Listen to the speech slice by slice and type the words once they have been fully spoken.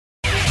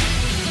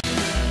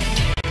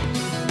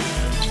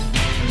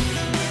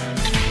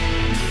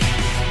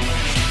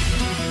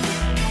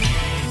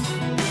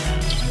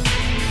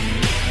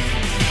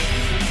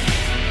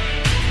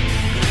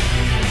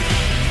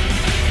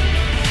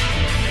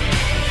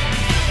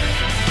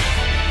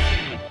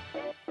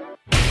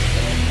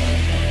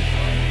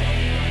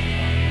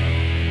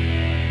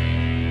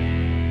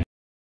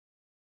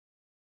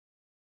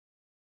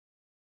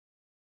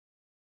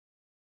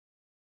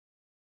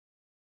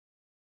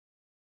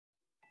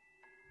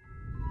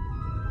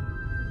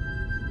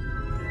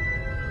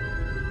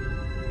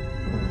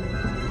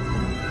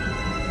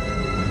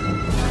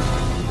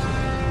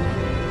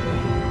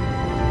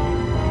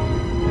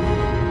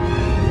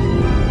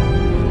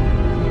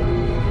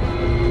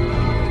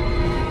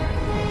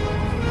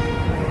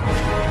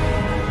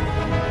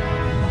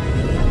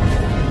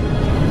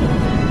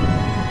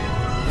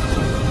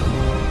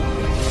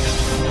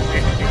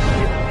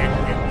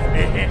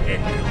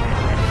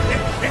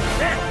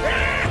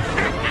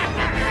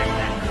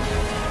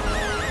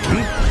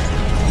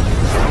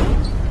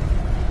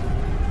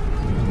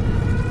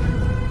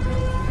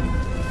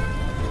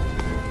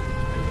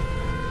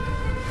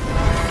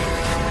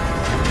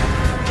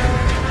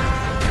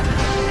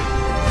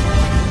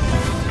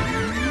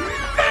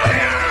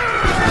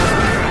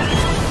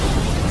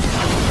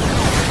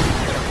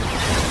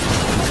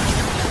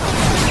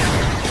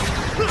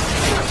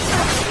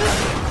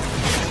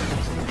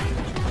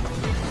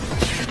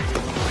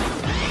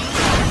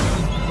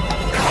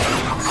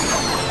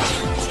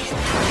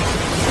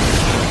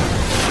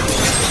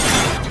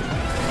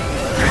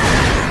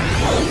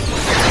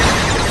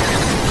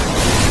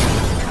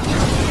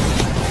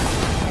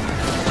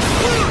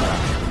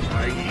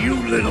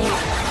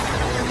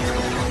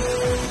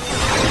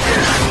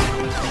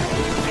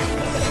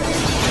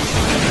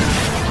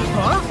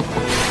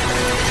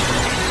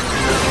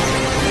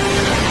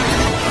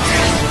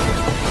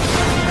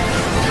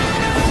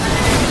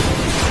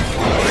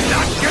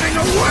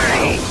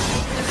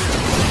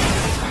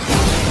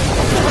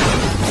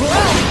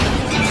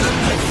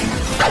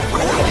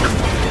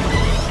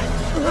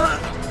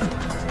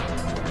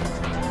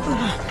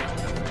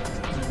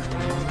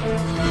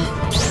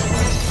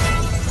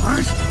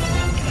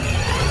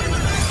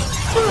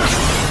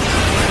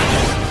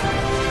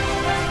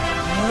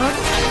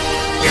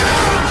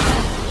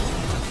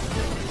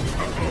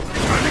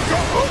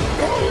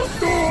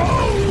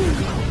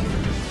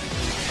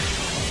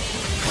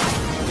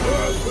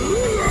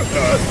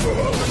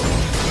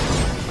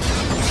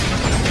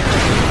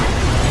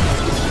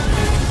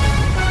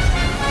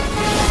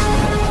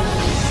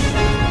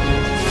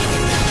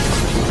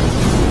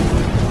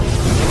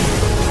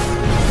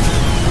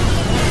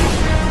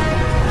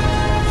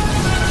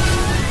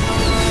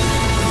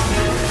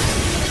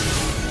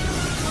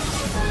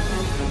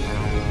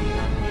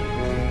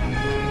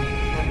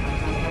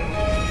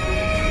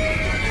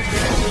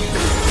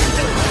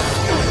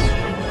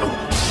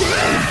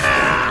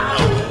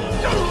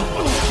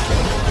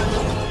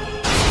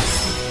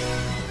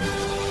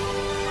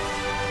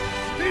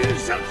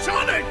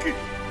Sonic!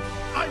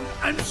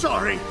 I'm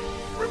sorry.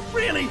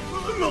 Really,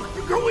 look,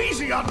 go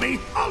easy on me.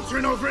 I'll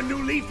turn over a new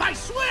leaf, I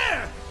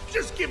swear.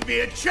 Just give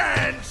me a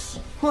chance.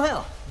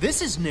 Well,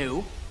 this is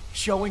new.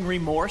 Showing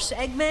remorse,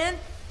 Eggman?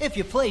 If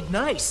you played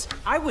nice,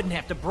 I wouldn't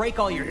have to break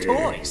all your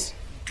toys.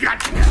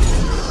 Gotcha!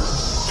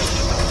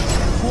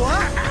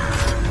 What?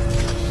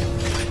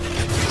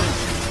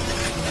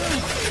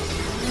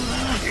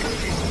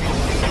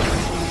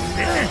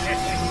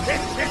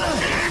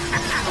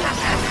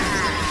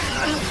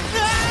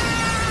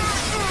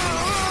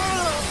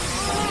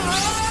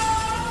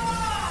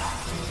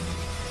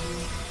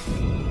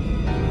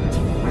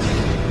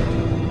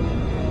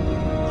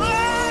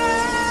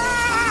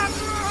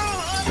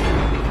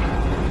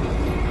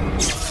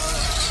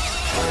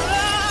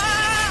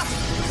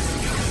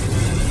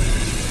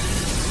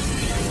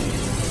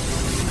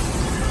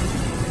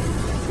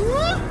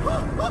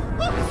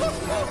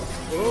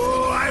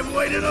 Oh, I've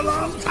waited a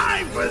long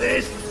time for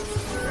this.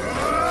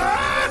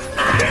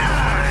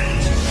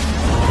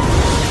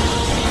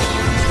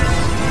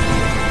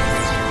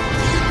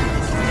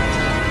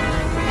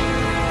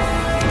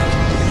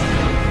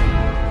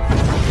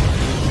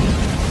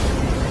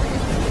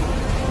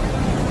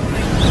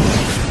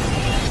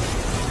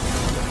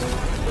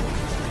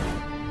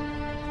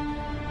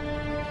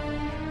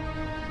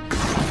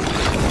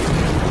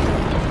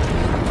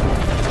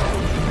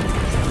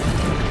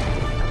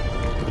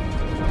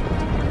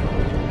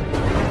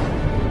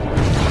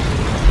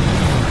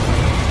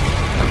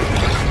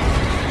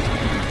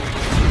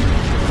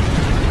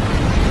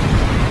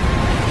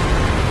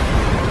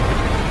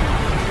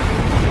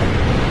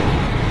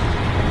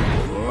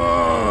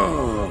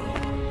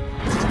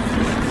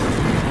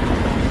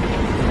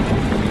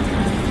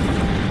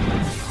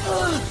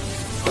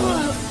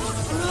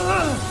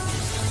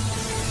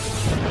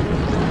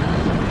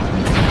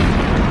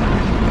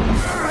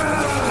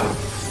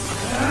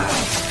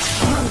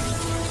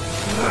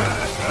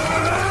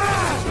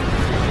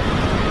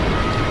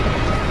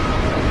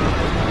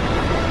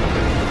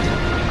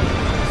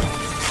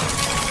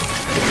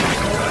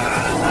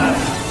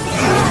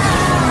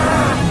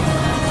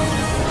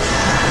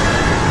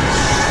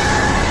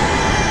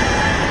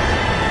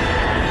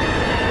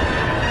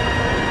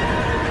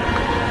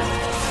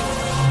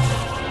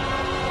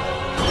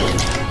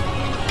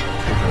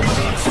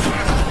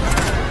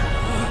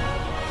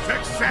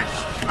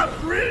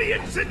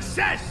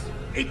 Success!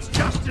 It's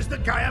just as the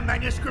Gaia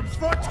manuscripts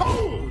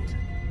foretold!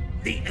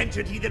 The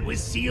entity that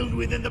was sealed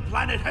within the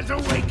planet has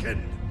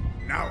awakened.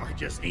 Now I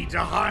just need to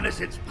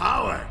harness its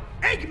power.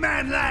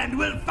 Eggmanland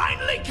will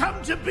finally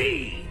come to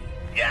be!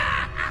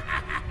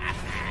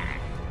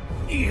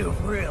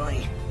 You've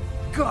really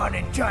gone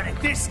and done it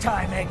this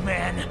time,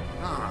 Eggman.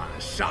 Ah,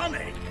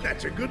 Sonic,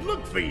 that's a good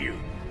look for you.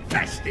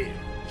 Festive.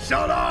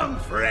 So long,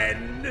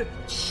 friend.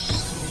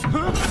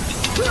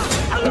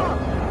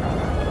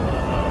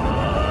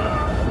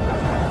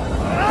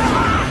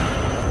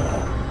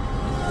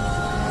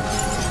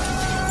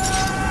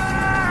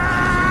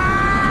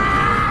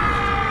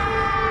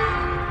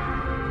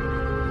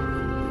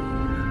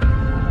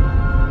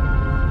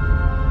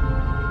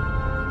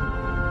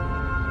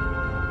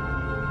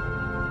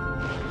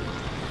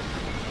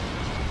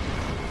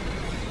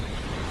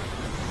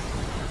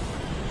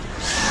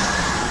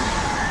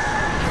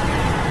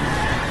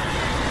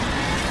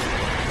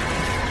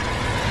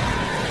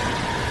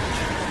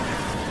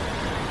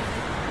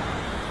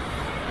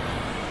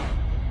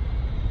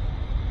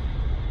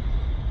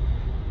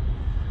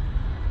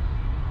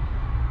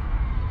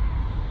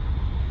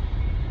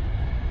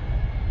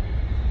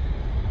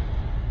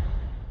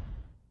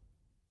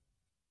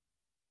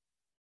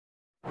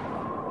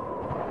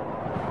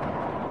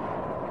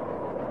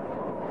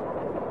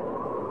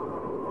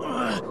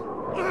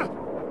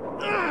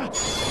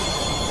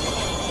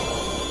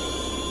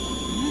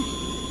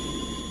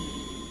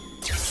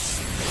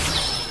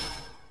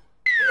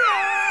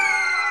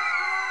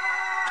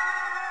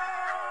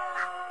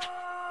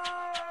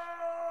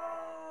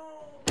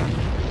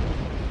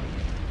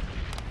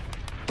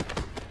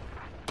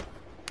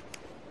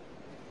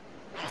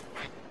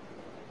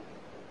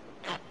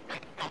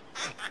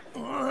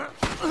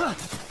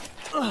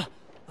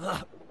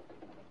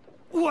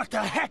 What the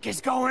heck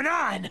is going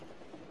on?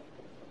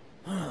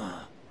 Huh?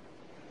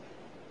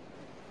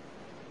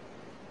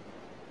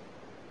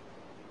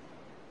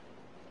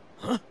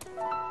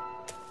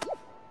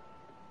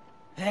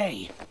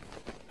 Hey,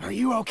 are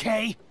you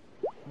okay?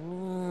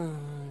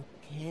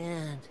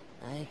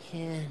 I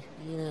can't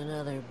eat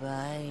another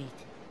bite.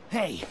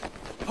 Hey,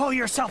 pull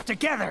yourself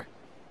together!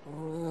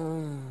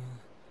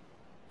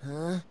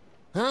 Huh?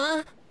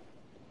 Huh?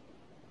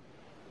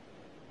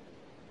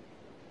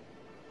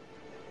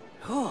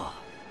 Oh.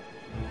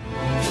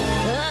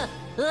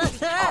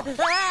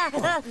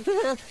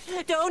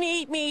 Don't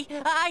eat me!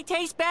 I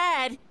taste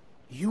bad!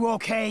 You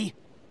okay?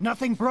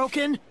 Nothing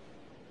broken?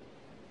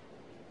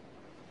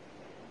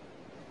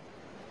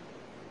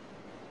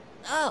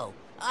 Oh,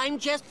 I'm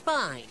just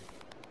fine.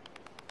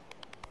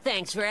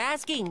 Thanks for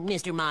asking,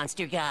 Mr.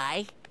 Monster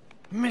Guy.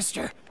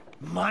 Mr.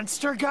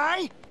 Monster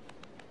Guy?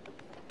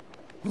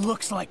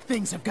 Looks like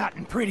things have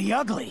gotten pretty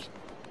ugly.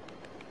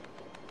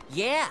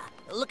 Yeah,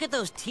 look at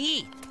those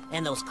teeth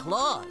and those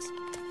claws.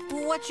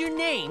 What's your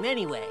name,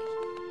 anyway?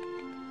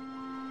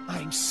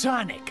 I'm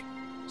Sonic.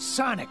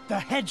 Sonic the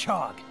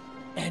Hedgehog.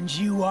 And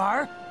you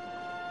are?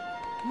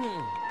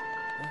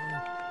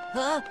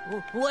 Huh?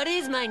 What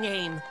is my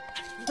name?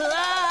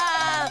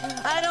 Ah!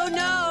 I don't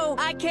know!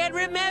 I can't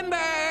remember!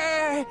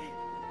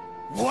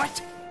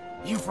 What?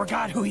 You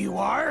forgot who you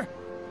are?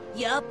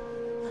 Yup.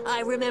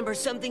 I remember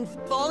something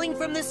falling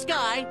from the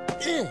sky.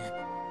 Ugh.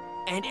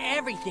 And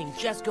everything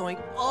just going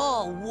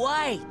all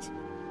white.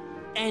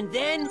 And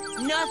then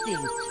nothing.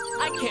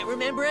 I can't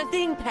remember a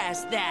thing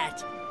past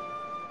that.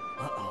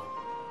 Uh-oh.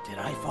 Did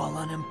I fall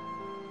on him?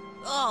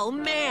 Oh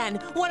man,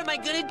 what am I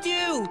gonna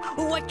do?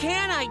 What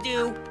can I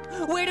do?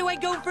 Where do I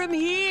go from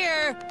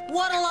here?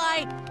 What'll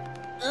I...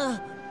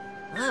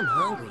 I'm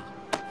hungry.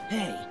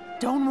 Hey,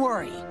 don't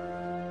worry.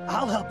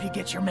 I'll help you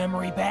get your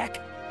memory back.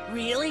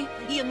 Really?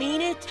 You mean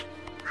it?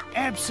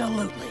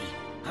 Absolutely.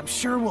 I'm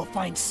sure we'll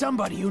find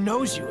somebody who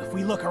knows you if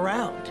we look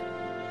around.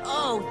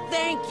 Oh,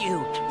 thank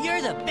you.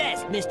 You're the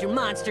best, Mr.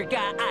 Monster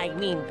Guy. I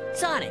mean,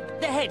 Sonic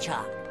the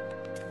Hedgehog.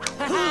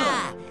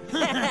 Ha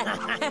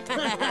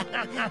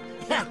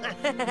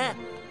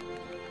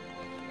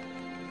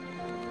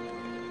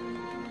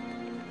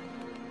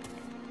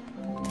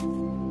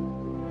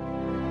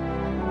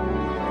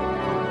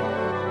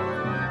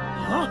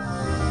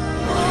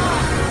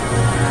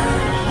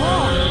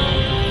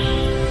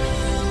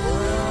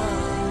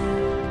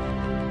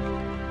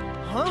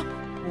Huh?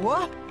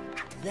 What?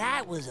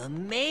 That was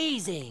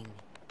amazing.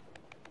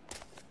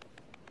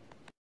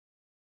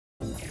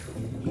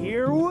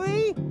 Here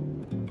we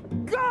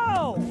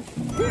go!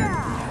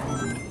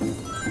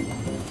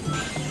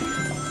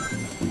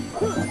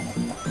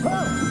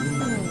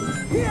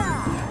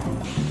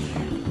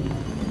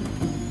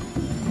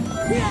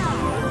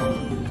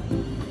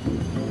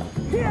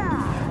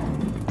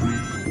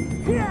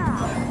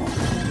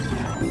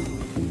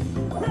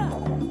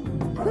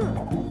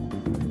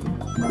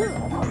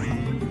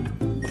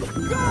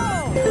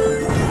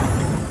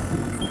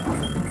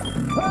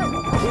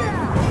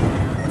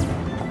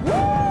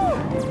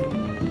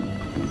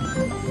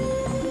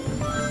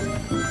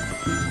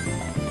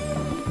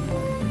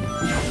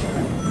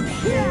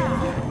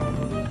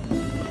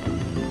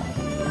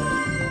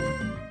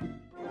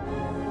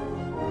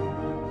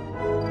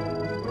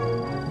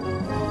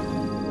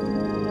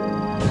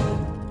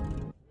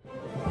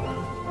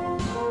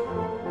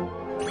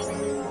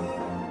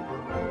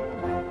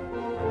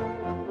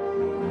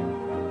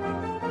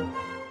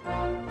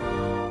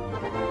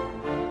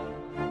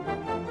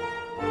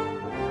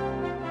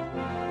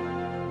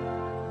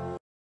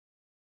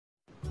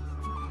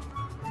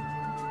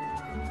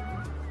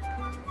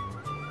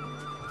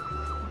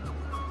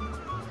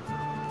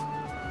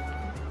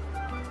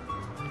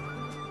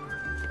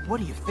 What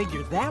do you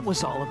figure that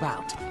was all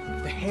about?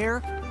 The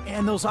hair,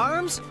 and those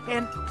arms,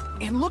 and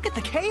look at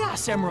the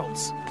Chaos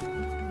Emeralds!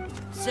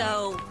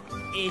 So,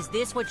 is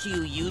this what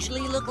you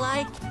usually look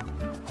like?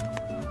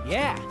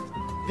 Yeah,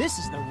 this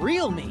is the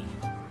real me.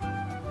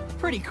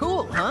 Pretty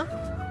cool, huh?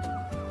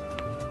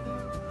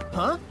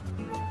 Huh?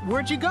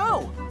 Where'd you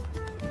go?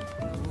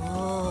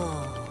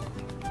 Whoa.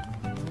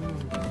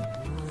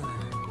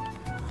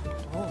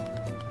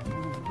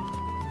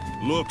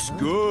 Looks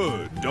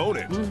good, don't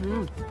it?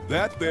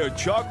 That there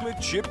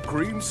chocolate chip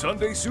cream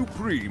sundae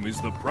supreme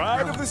is the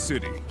pride of the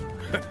city.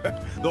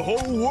 The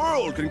whole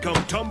world can come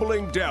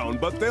tumbling down,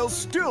 but they'll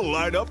still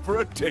line up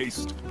for a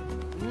taste.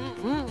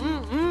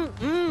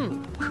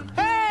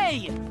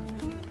 Hey!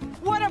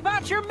 What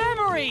about your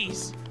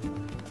memories?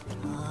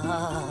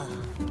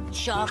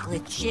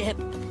 Chocolate chip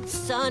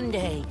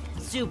sundae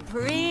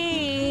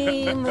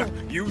supreme.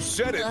 You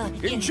said it.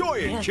 Enjoy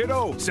it,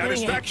 kiddo.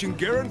 Satisfaction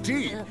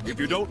guaranteed. If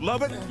you don't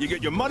love it, you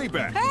get your money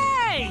back.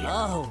 Hey!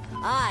 Oh,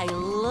 I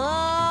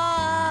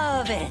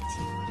love it.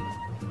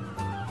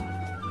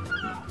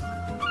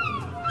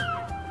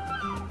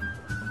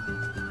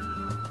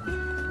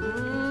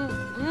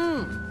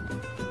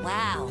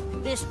 Wow,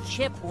 this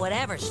chip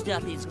whatever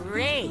stuff is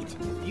great.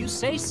 If you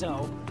say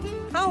so.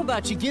 How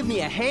about you give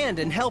me a hand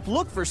and help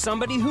look for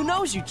somebody who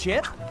knows you,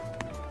 Chip?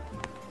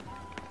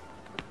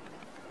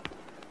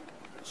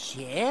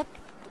 Chip?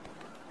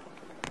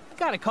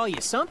 Gotta call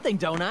you something,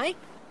 don't I?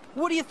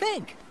 What do you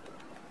think?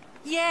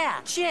 Yeah,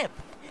 Chip!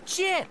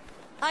 Chip!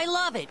 I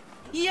love it!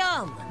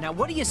 Yum! Now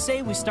what do you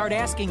say we start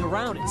asking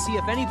around and see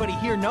if anybody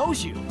here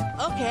knows you?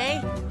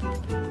 Okay.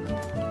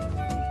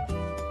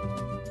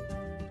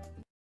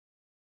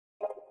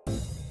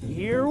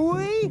 Here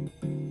we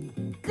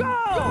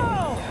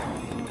go!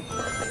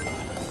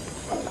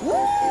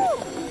 Woo!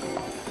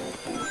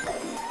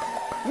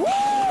 Woo!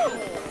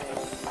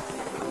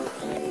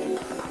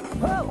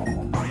 Go!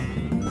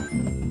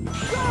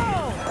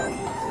 Go!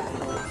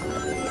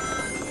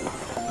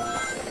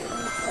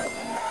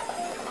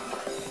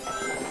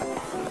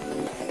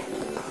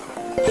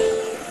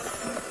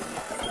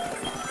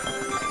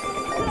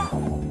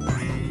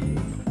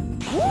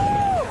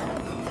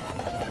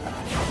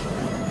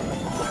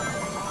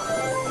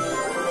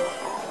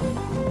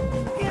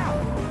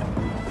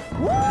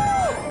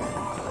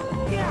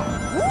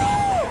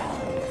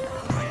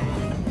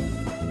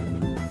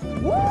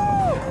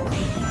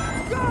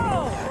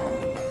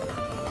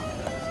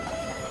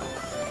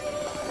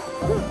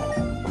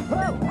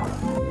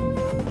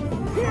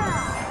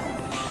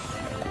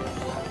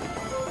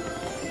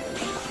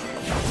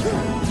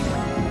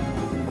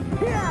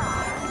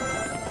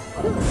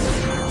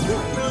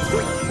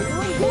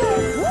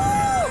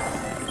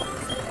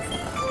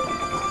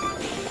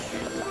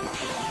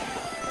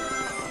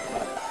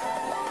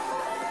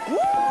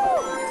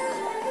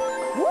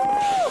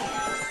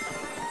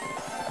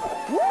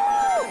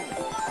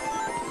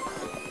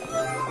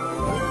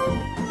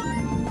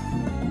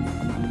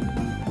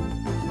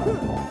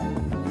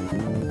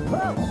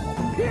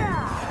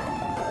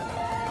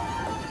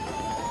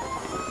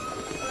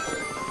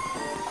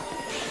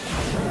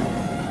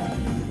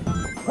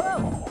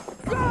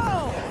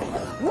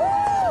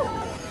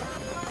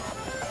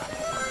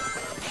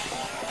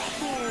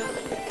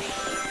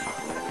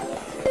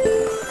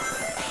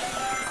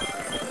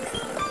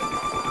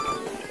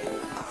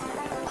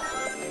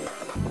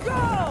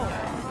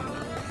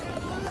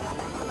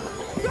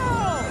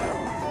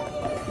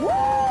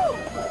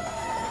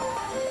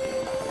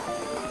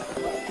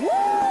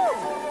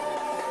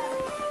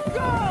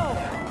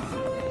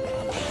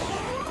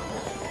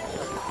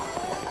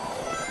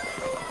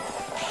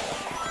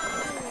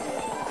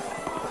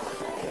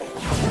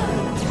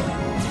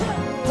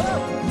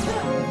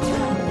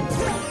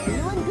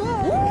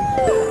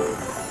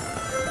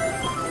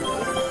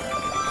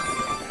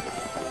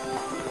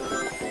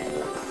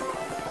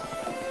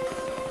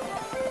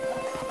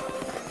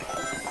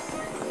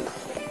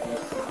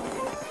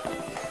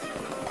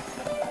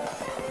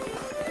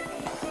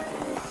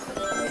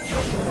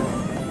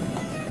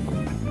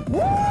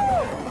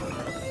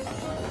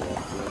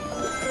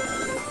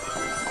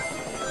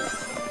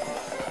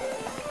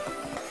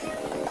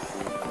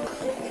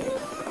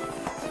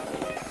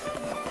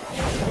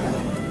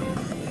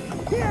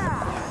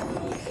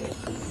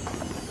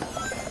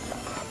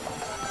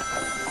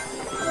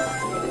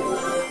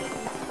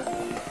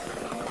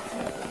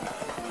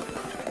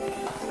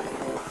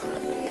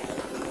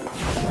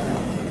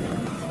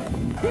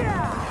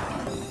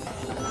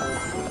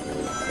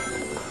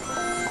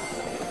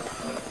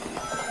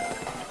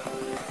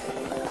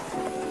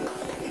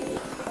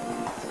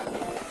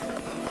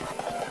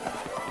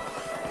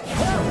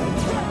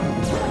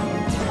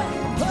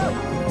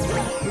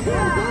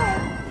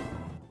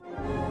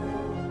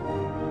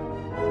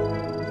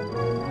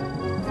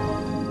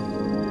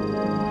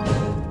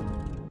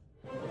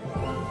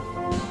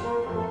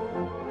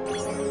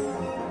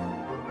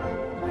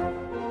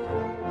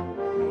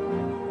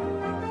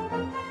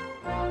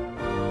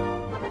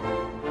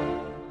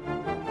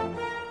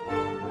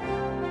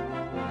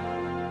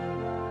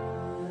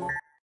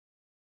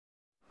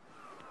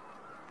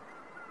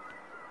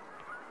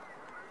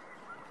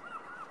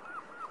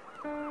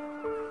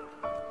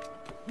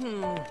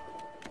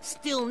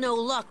 Still no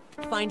luck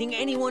finding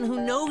anyone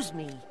who knows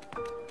me.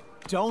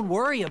 Don't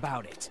worry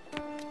about it.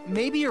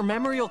 Maybe your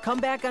memory will come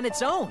back on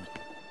its own.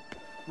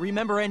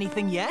 Remember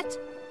anything yet?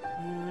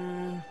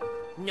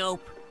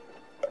 Nope.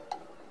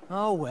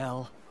 Oh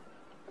well.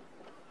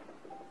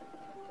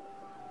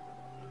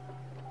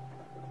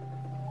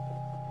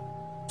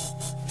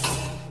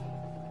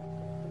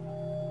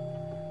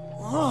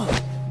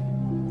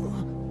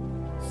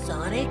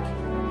 Sonic?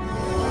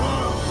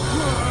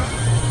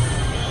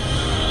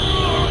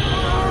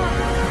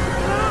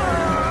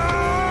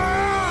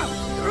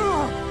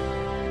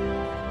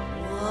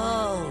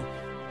 Whoa!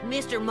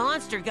 Mr.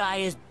 Monster Guy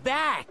is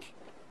back!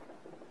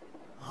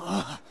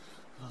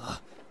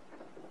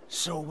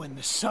 So when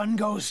the sun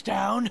goes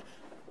down,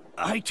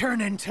 I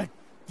turn into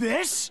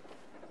this?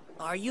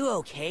 Are you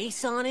okay,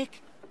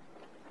 Sonic?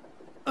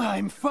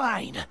 I'm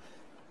fine.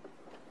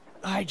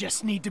 I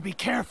just need to be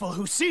careful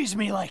who sees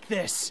me like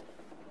this.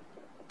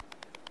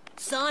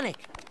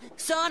 Sonic!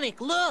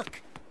 Sonic,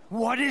 look!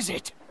 What is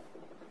it?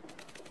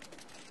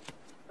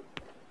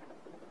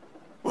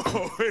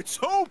 Oh, it's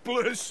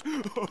hopeless!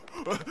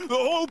 The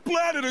whole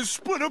planet is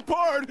split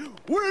apart!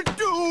 We're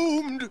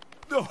doomed!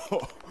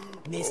 Oh.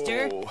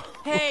 Mister? Oh.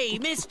 Hey,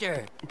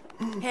 mister!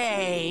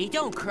 Hey,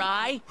 don't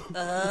cry.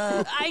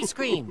 Ice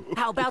cream.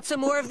 How about some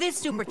more of this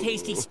super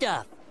tasty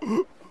stuff?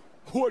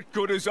 What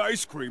good is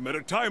ice cream at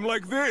a time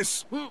like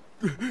this?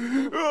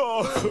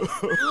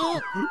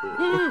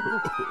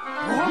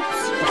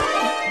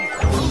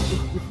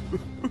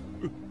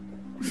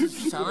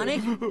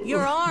 Sonic,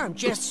 your arm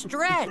just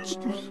stretched.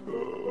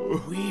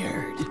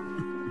 Weird.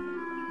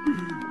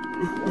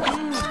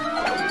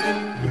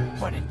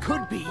 But it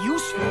could be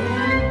useful.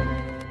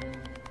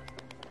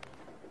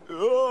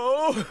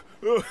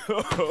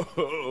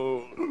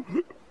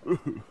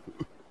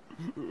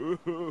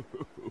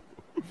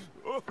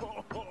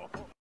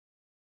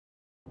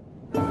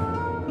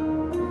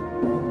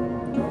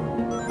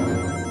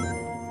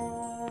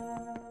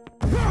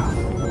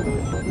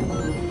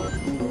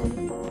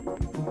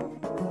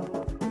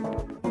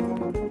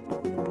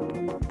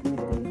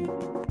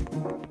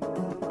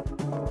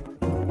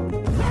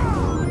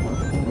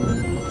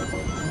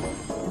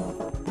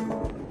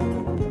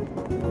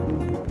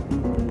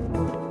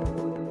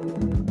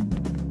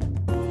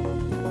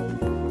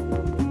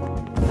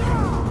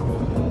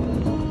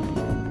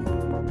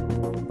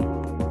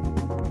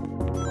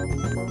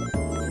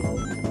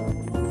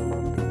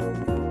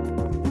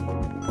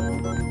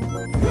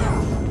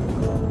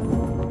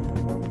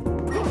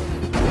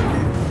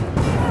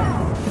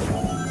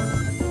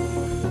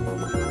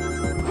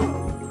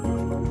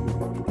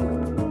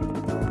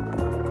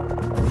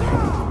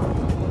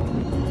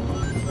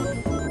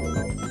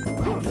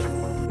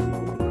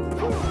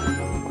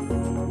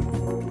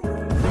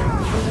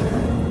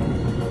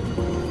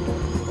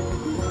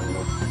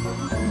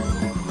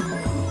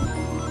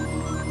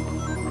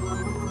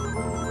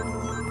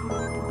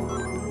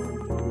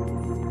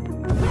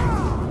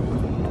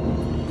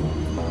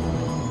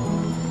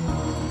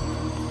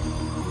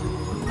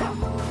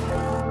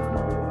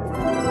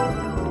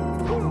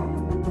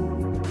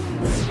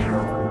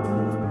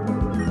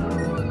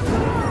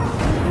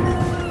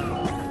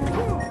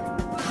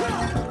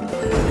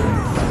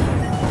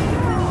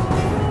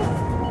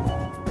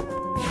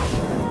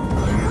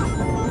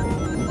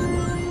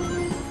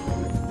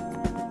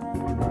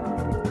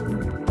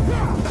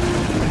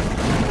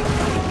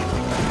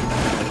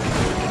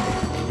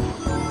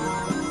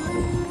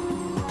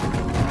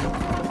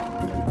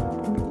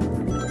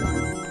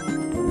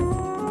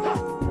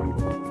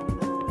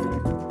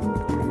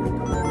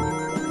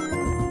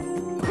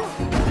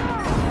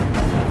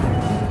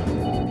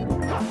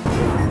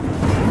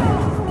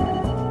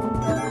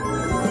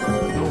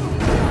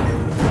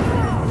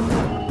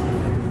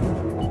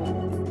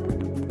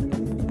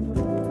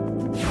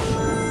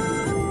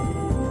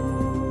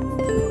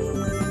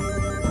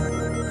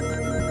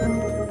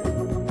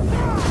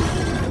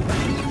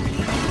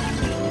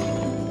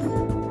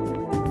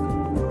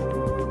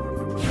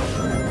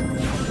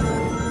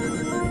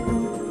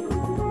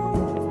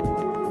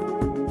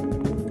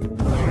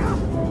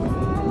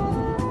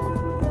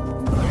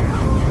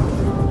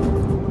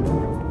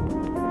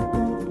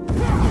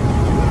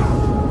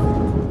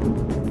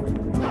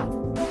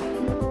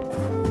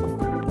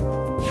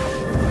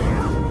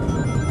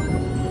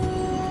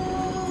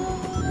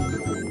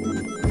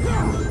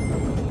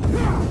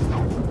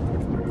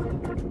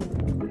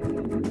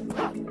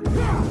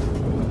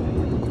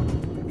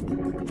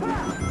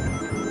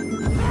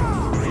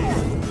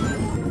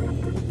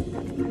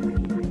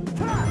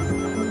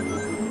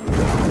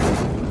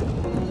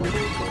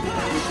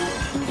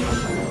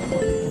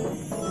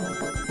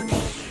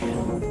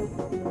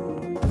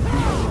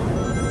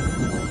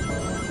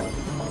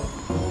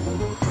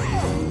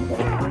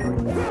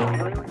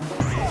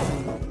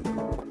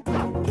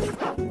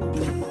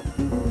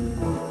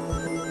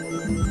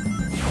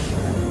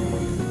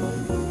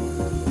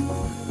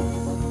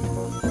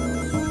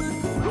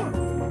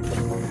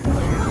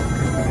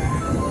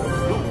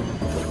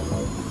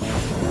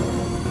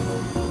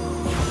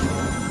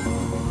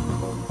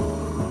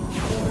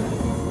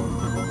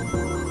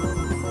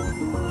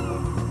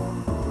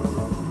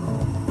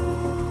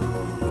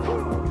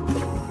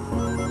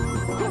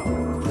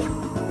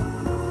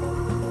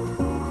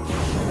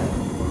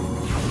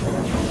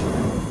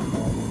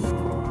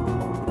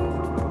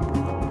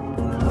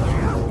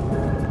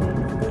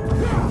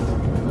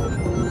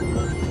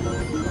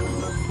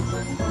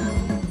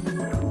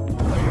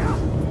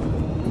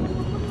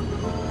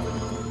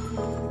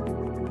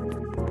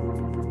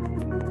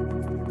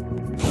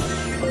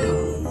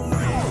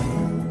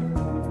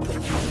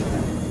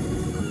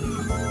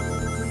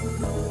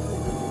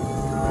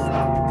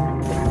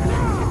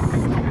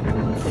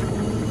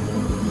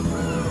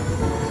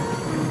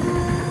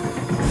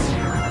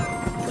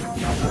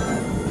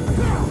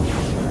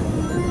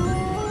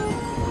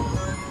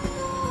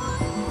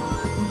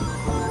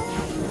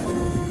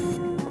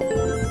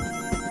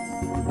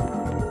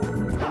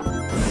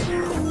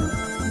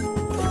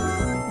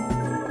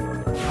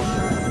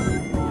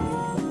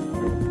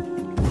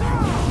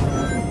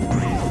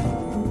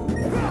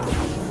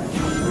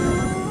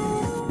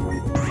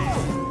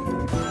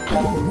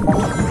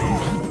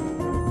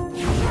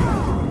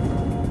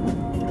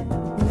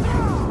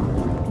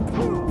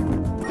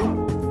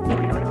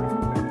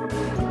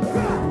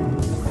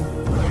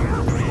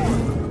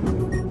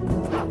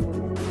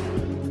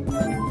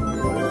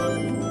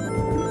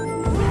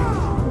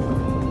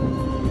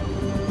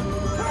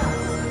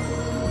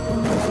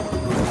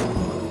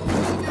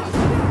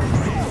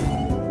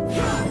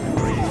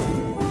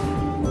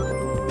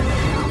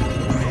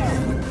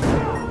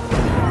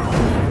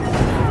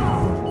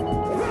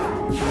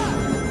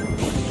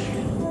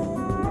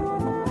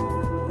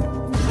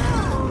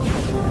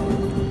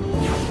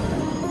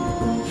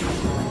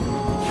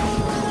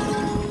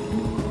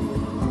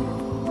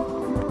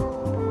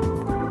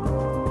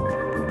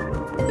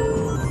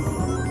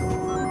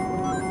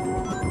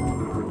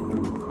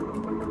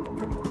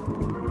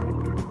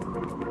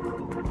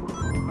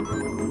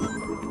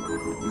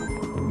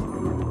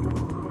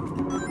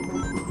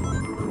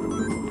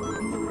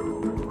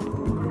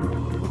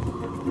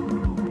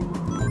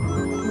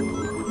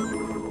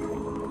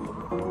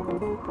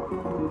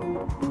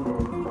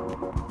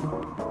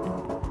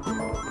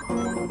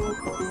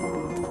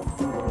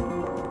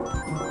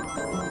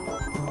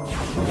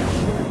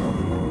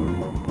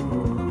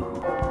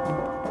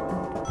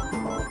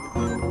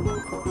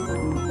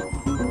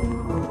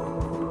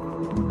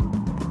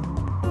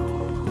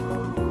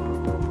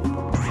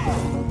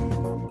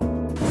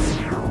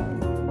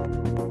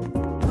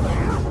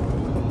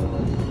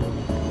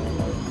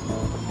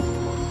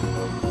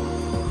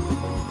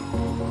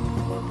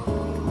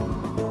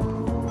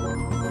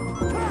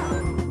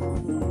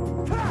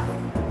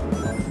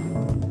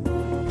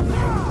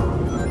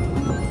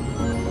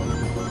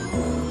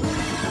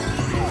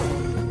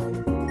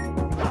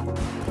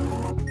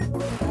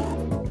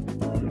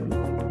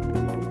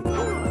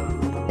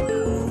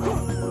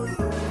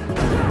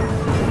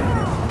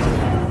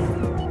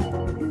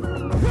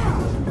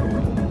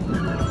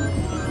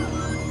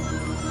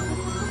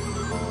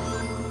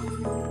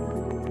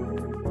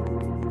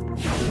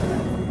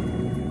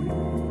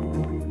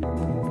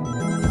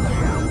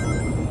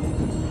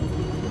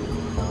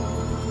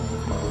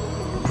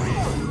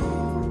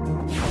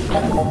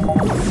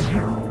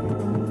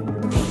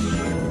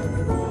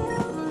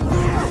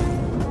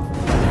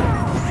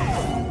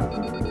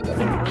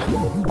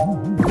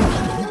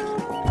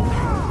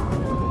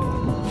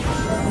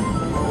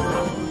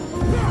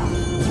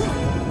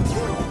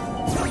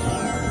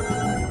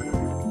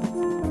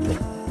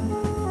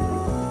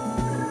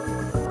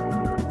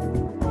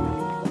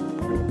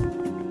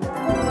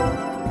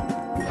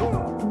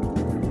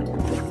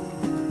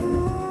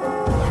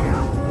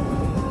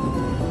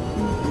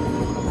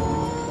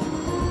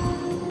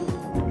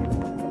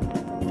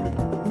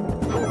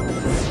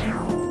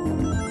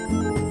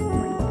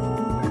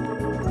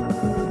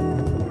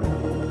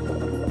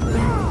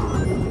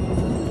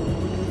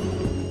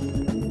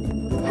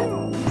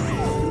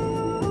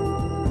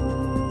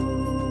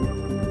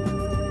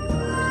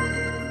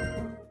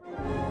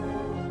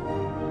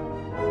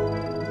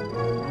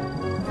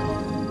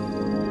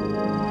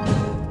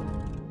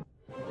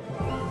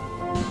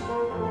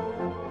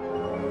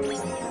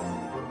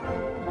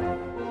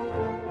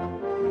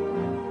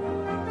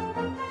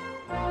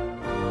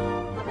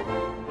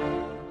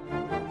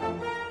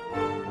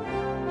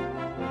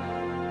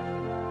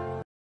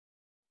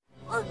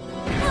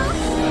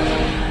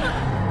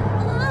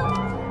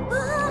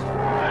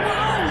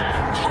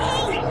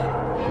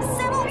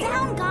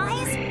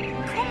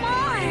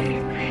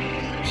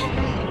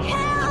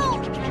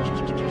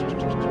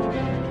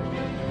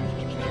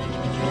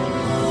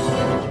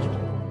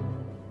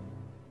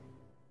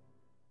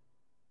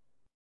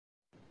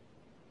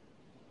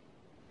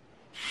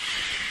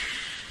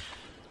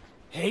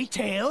 Hey,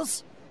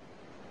 Tails?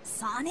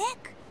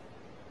 Sonic?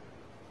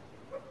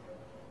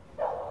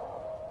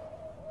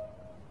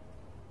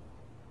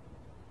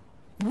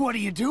 What are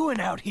you doing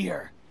out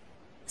here?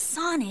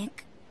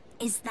 Sonic,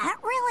 is that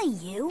really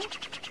you?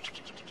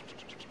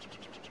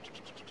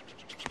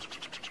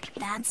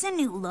 That's a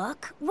new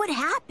look. What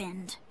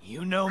happened?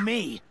 You know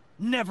me.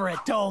 Never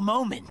a dull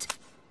moment.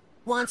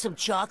 Want some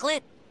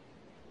chocolate?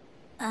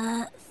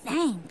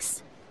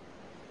 Thanks.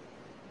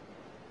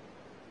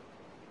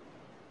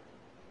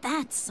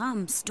 That's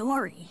some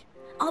story.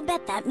 I'll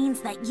bet that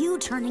means that you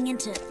turning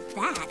into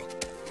that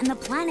and the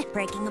planet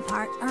breaking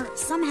apart are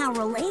somehow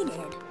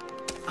related.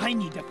 I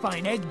need to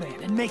find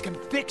Eggman and make him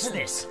fix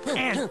this,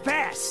 and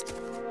fast!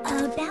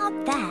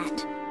 About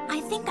that,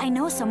 I think I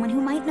know someone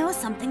who might know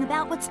something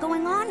about what's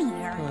going on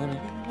here.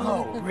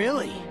 Oh,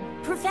 really?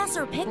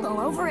 Professor Pickle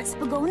over at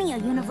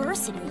Spagonia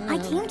University. I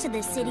came to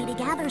this city to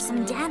gather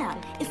some data.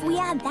 If we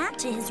add that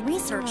to his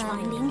research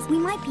findings, we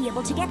might be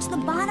able to get to the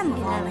bottom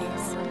of all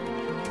this.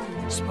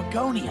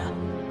 Spagonia?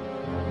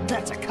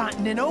 That's a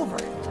continent over.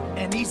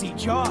 An easy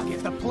jog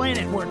if the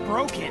planet weren't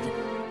broken.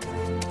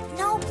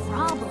 No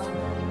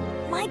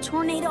problem. My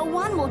Tornado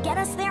 1 will get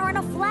us there in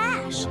a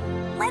flash.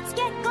 Let's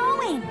get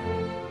going!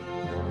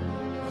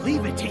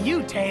 Leave it to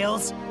you,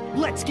 Tails.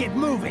 Let's get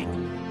moving.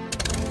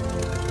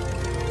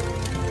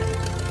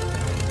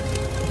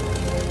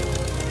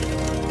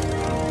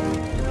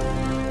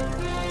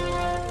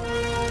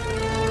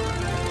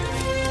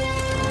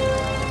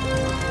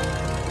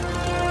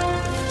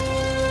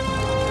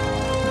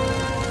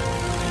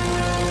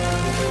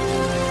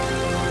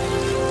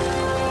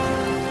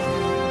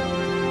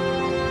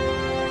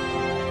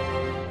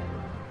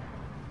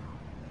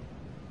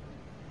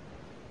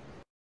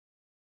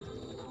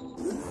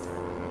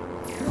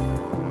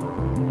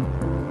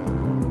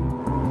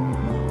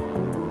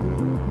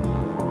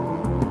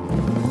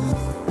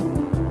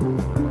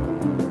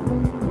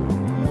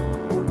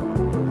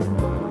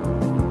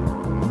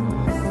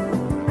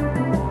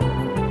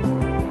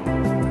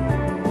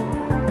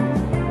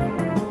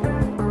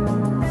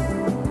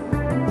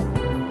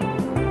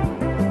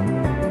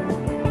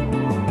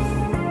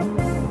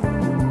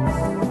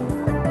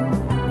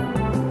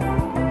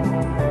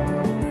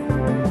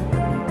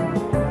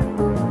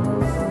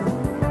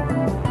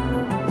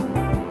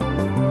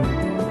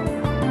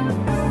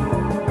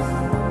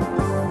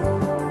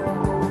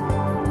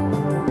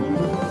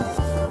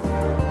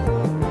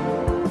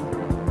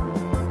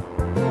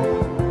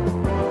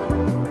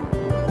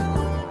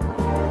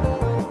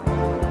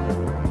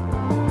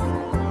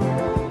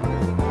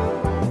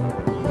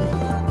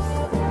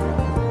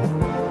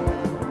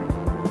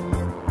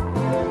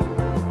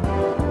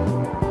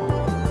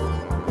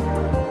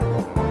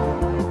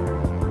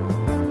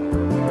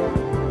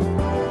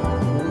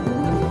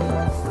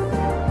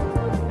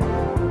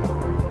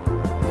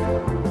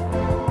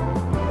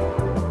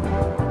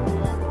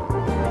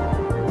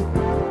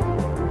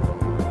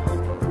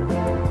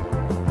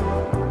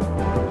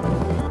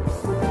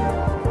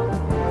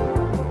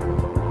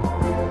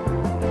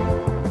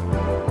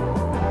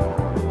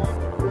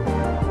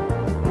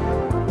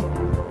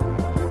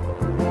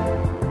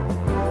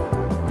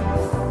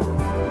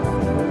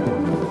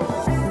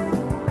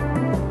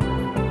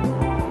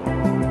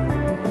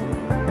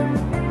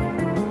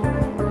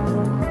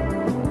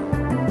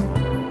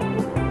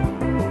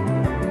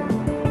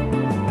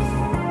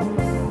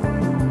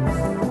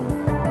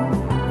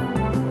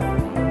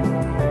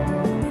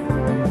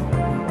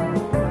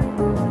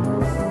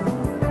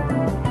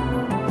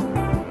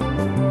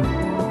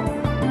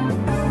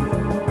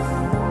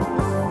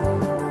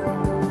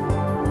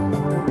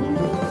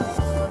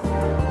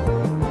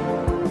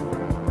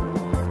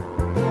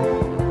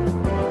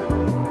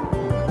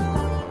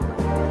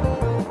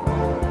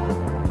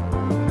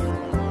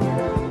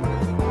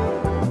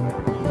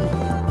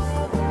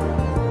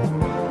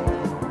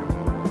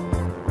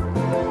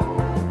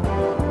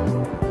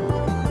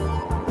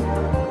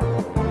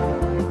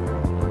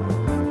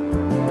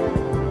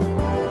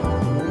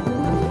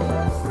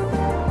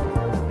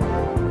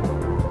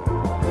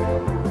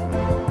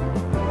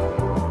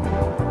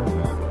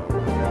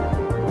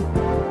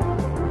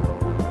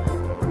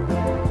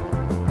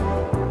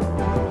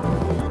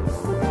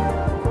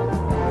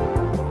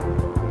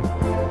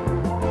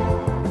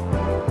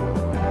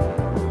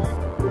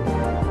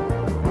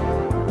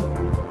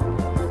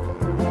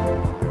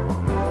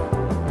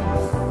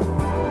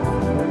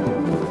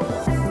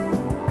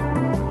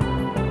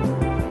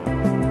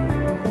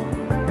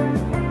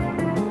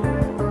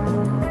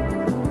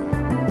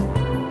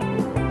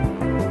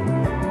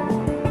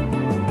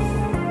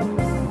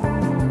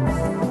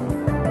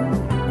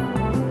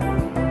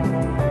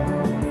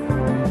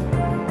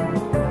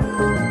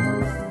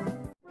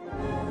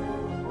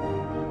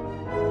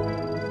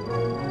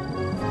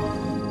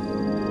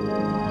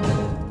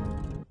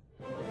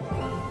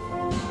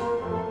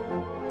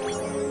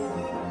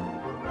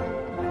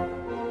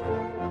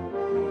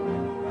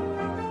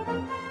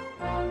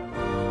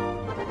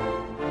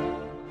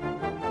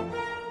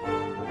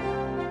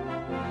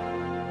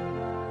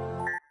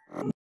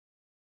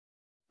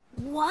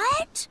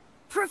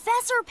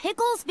 Professor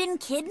Pickle's been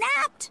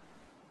kidnapped?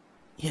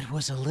 It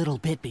was a little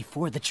bit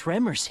before the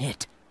tremors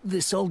hit.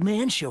 This old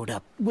man showed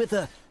up with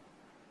a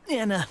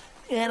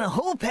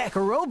whole pack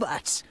of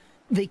robots.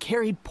 They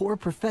carried poor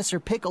Professor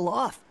Pickle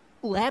off,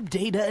 lab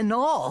data and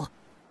all.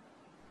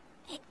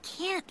 It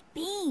can't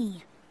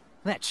be.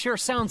 That sure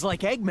sounds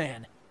like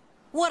Eggman.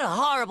 What a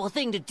horrible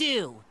thing to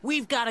do.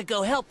 We've got to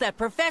go help that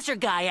professor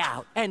guy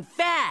out, and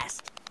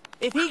fast.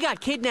 If he got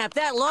kidnapped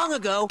that long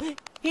ago,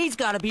 he's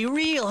got to be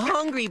real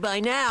hungry by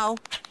now.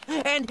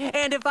 And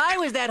if I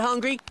was that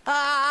hungry,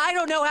 I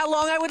don't know how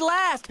long I would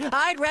last.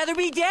 I'd rather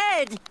be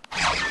dead.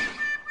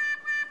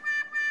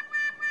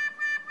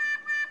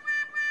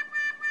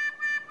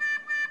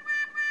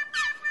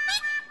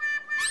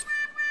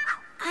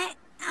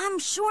 I'm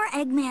sure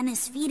Eggman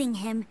is feeding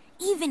him.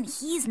 Even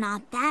he's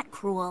not that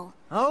cruel.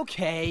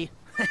 Okay.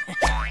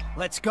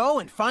 Let's go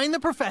and find the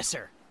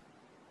professor.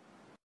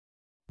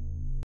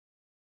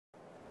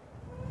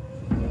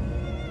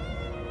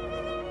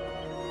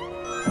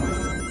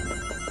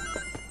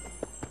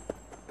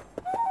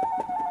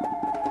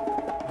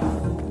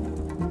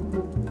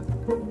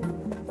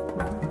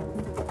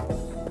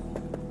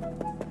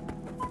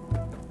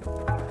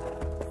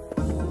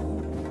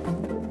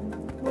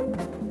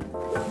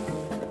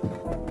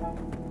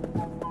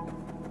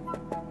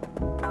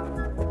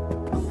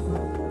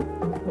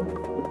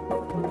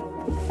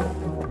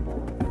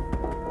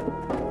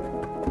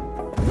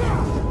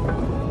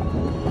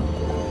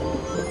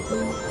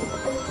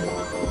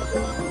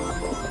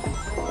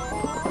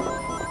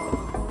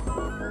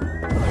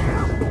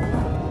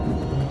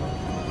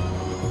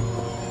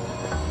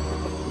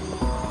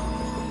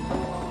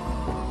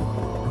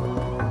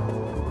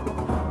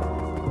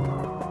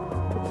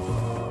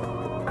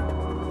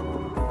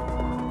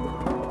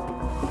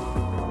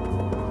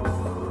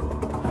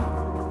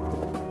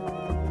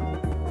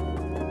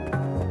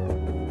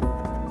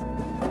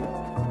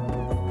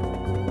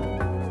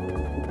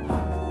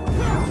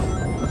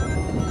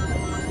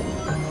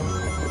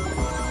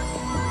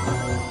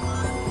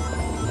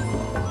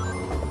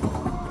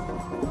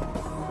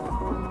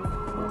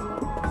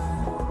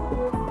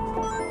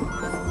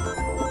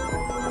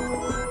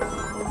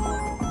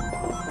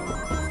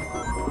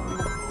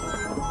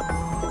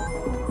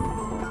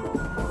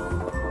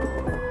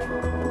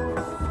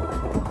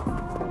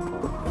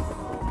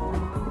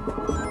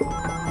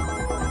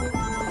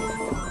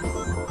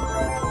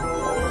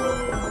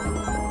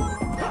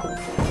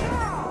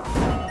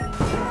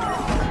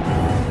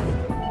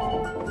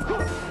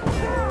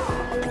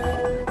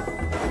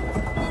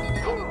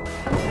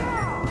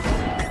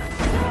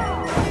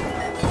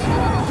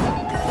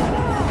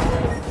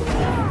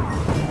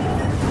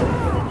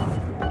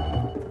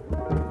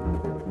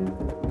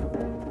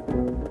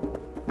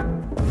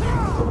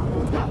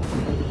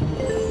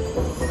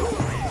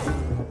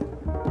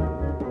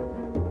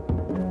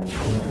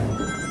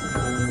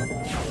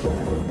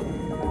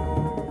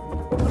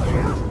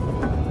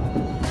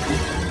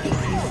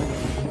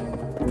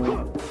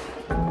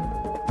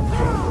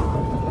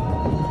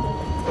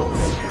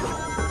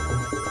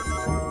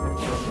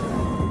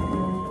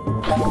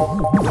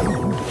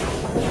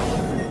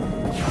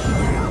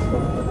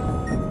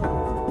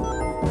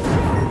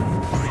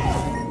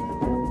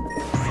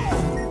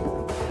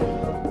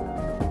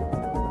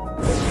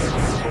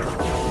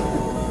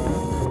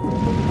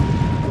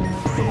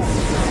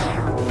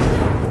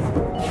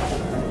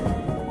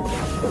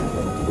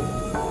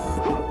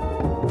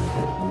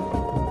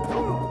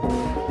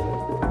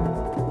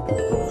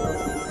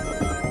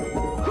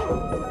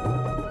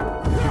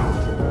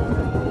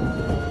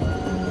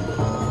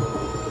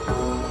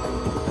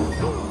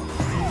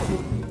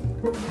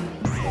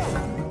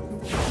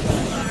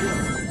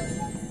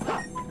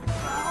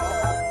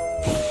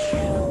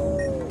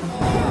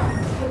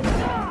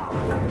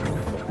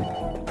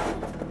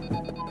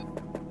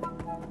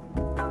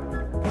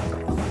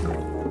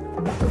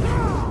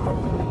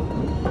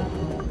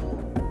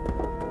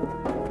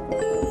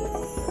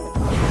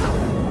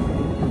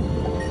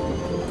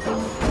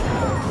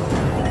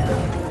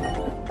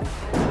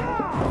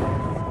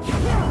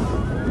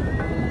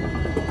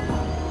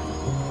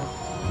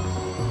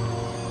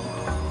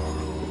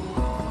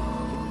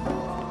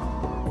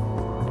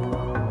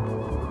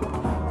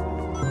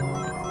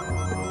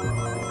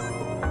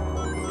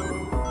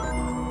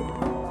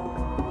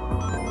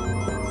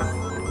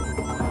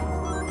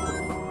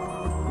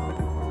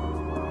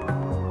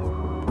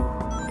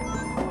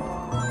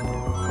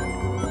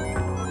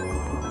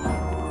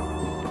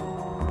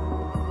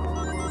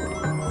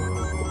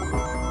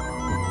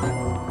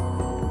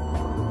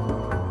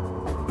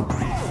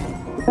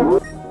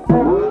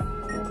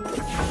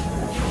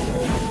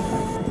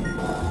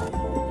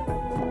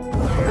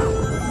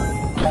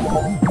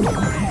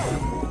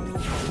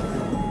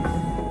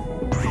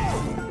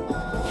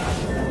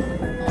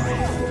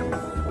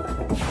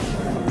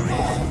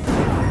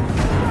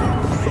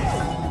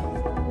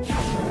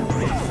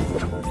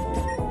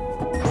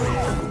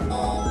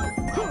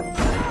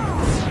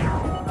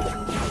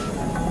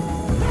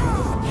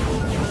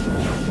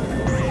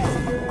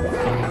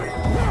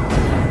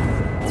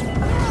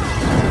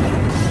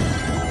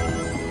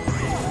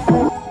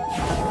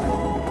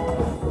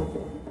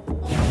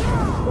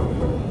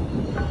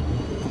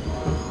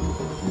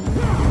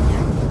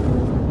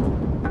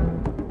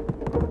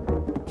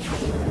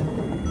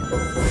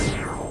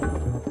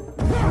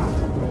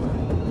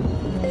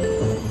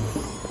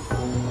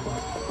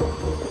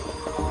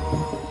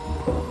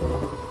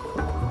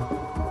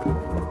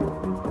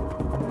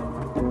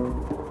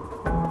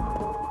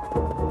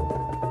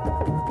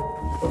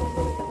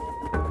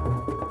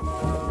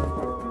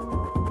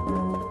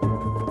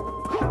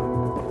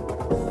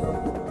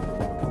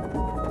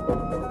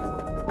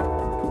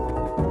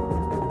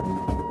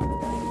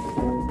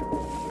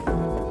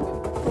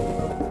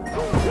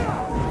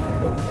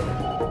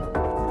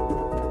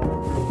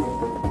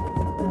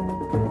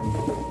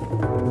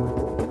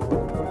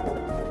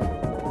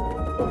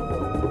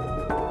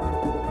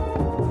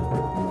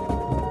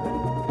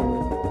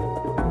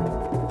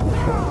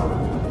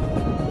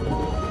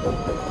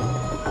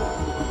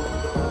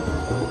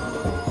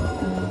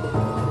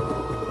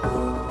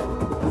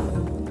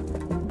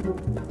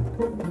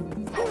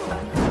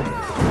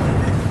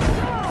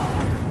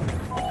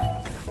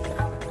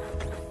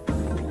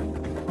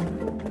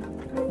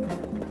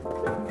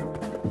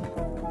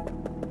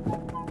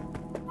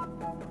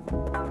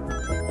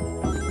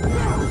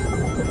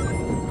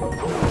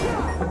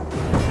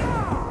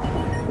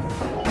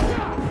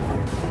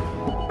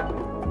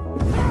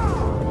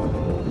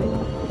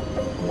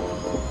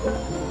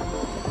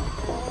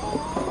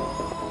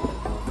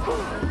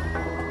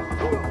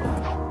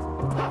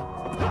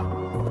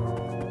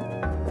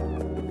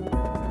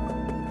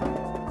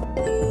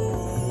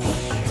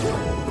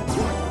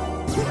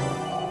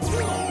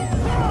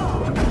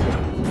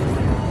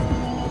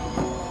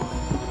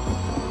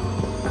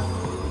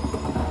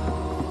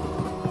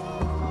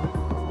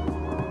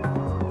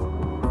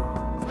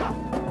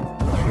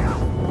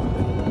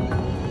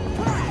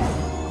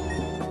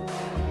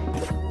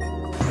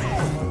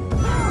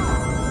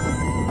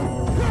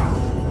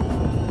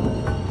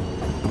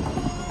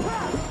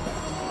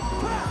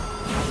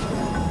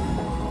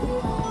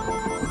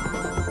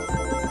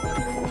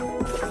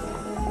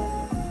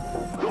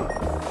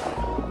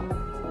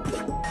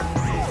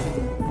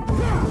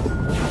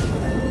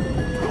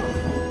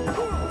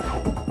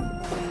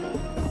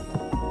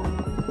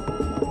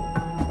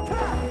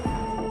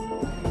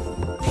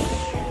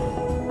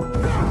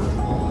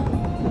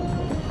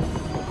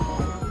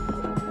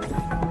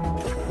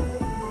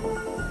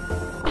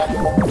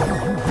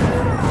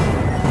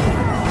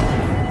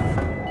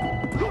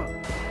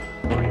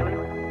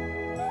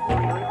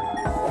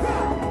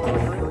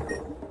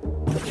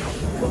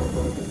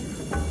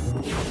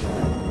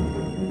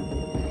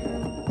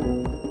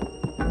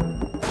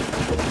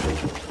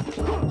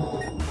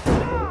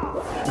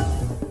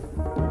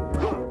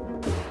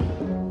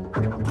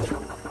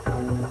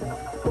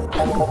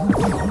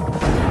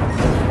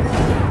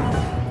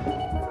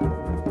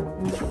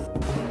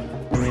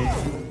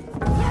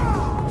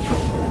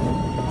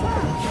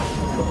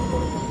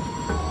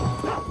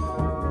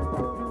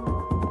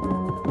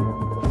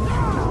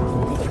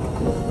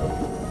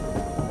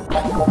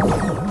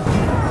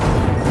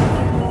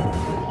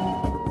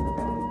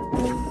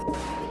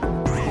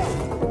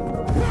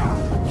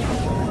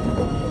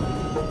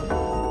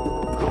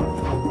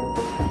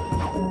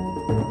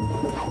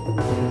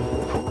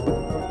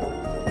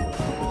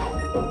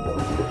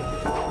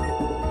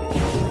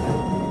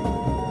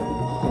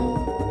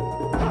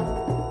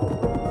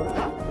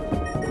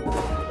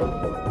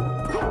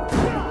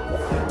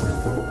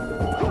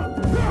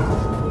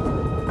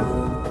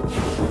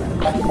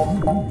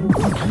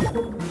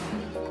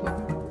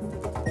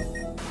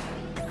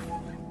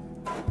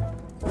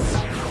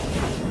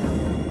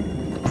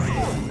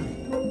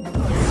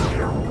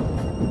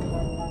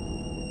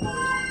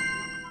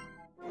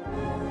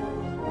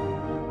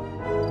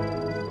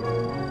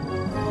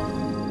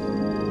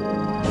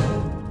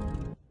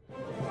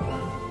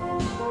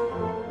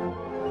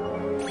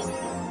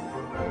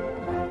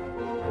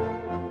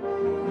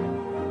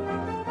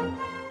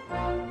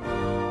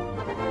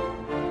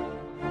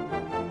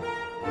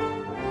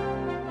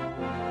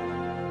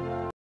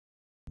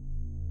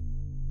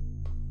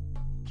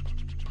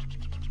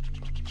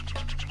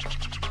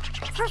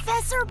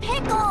 Professor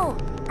Pickle!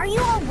 Are you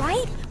all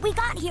right? We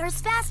got here as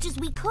fast as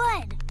we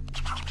could.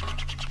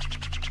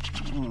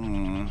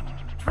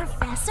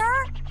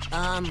 Professor?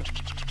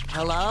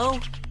 Hello?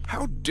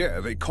 How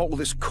dare they call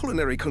this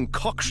culinary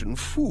concoction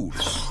food?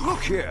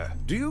 Look here,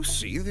 do you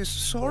see this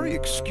sorry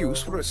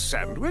excuse for a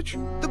sandwich?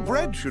 The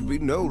bread should be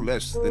no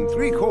less than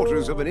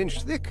 3/4 of an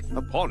inch thick.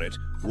 Upon it,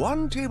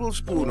 1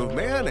 tablespoon of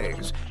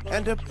mayonnaise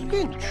and a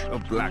pinch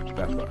of black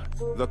pepper.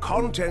 The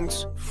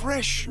contents,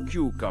 fresh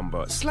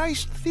cucumber,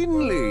 sliced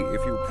thinly,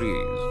 if you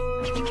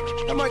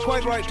please. Am I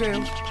quite right,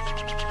 Tails?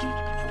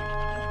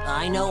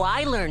 I know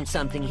I learned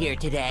something here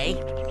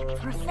today.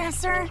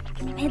 Professor,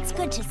 it's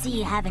good to see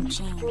you haven't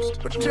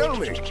changed. But tell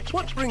me,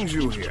 what brings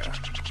you here?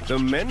 The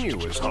menu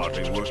is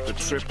hardly worth the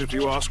trip, if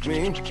you ask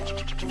me.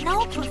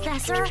 No,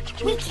 Professor.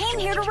 We came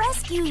here to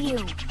rescue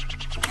you.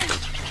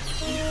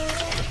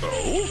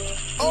 Oh?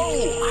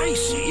 Oh, I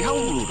see. How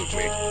rude of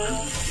me.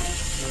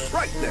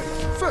 Right then,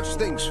 first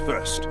things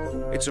first.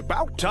 It's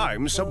about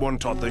time someone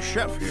taught the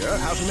chef here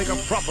how to make a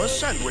proper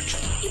sandwich.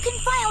 You can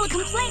file a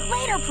complaint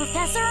later,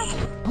 Professor.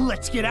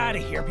 Let's get out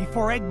of here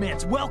before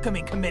Eggman's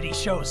welcoming committee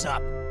shows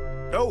up.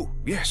 Oh,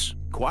 yes,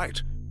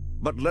 quite.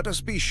 But let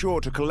us be sure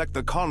to collect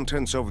the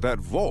contents of that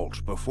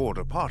vault before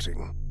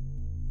departing.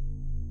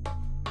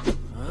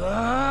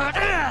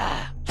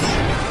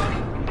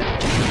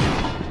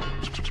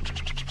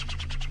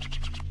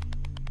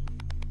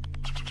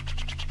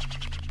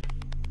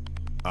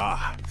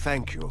 Ah,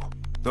 thank you.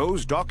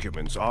 Those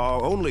documents are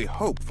our only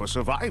hope for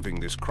surviving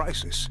this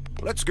crisis.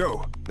 Let's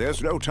go.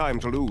 There's no time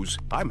to lose.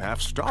 I'm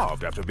half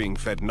starved after being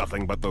fed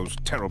nothing but those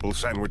terrible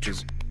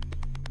sandwiches.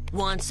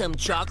 Want some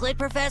chocolate,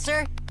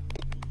 Professor?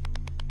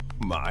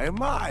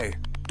 My.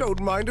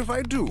 Don't mind if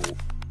I do.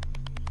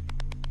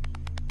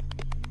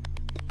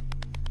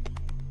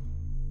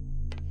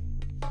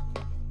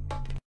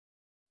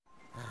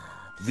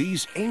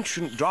 These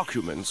ancient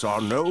documents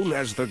are known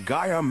as the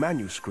Gaia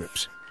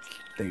manuscripts.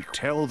 They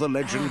tell the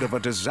legend of a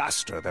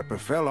disaster that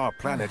befell our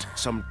planet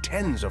some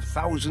tens of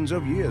thousands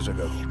of years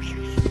ago.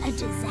 A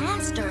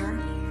disaster?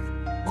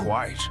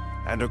 Quite.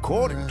 And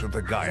according to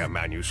the Gaia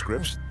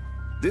manuscripts,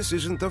 this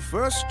isn't the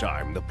first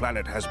time the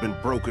planet has been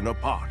broken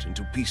apart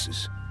into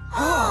pieces.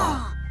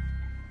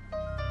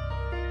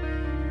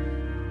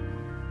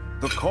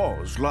 The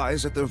cause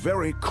lies at the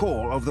very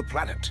core of the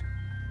planet.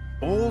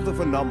 All the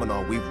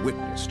phenomena we've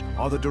witnessed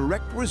are the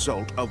direct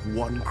result of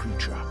one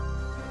creature.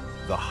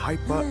 The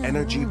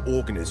hyper-energy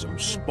organism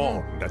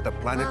spawned at the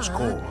planet's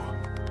core,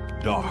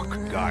 Dark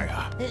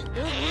Gaia.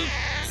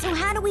 So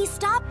how do we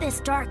stop this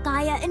Dark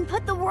Gaia and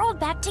put the world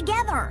back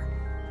together?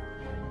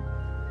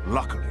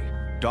 Luckily,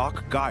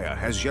 Dark Gaia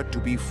has yet to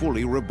be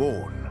fully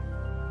reborn.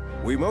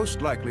 We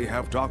most likely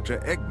have Dr.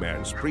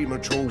 Eggman's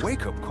premature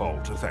wake-up call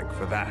to thank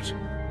for that.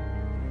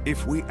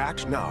 If we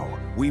act now,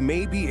 we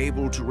may be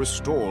able to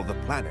restore the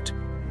planet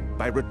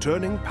by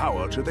returning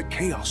power to the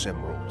Chaos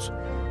Emeralds.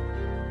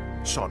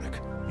 Sonic,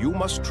 you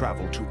must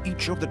travel to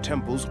each of the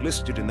temples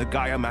listed in the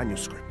Gaia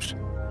manuscripts.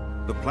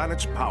 The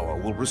planet's power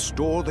will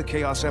restore the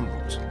Chaos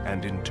Emeralds,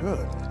 and in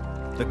turn,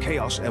 the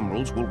Chaos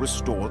Emeralds will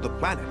restore the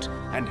planet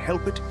and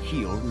help it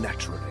heal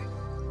naturally.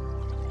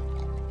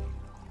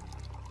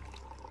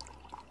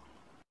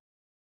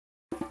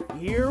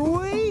 Here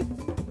we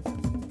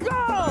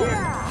go!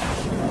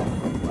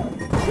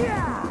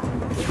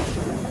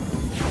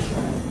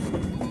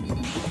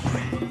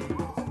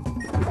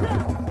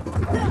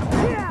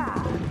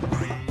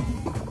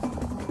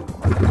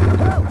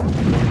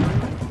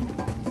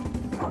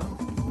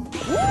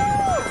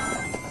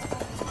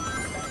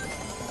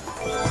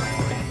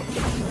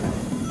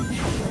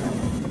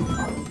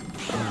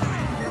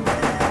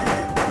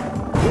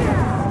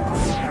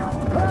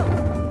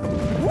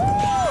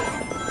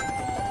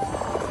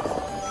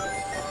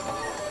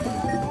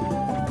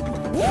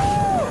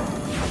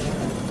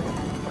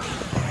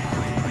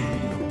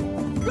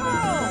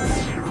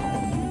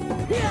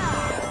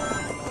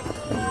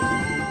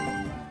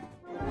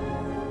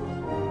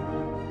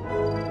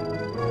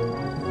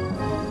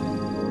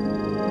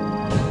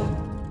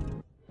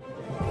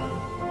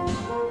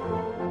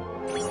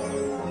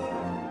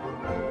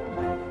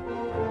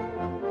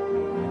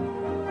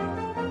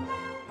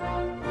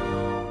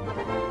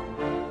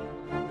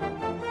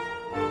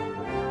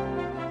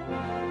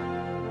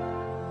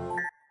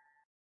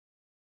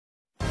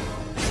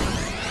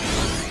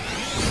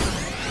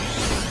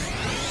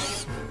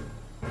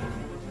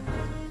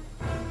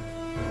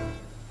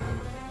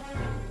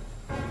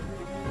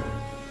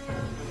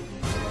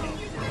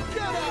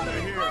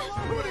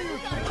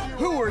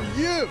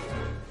 you!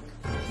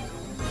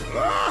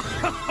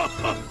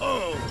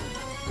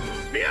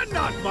 Fear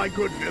not, my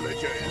good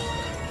villagers.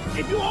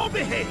 If you all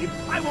behave,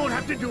 I won't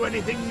have to do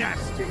anything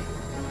nasty.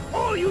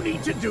 All you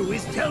need to do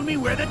is tell me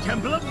where the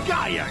Temple of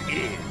Gaia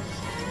is.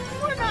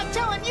 We're not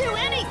telling you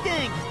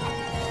anything!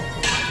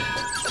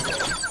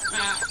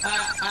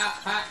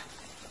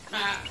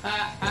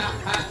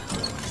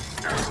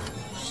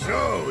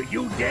 So,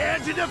 you dare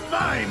to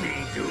defy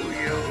me, do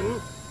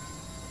you?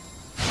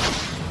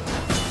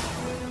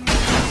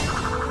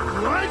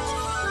 What?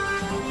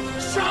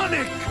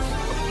 Sonic!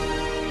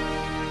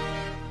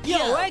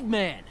 Yo,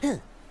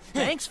 Eggman!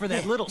 Thanks for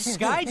that little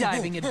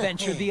skydiving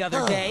adventure the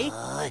other day.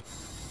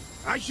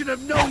 I should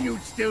have known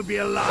you'd still be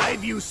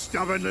alive, you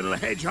stubborn little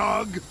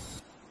hedgehog!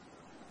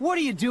 What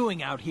are you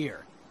doing out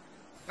here?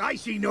 I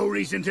see no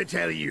reason to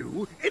tell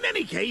you. In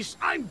any case,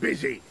 I'm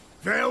busy.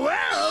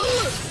 Farewell!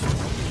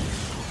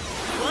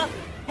 What?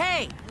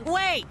 Hey,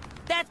 wait!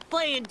 That's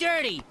playing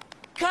dirty!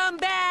 Come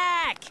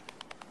back!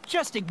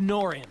 Just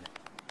ignore him.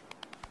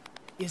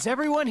 Is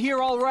everyone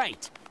here all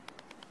right?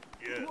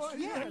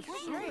 Yes.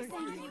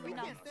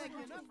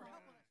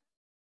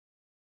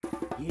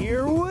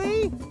 Here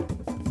we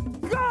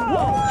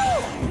go!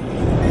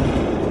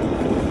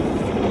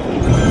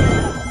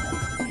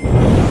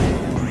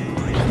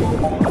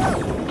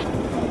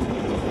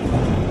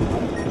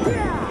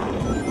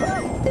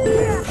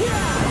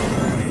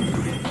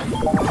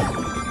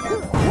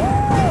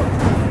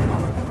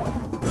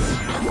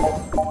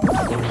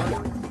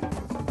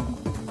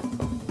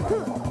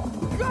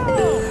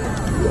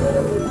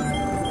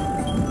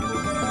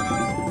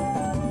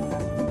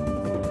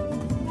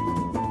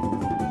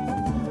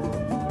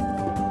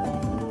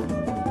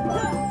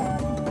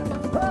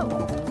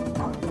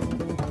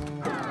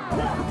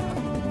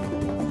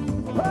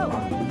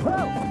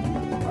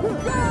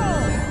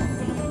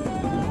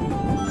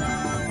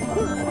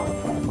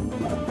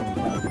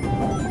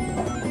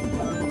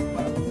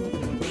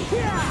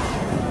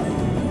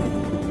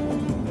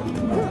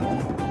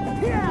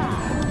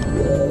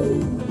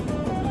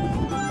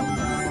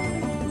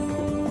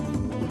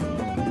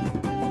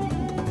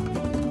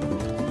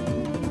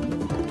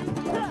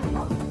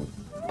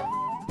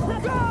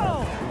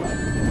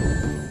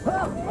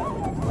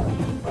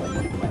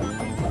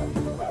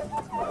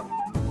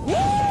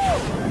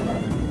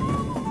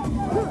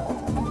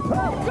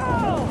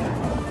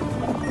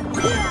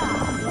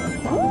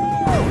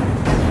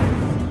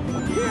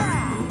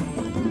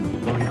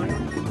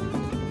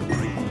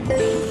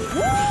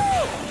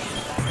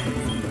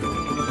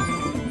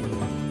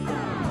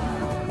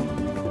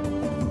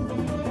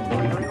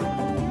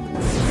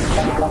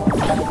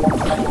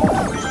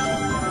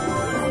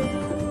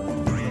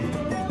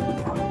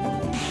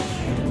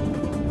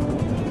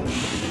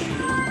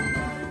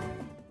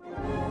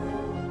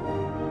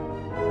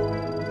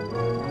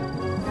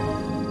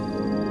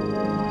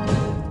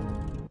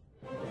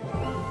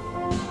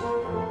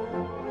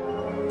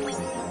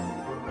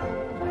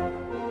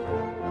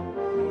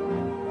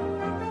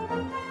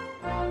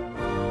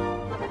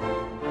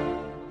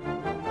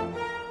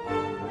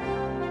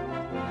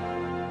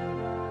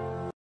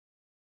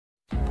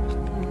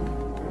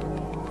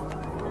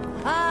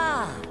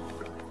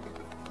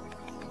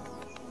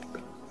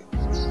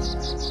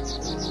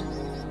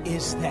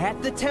 Is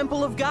that the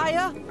Temple of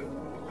Gaia?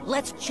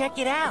 Let's check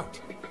it out.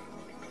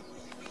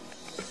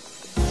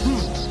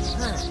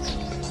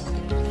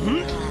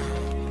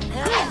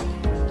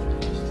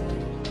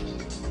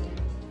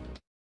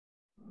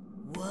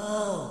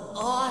 Whoa,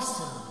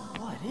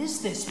 awesome. What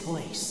is this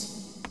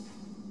place?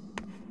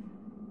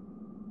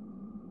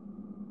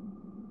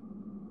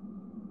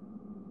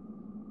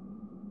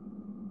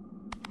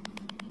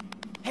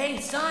 Hey,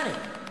 Sonic!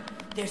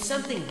 There's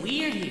something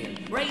weird here,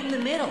 right in the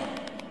middle.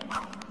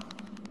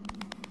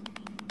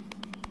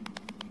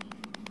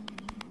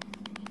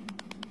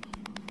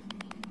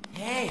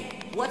 Hey,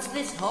 what's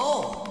this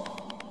hole?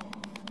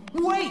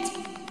 Wait!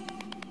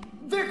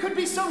 There could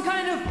be some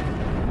kind of...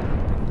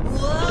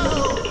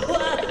 Whoa!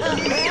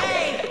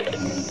 Hey!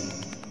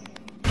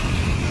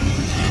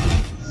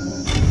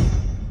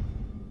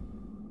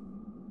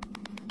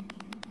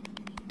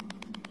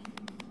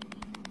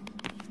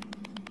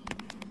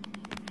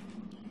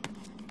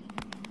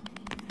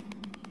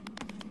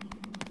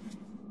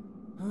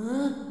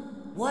 Huh?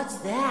 What's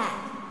that?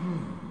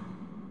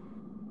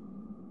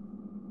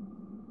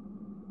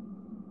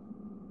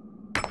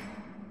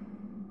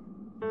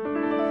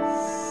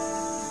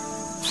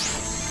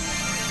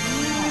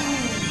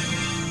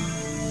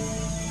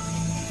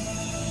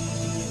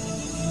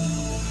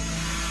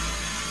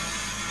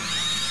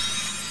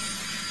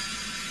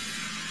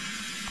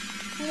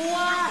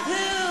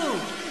 Wahoo!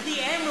 The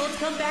emeralds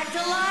come back to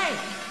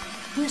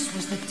life! This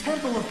was the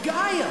Temple of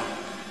Gaia!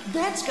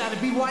 That's gotta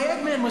be why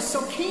Eggman was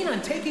so keen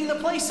on taking the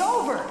place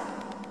over!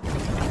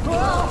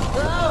 Whoa!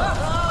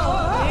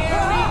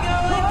 Here we go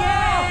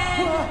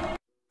again!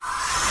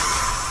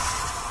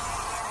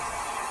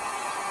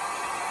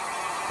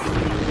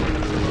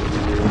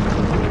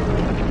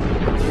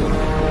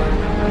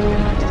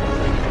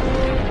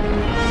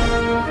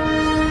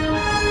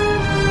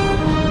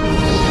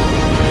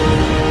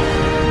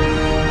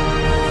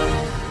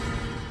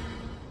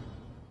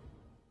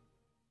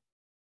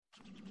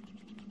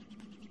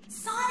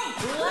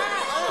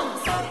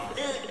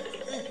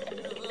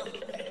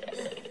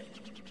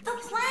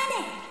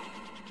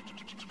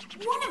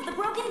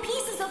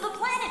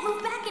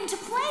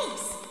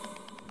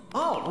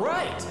 All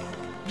right.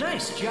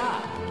 Nice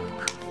job.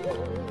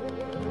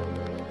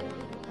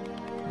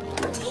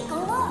 Take a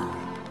look.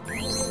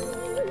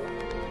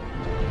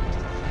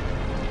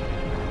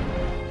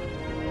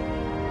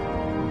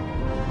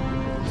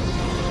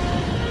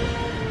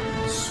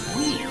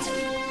 Sweet.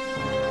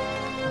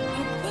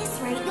 At this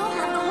rate, you'll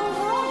have the whole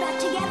world back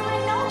together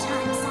in no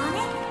time,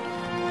 Sonic.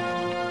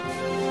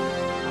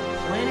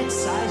 A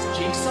planet-sized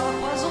jigsaw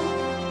puzzle?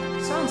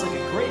 Sounds like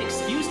a great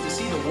excuse to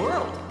see the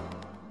world.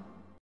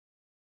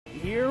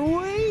 Here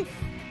we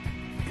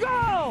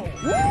go!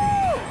 Woo!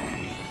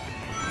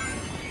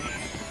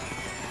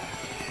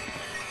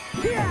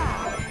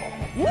 Yeah!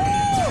 Woo!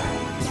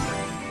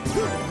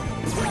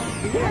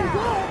 Here we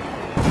go!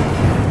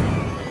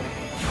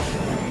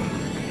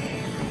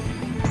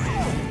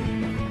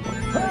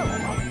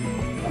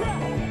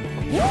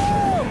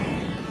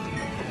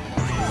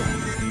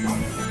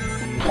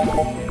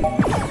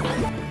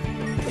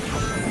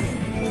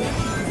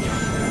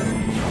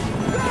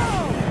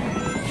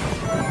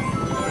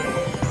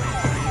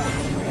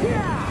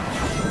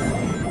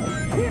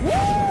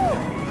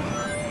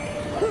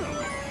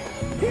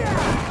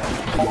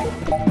 Yeah!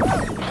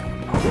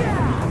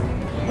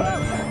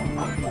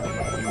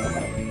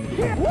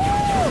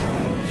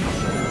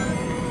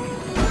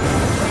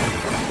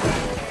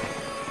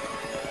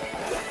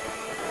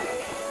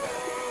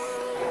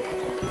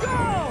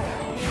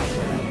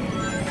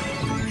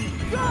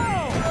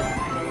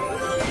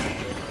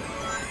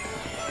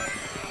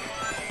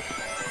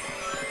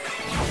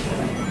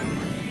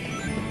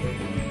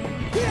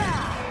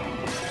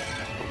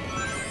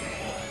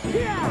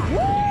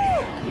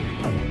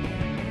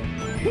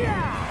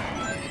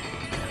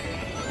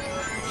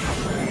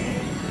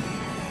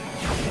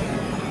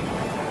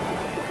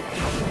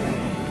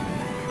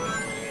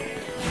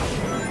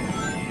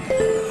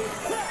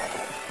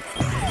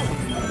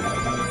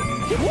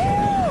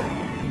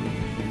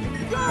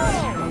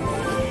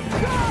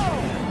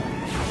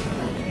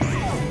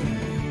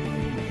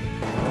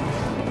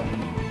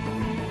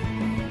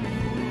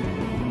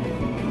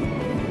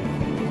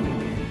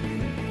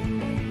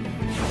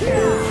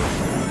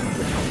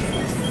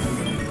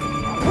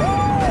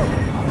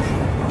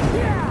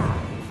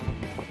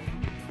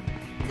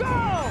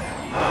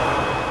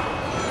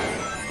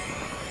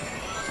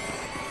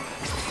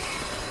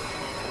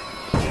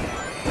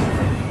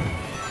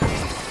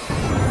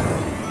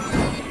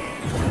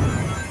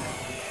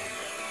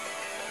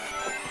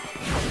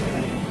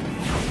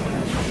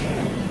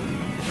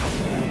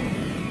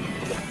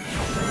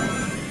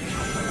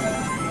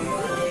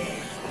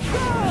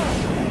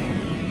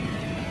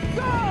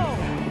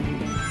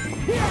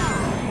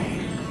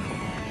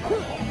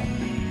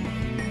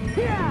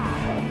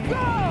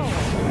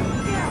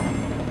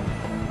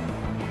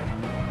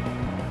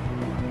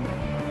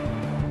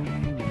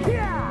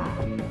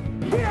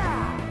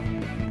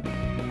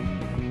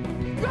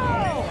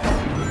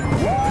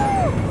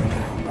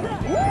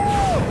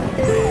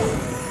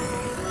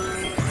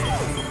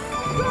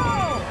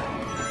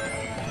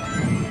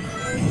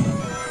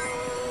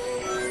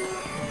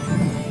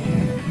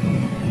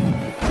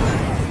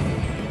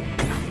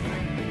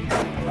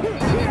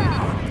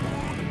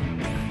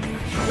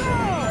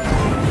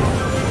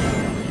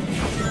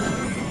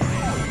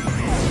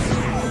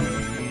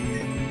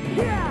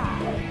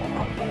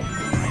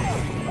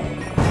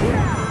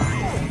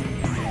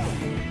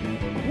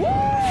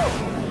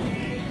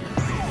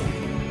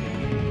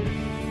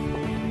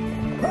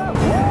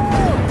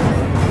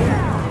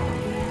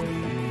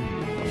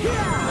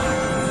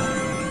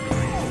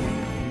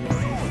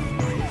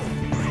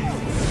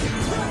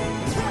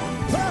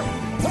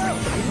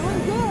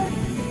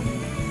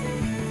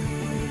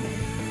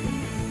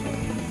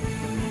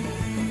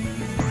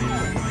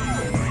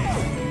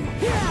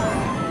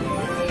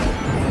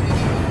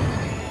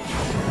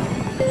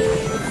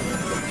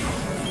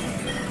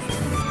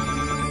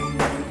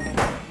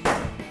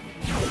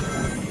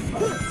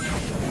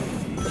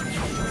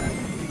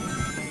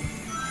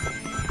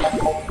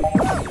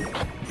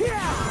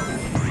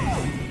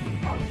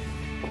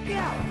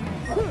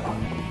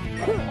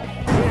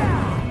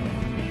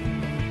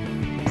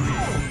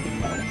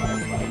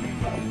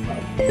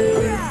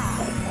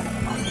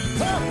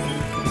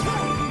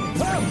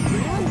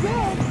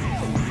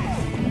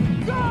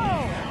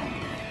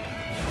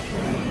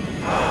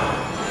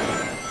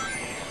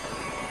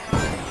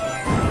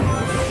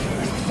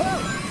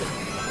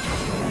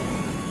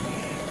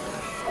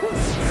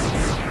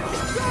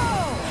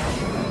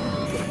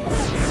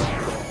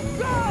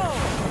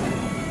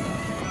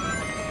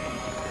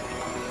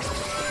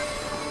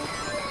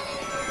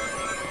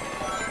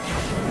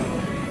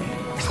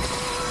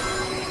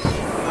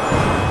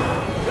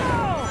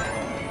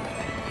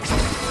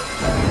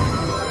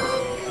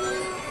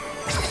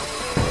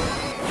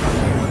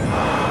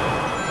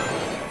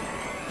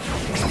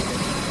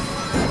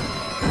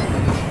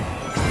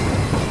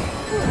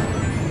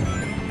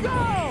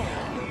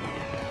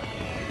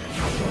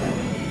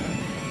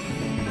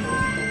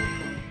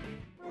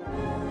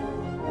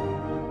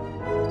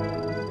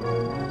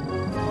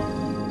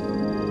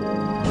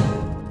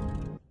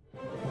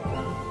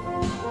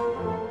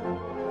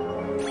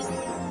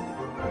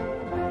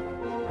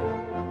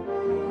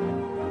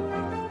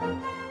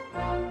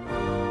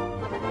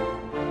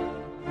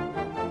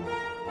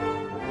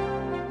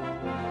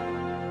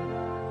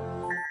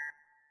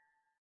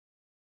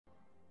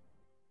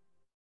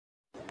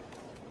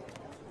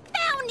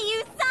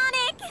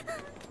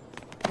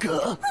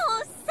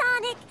 Oh,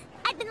 Sonic,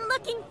 I've been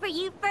looking for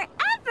you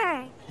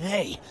forever.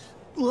 Hey,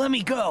 let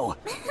me go.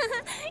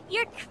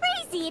 You're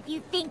crazy if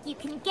you think you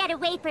can get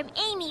away from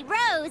Amy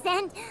Rose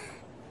and...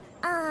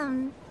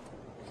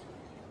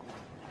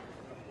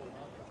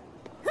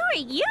 Who are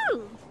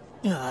you?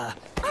 Oh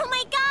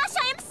my gosh,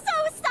 I am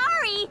so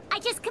sorry! I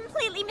just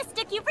completely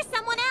mistook you for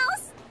someone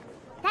else.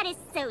 That is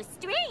so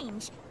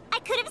strange. I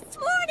could have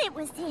sworn it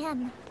was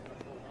him.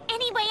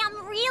 Anyway,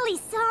 I'm really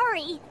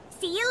sorry.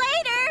 See you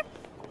later.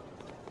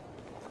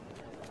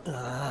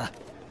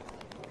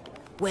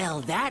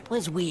 Well, that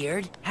was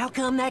weird. How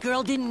come that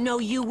girl didn't know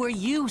you were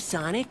you,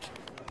 Sonic?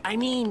 I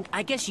mean,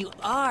 I guess you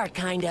are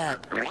kinda,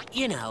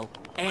 you know.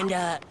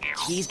 And,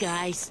 these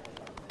guys...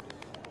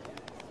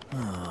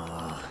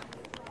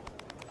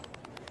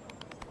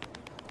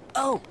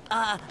 Oh,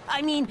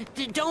 I mean,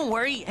 don't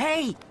worry.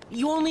 Hey,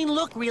 you only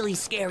look really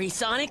scary,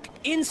 Sonic.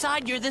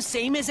 Inside, you're the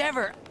same as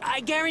ever. I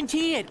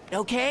guarantee it,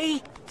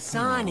 okay?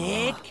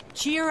 Sonic,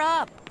 cheer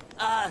up.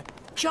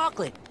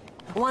 Chocolate.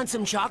 Want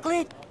some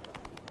chocolate?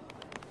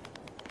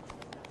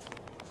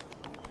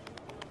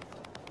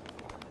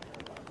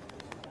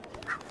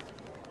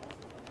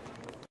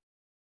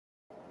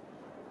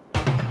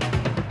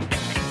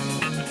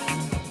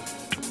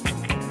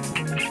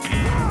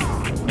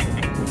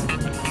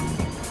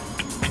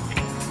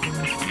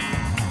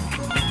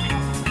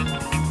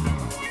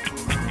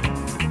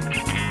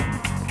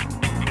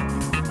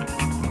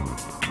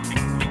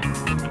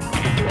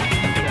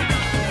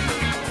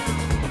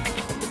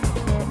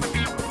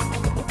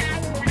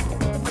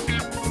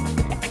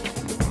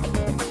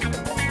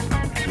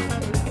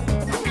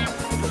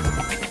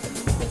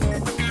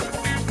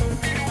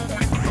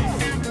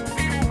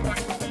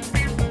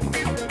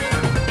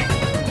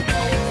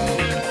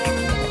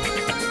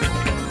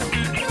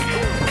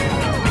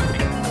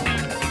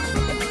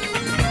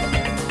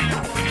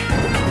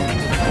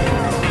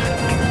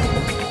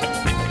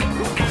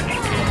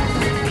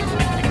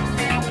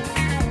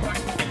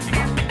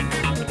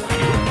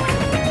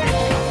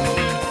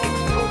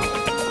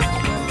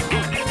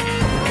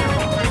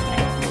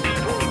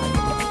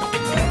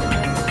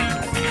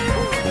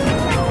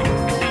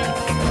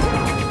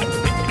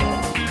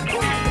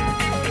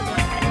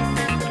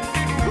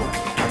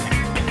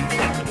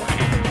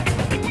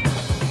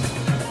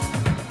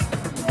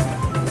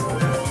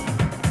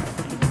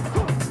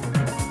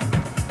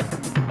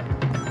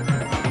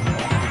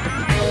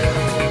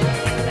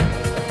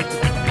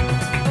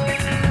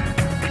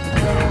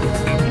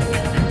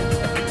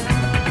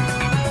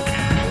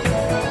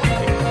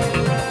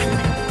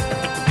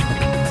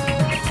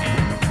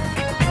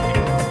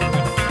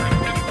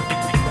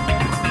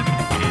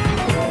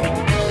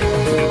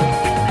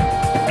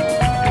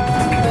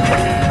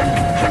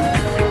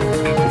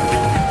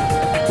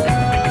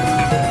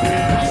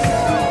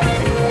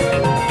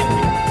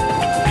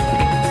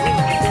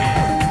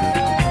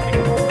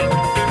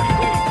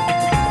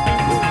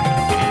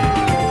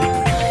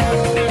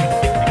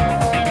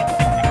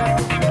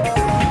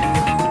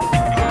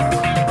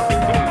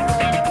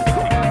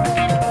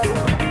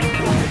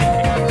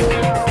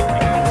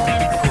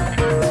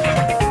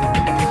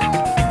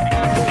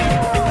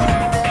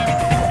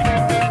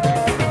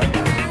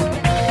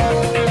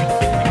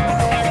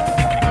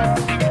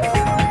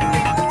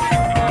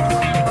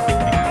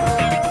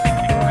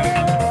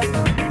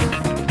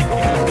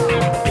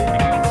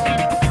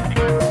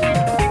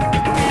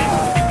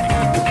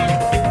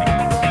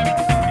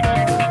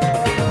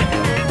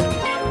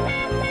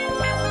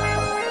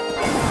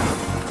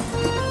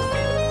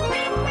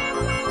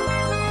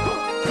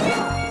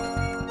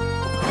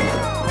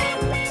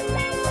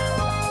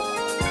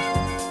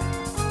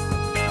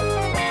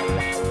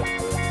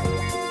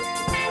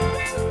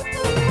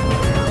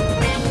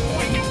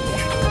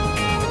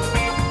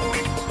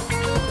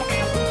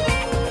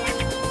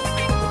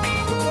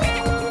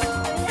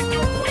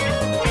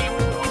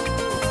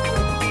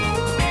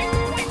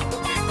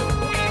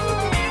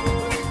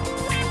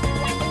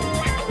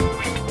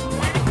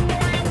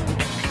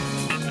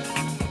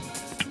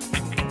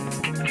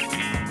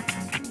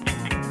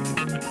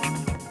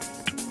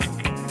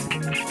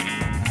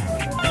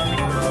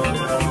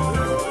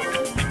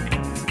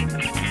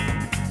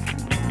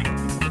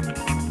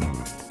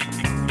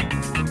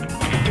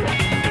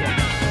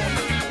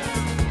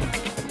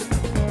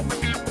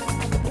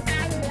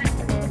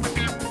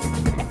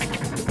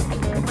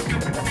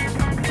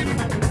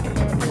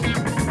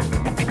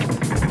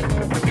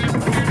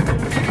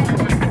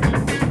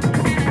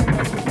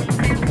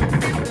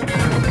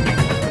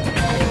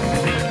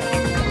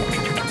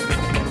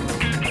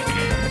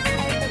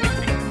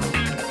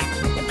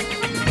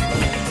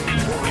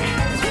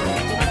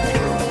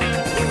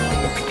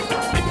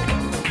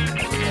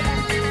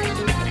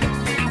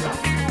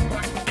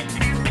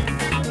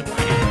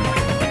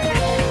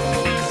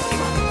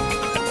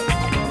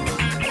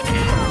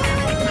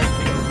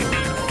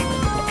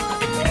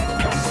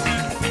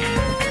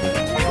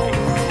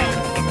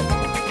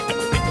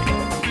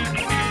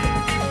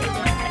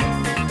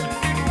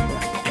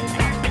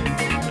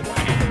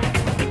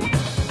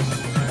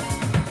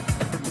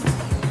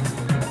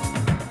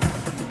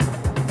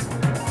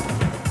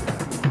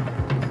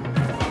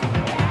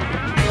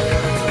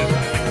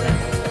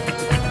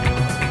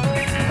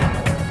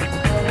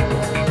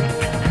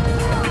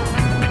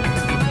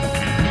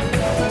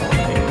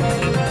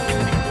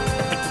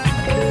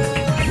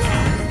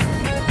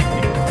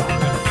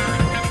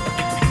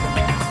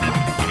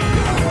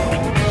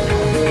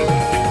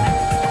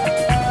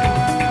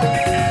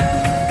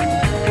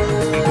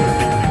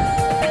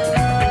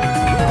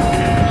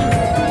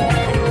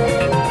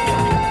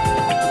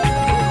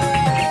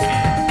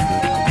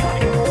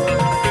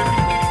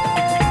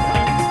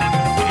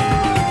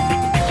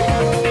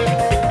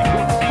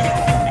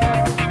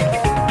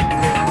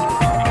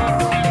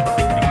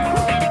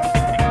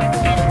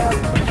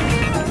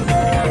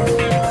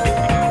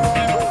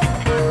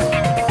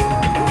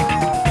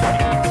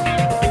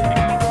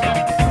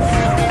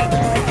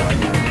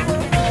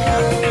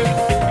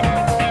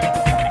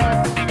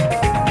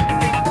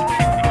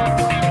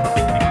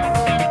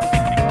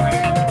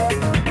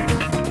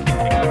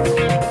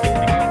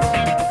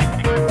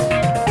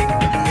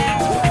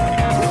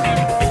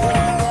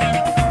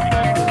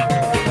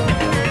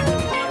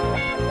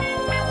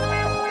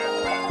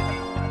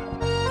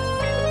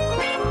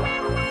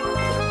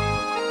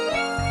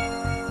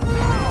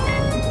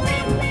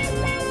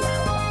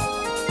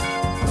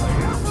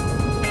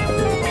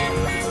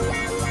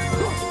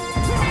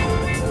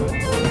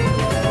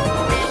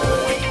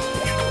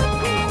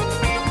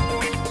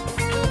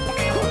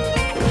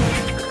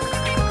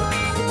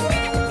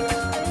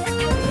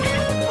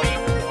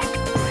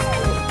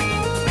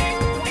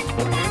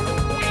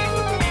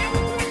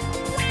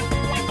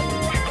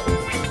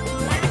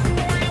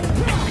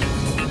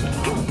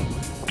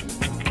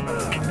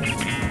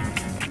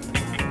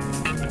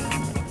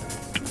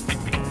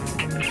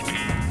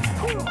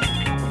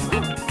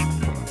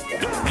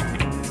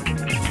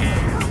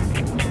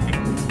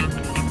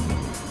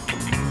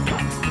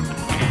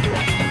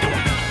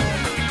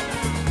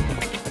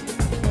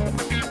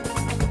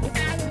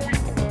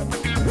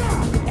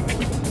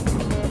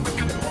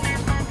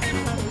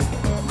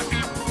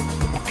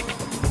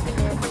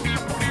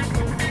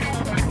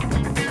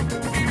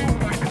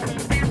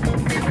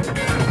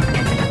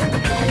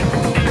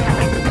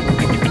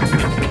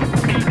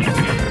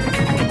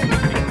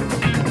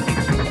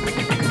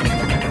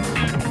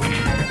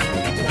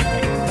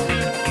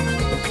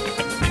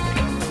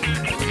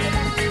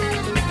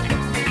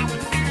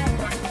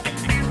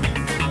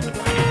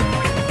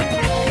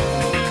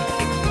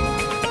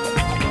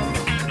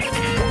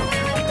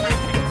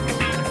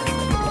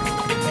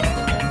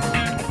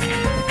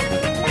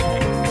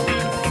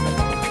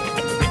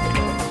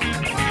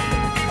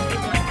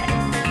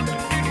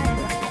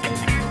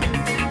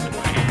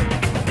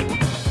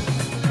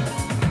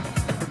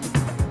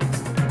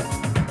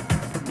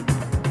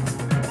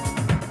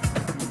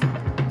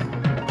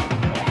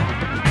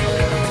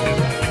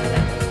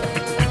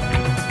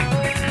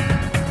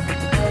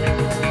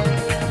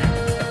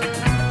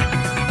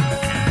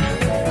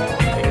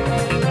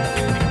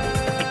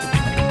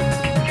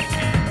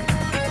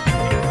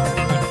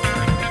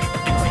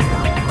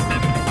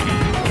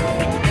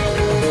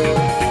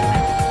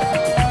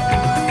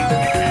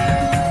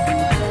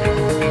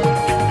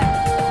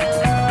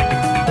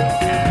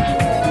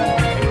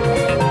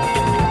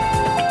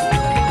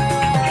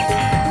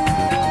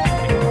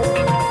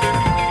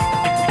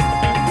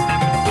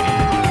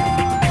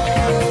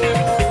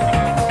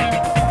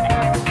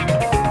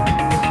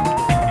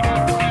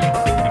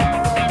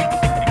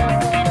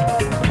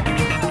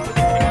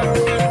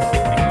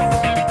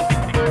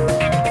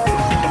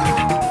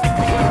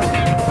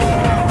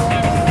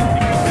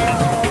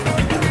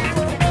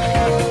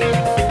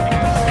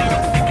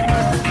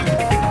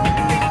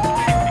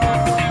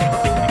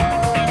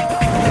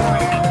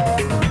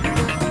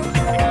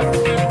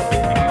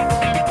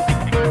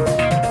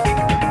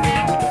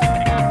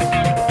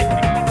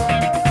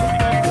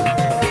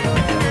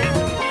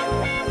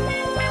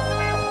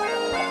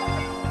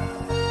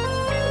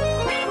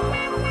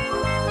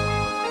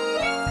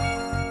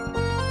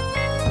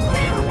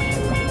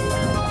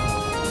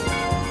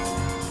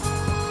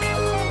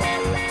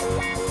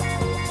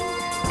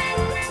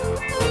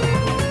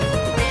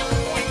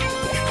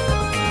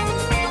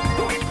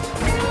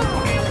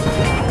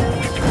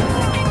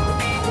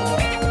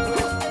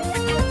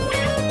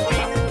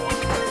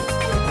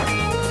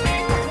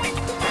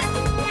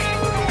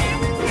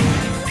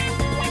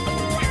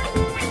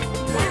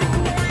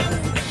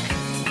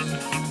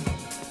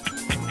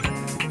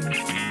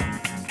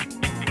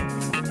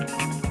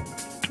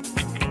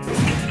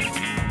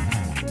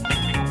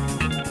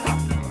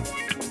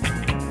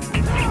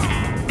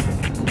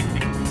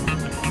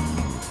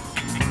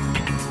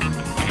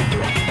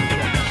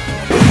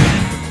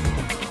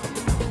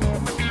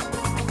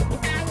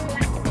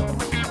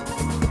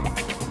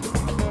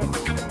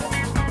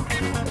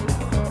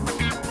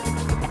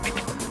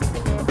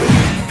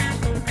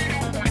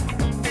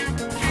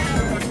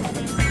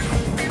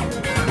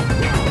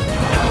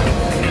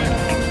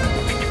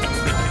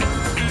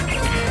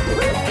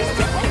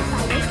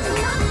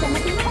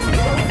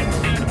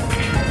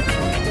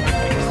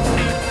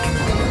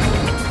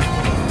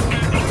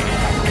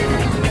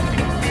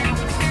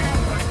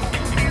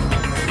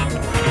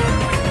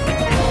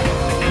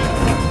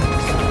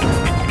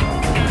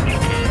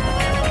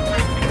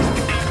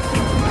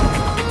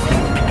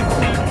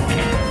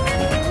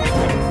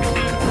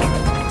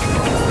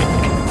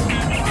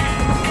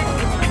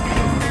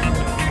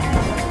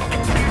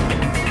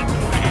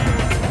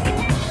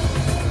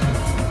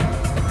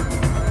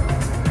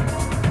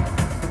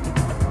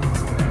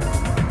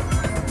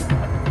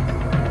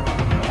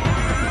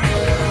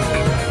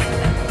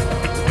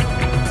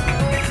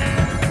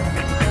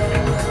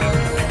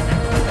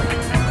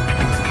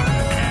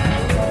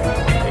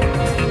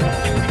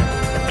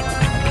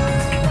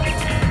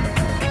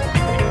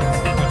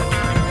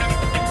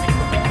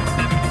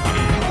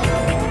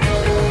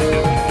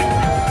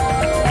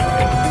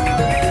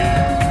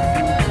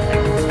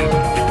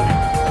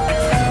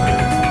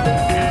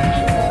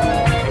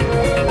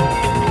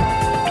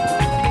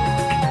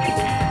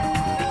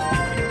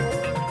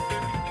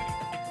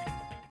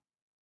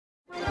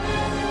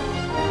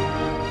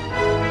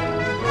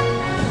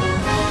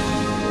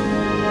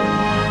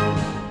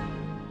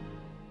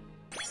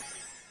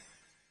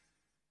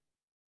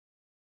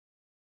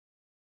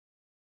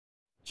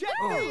 Check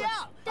me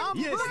out!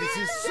 Yes, this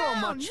is so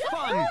much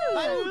fun!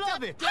 I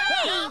love it!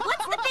 Hey,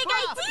 what's the big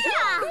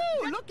idea?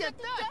 Ooh, look at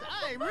that!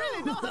 I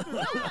really know how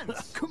to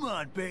dance! Come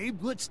on,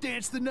 babe. Let's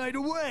dance the night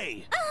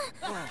away.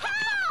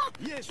 Help!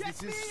 Yes,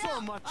 this is so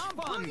much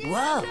fun!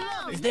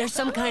 Whoa! Is there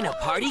some kind of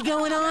party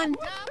going on?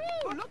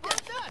 Ooh, look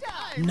at that!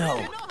 I No,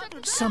 really know how to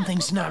dance.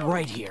 something's not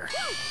right here.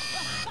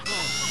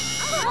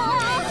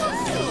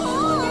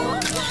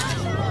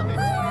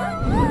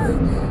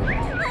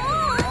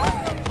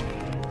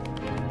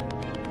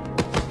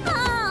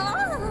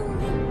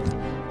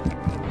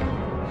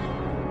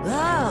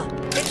 Oh,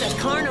 it's a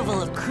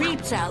carnival of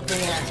creeps out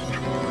there.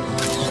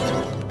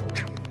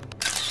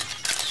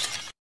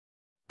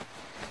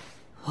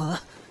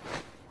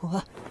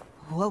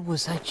 What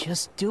was I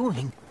just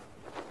doing?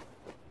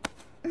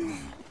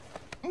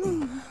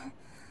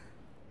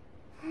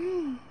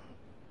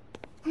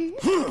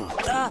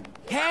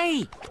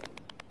 Hey!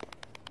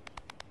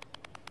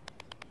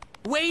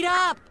 Wait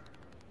up!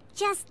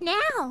 Just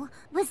now,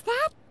 was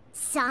that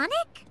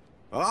Sonic?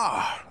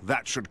 Ah,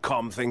 that should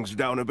calm things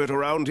down a bit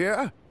around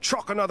here.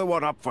 Chalk another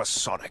one up for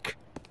Sonic.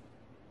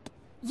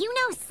 You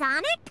know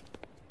Sonic?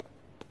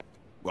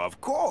 Of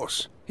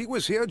course. He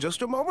was here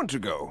just a moment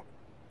ago.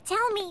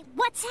 Tell me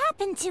what's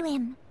happened to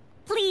him.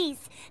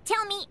 Please,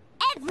 tell me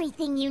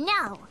everything you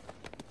know.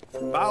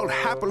 I'll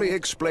happily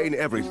explain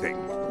everything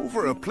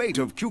over a plate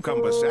of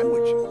cucumber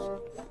sandwiches.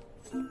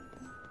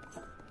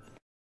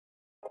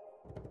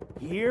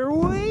 Here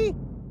we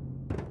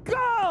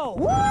go!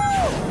 Woo!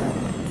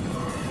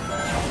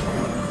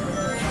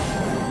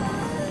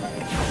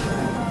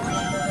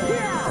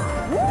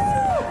 Yeah!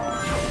 Woo!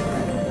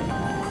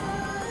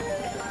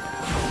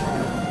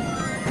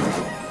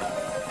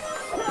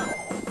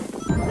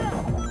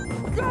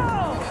 Go!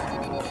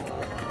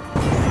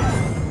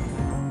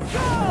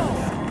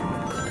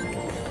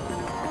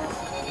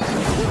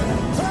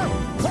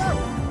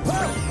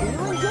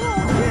 Here we go!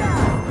 Yeah!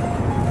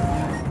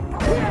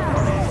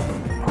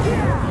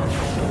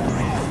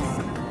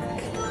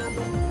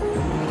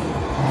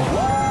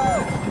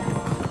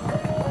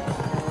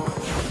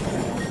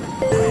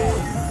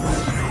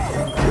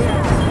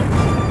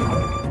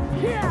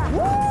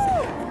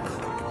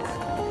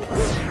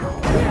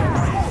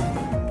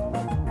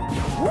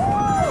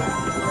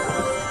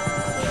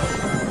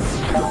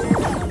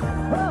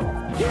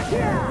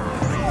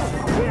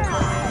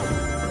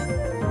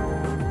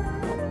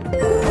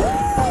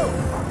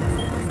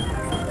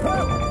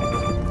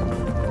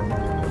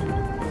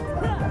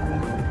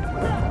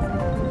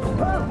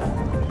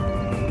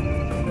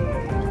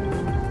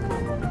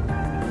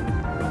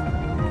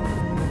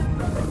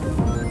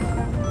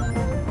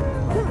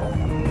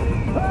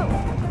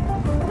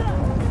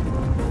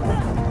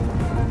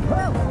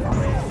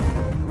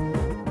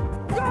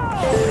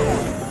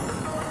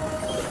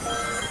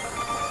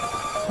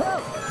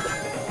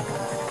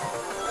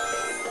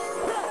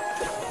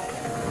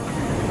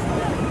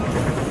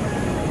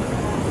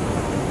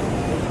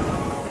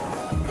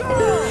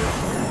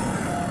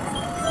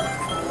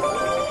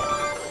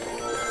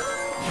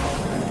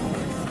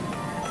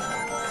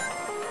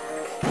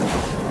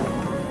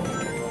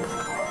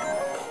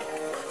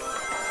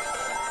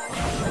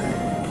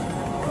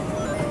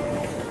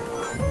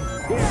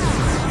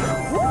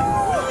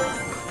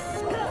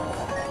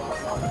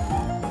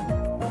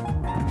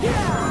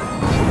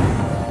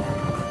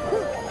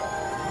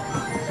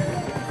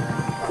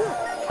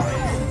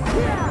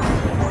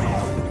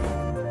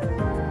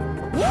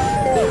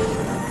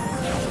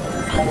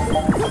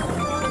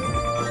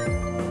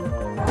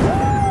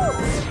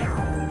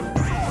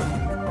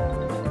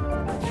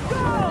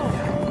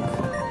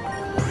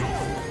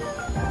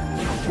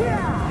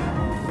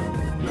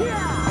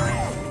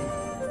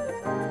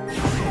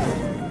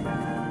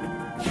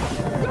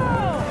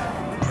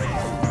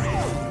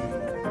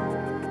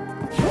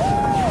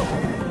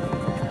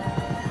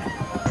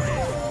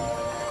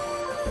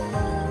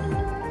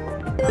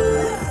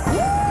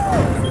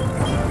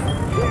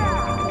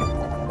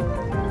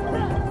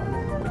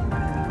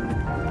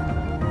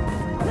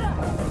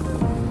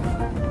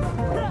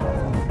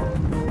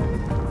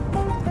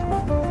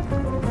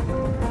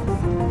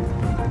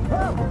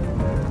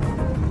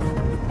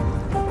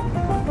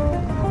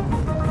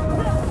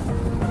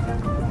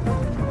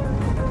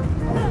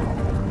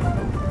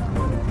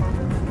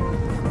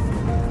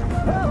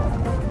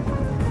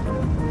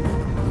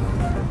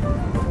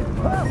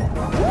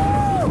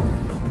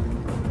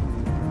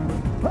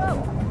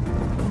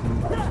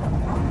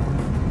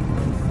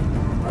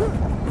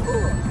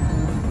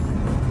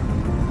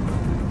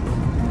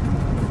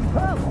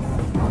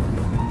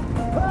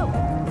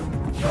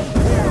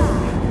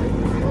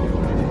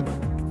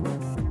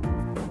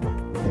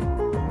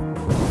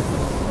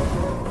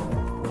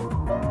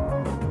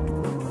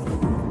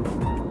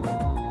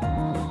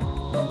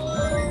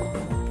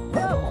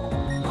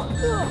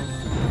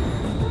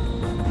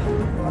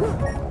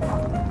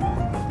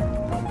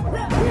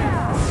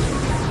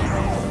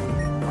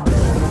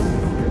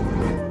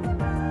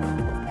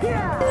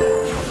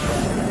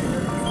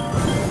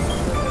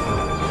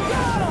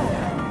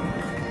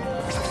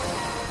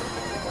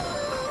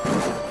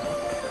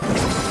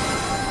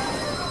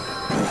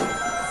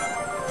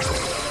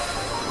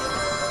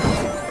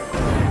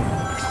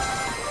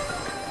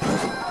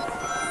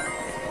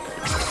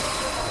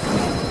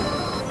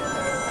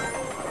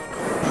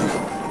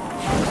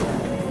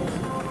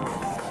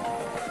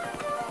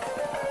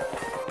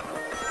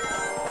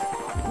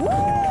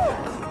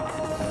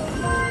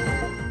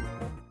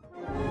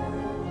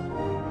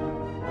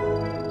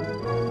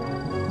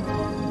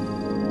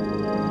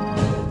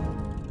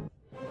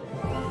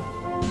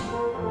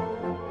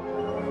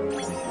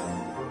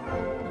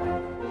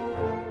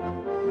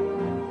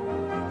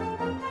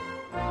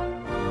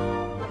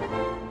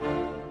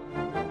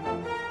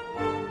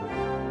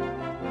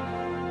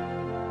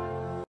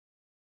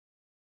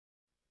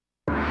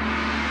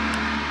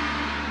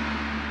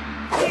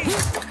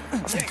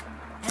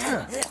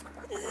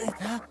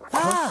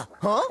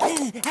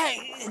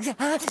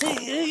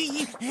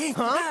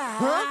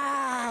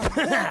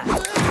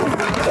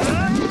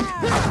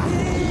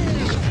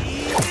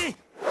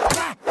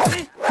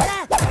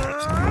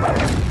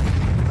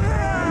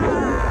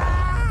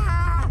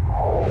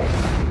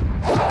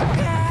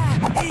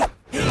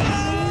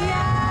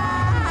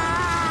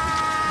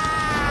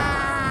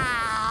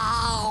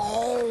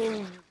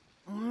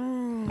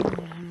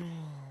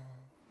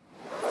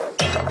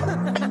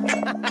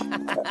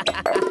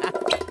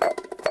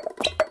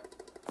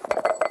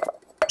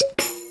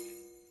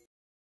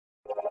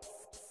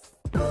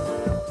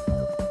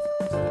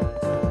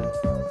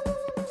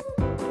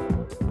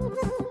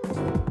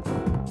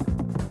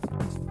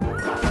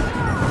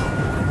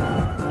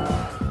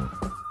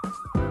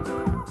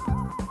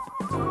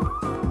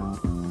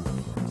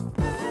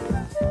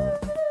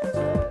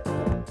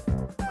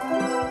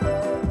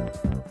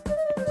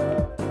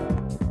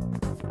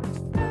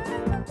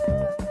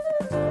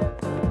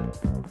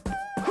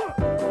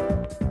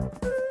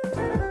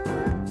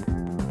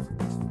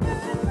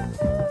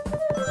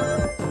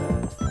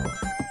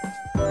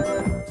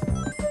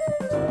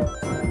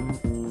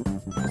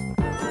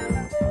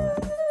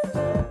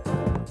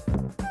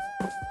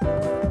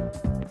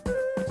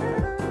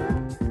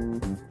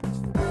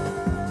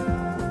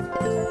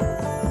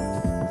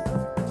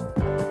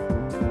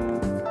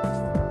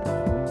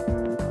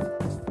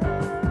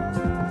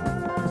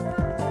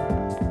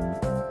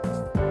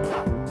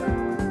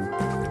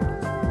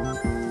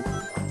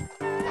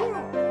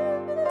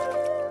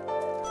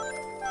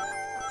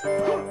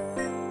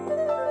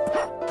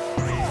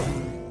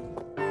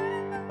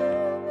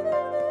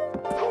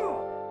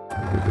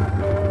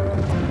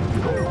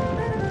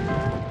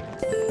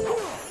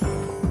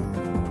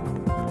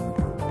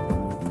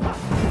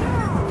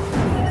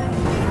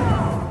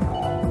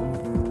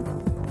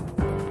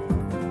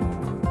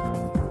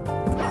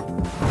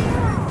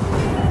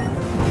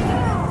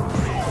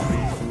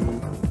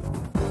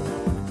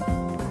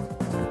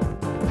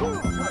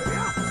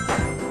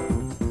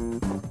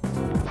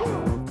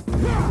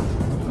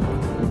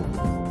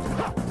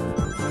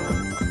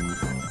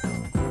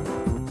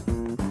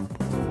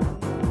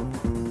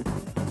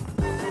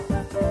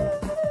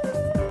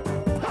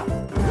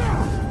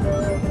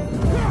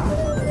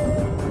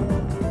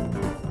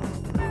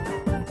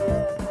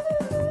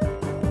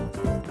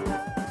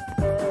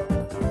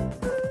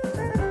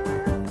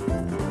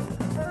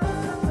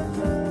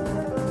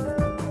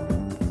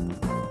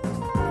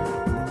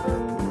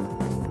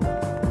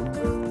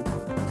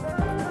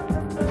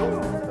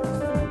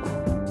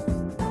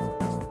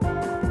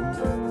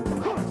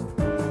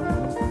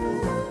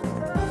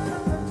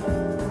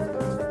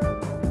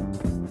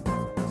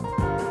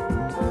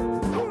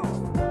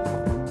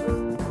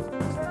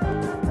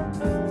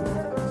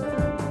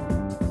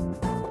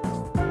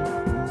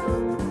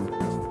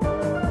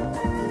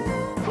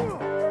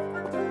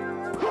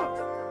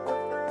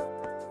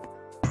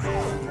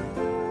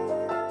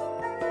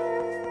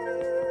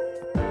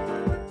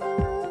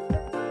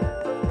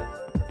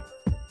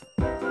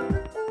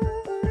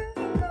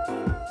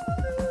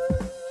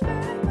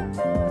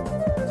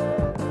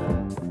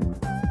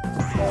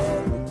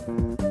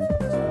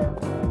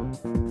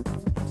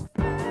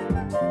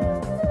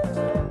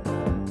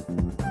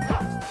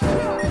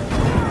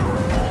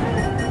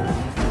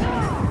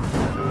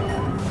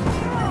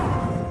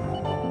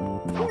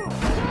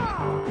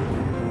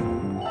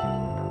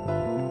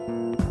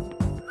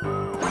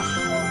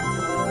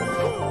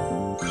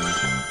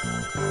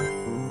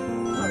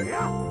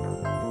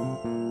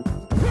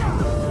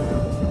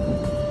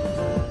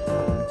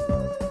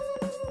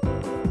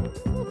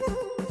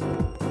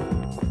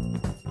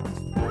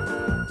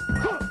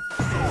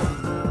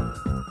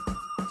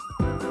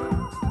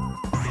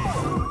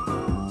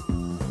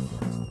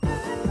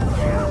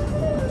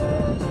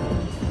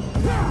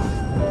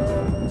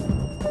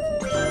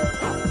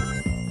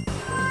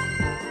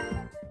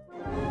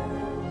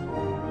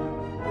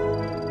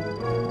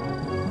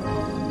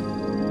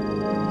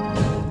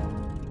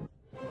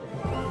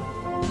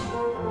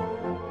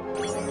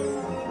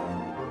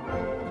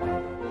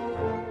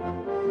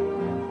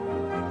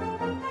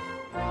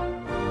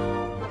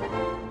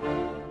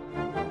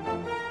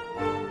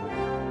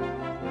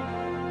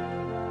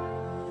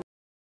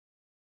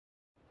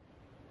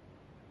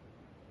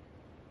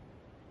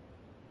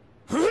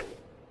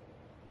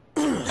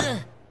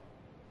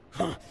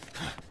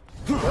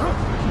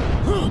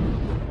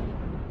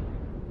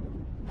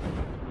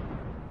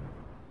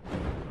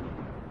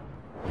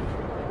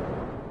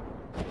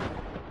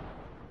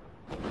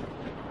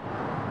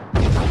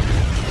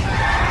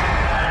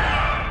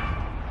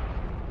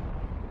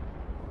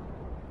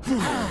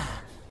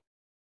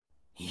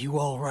 You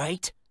all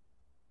right?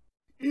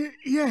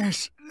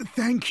 Yes,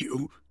 thank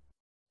you.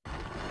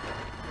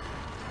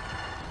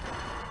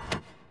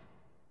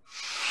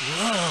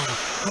 Whoa,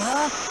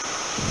 huh?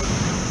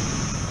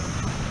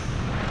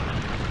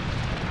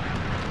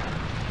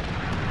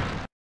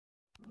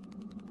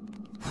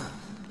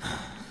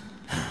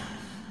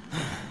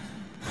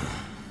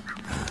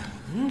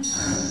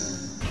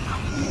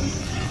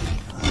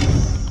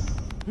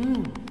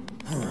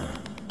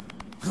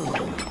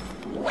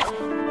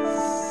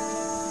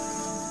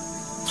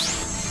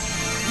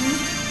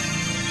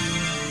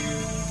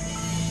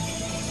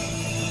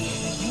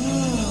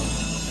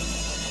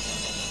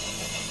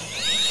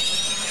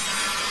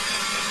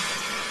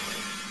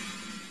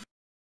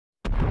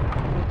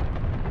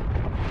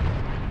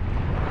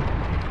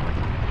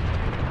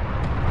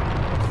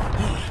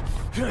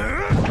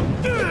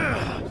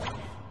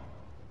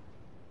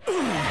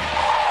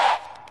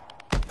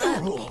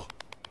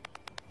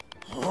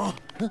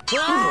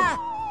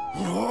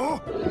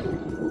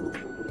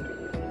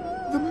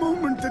 The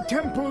moment the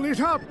temple lit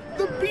up,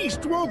 the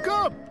beast woke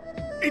up.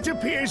 It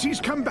appears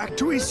he's come back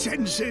to his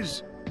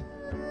senses.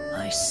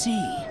 I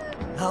see.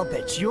 I'll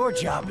bet your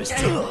job is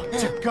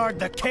to guard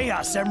the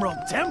Chaos Emerald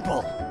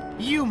Temple.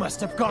 You must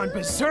have gone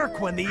berserk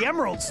when the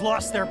emeralds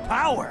lost their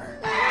power.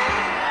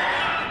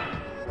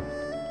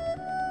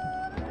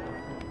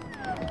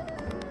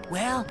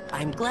 Well,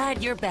 I'm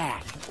glad you're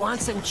back.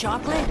 Want some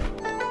chocolate?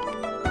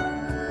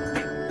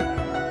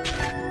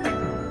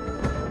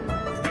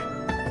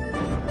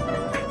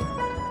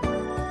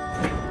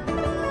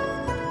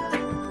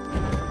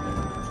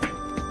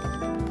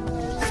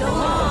 So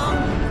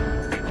long!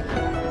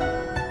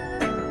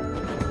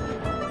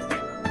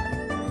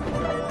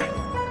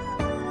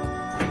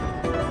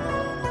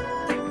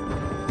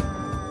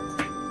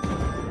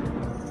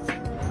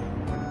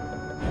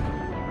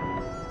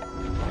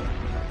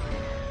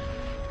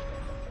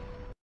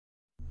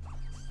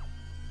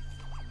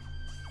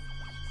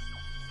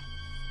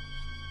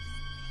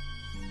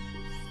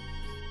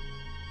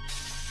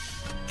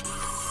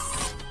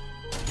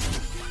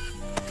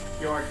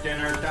 Your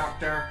dinner,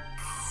 Doctor.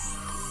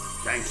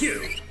 Thank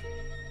you.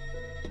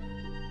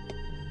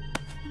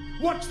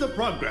 What's the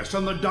progress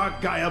on the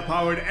Dark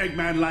Gaia-powered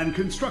Eggmanland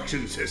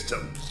construction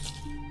system?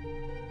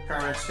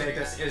 Current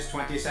status is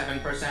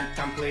 27%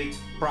 complete.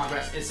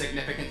 Progress is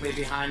significantly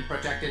behind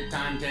projected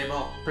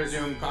timetable.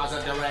 Presumed cause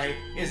of delay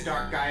is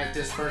Dark Gaia's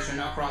dispersion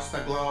across the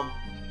globe.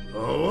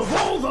 Oh, of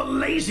all the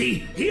lazy!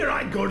 Here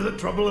I go to the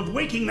trouble of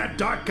waking that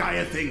Dark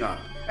Gaia thing up,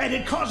 and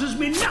it causes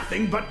me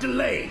nothing but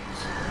delays.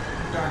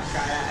 Dark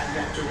Gaia had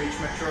yet to reach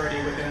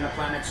maturity within the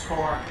planet's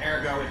core,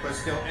 ergo it was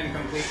still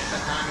incomplete at the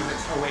time of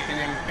its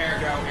awakening,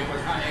 ergo it was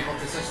unable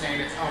to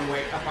sustain its own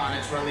weight upon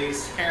its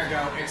release,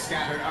 ergo it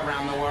scattered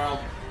around the world.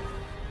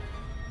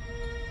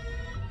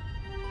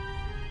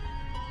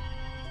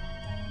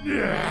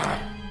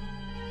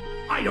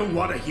 I don't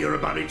want to hear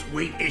about its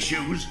weight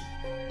issues.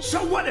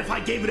 So what if I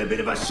gave it a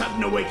bit of a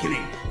sudden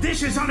awakening?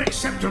 This is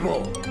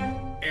unacceptable!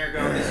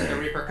 Ergo, this is the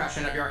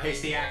repercussion of your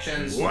hasty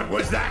actions. What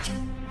was that?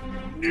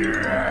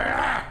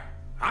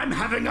 I'm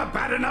having a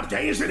bad enough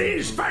day as it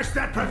is. First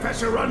that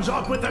professor runs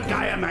off with the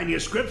Gaia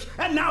manuscripts,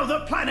 and now the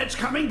planet's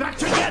coming back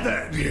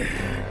together.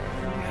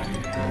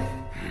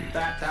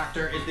 That,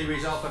 Doctor, is the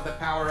result of the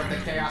power of the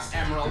Chaos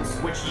Emeralds,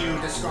 which you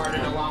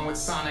discarded along with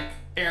Sonic.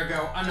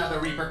 Ergo, another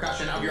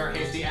repercussion of your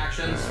hasty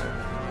actions.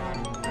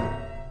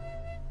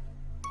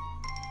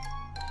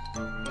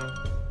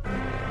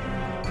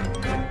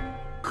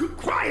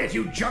 Quiet,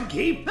 you junk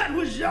heap! That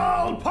was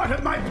all part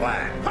of my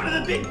plan, part of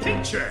the big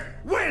picture.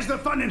 Where's the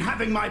fun in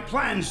having my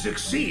plans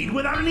succeed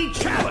without any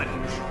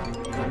challenge?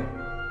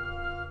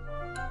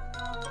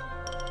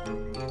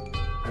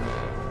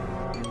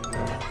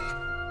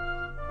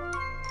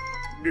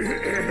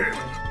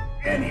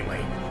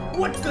 Anyway,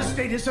 what's the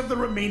status of the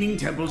remaining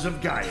temples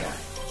of Gaia?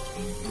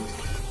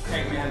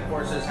 Eggman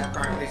forces have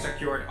currently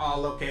secured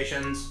all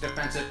locations.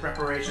 Defensive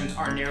preparations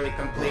are nearly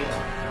complete.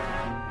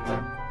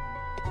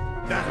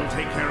 That'll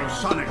take care of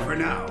Sonic for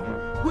now,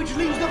 which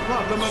leaves the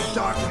problem of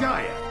Dark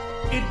Gaia.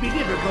 It'd be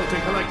difficult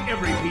to collect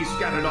every piece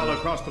scattered all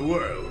across the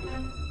world.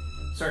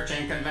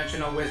 Searching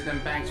conventional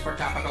wisdom banks for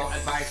topical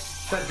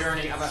advice. The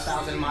journey of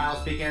 1,000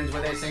 miles begins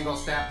with a single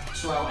step.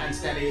 Slow and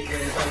steady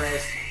wins the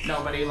race.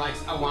 Nobody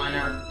likes a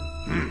whiner.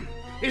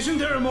 Isn't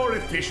there a more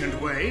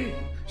efficient way?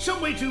 Some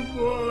way to,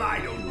 well, I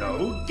don't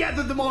know,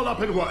 gather them all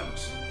up at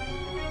once.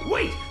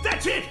 Wait,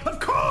 that's it, of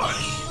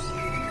course!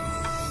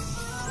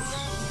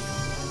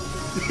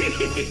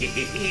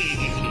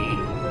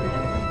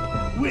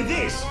 With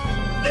this,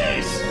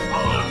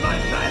 all of my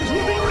plans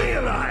will be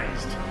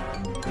realized!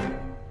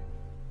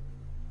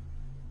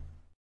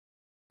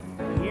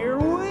 Here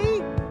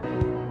we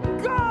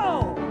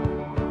go!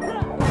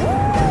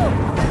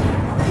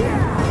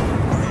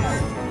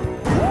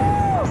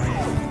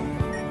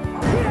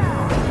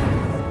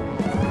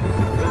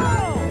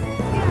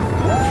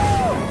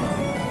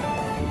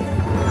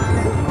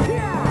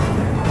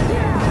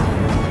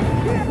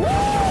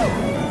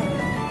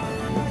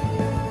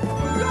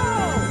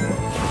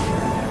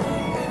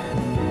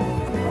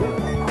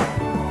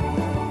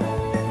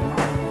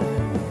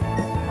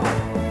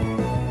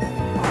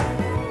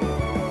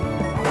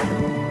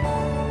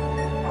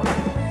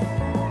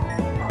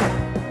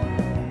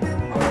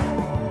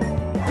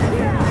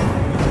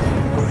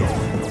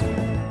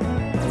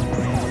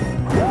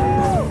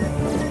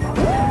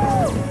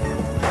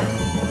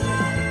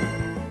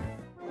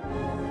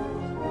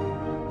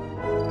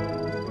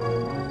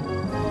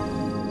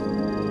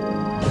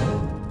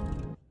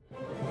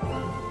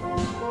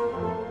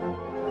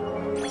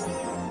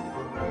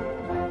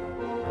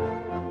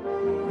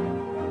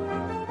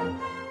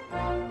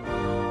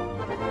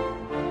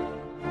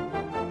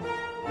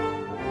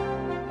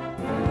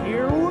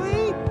 Here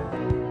we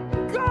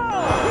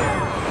go!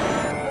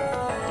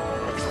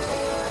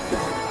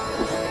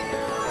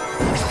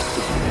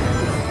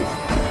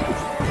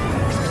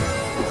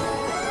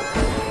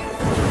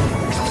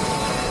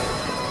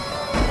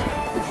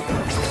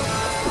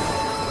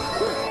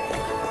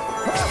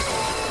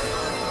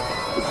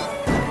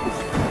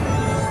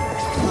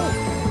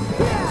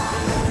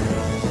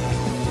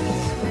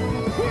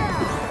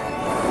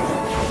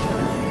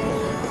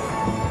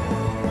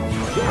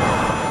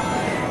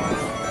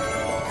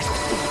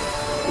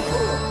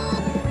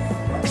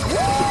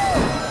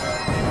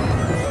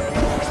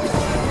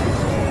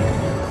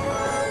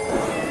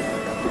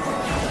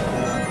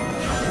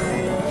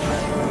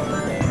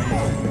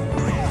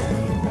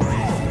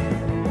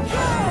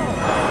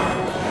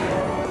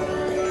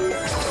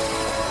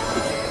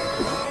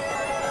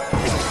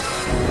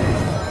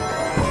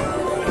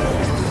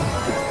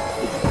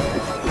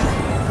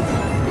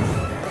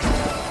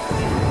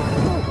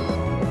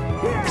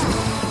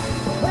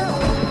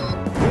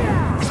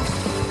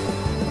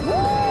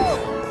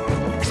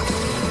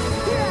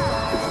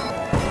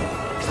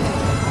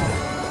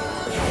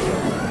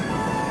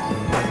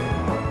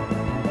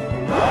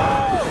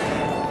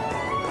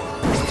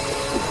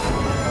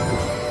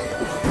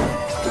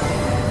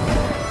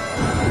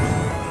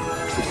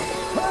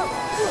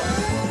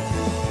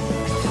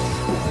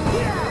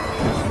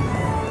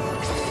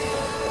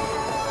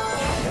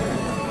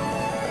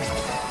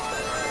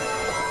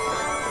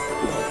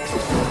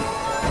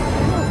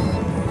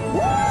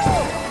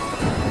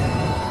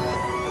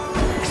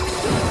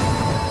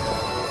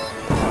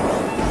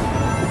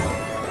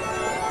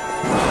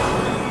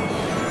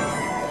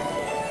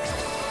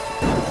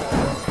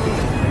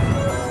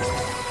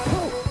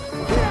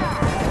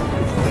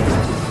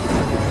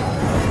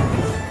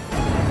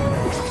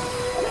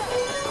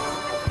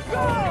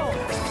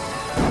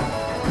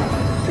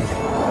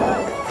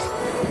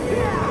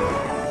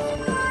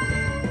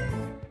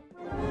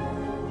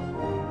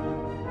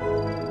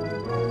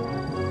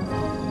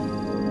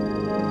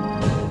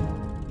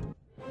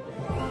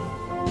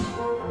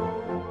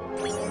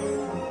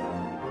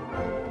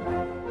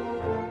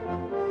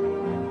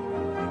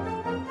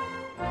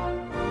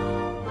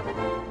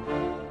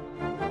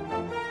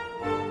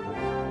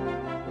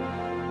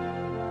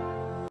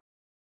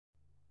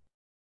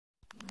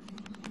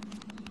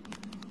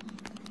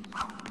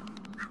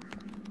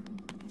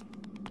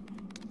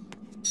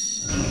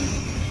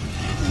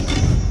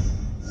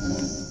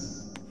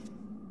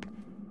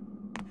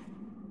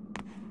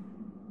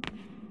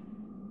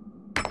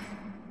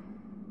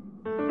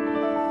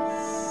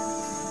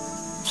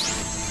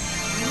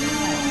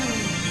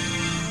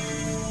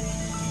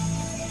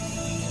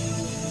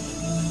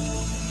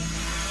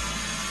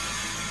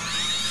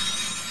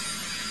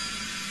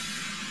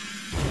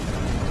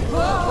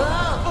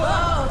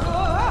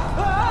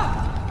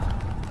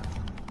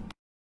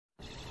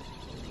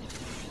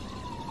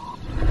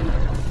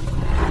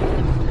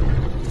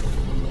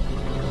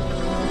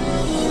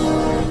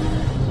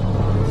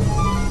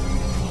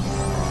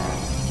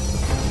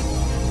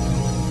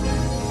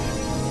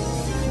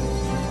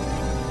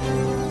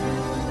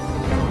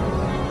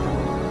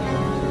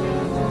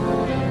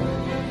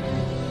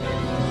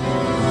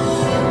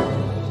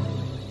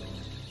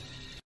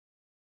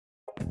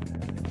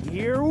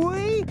 Here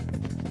we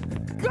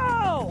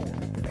go!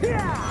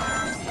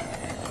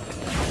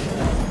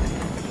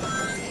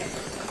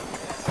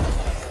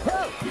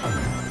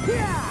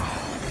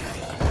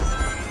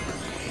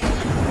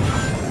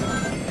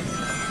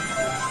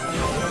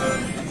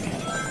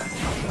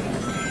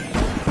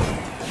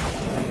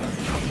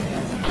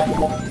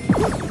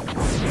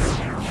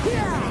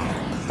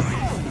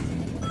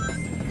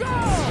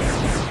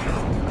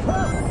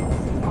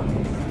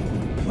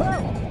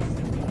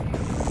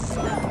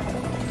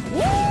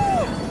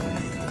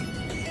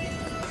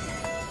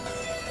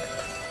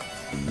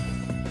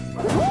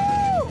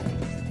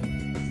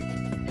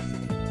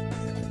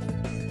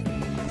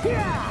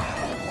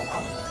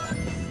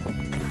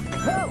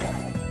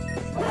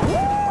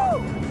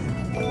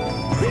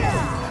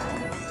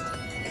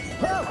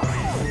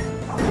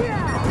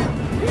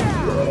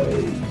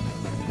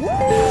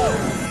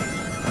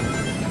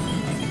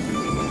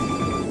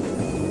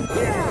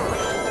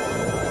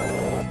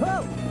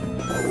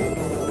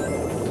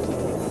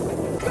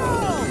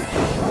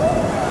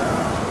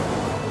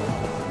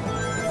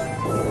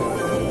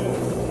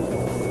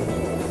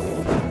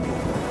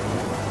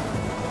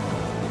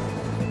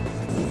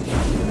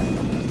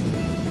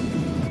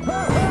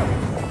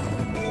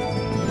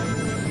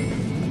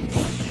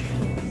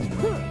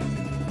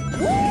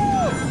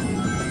 Woo!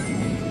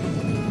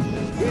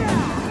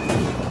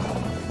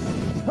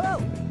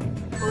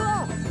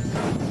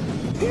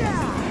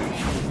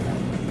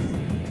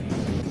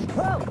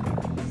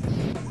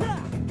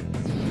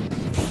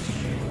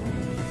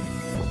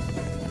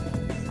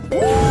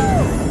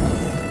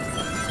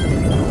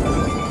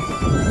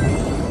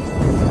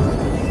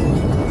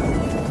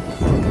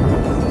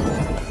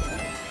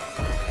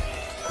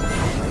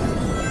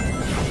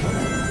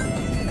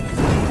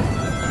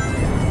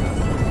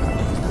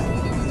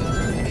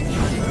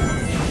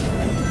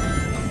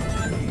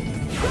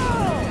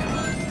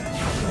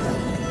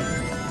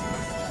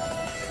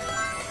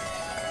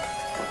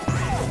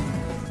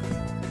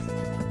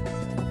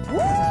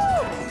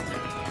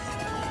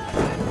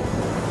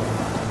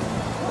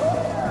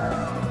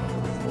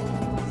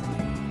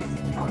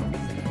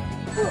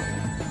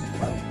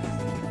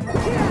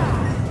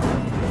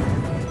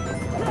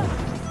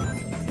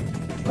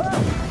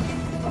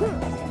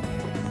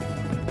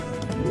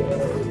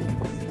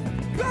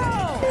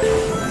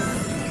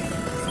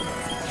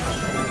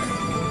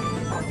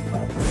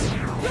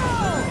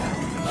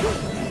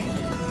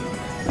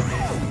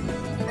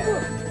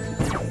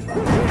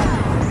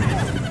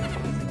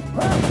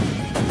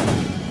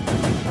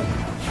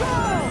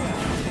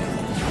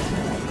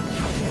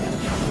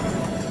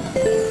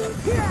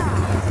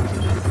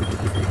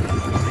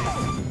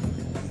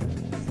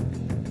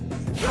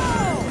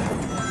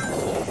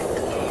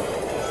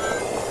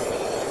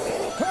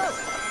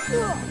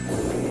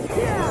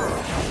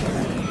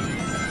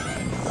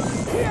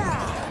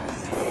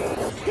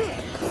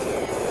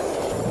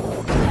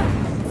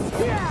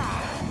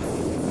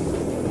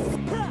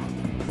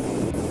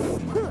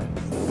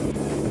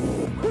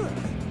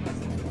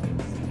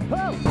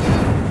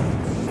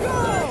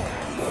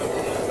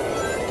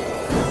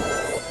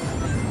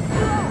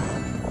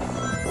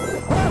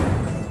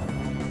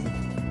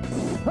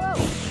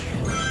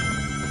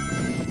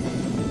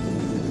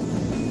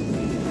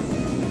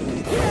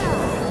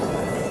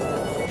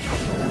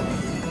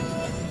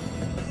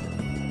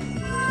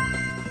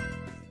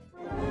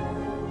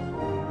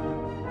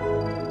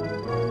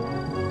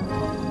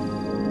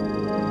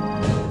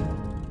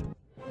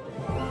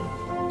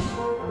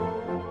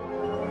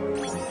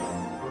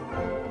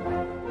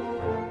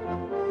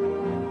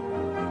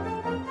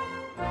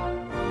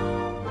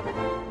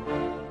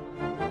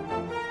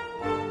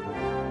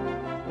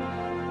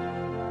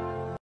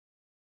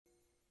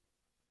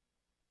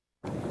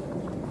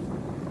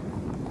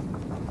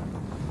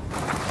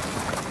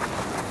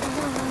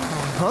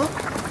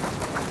 Oh!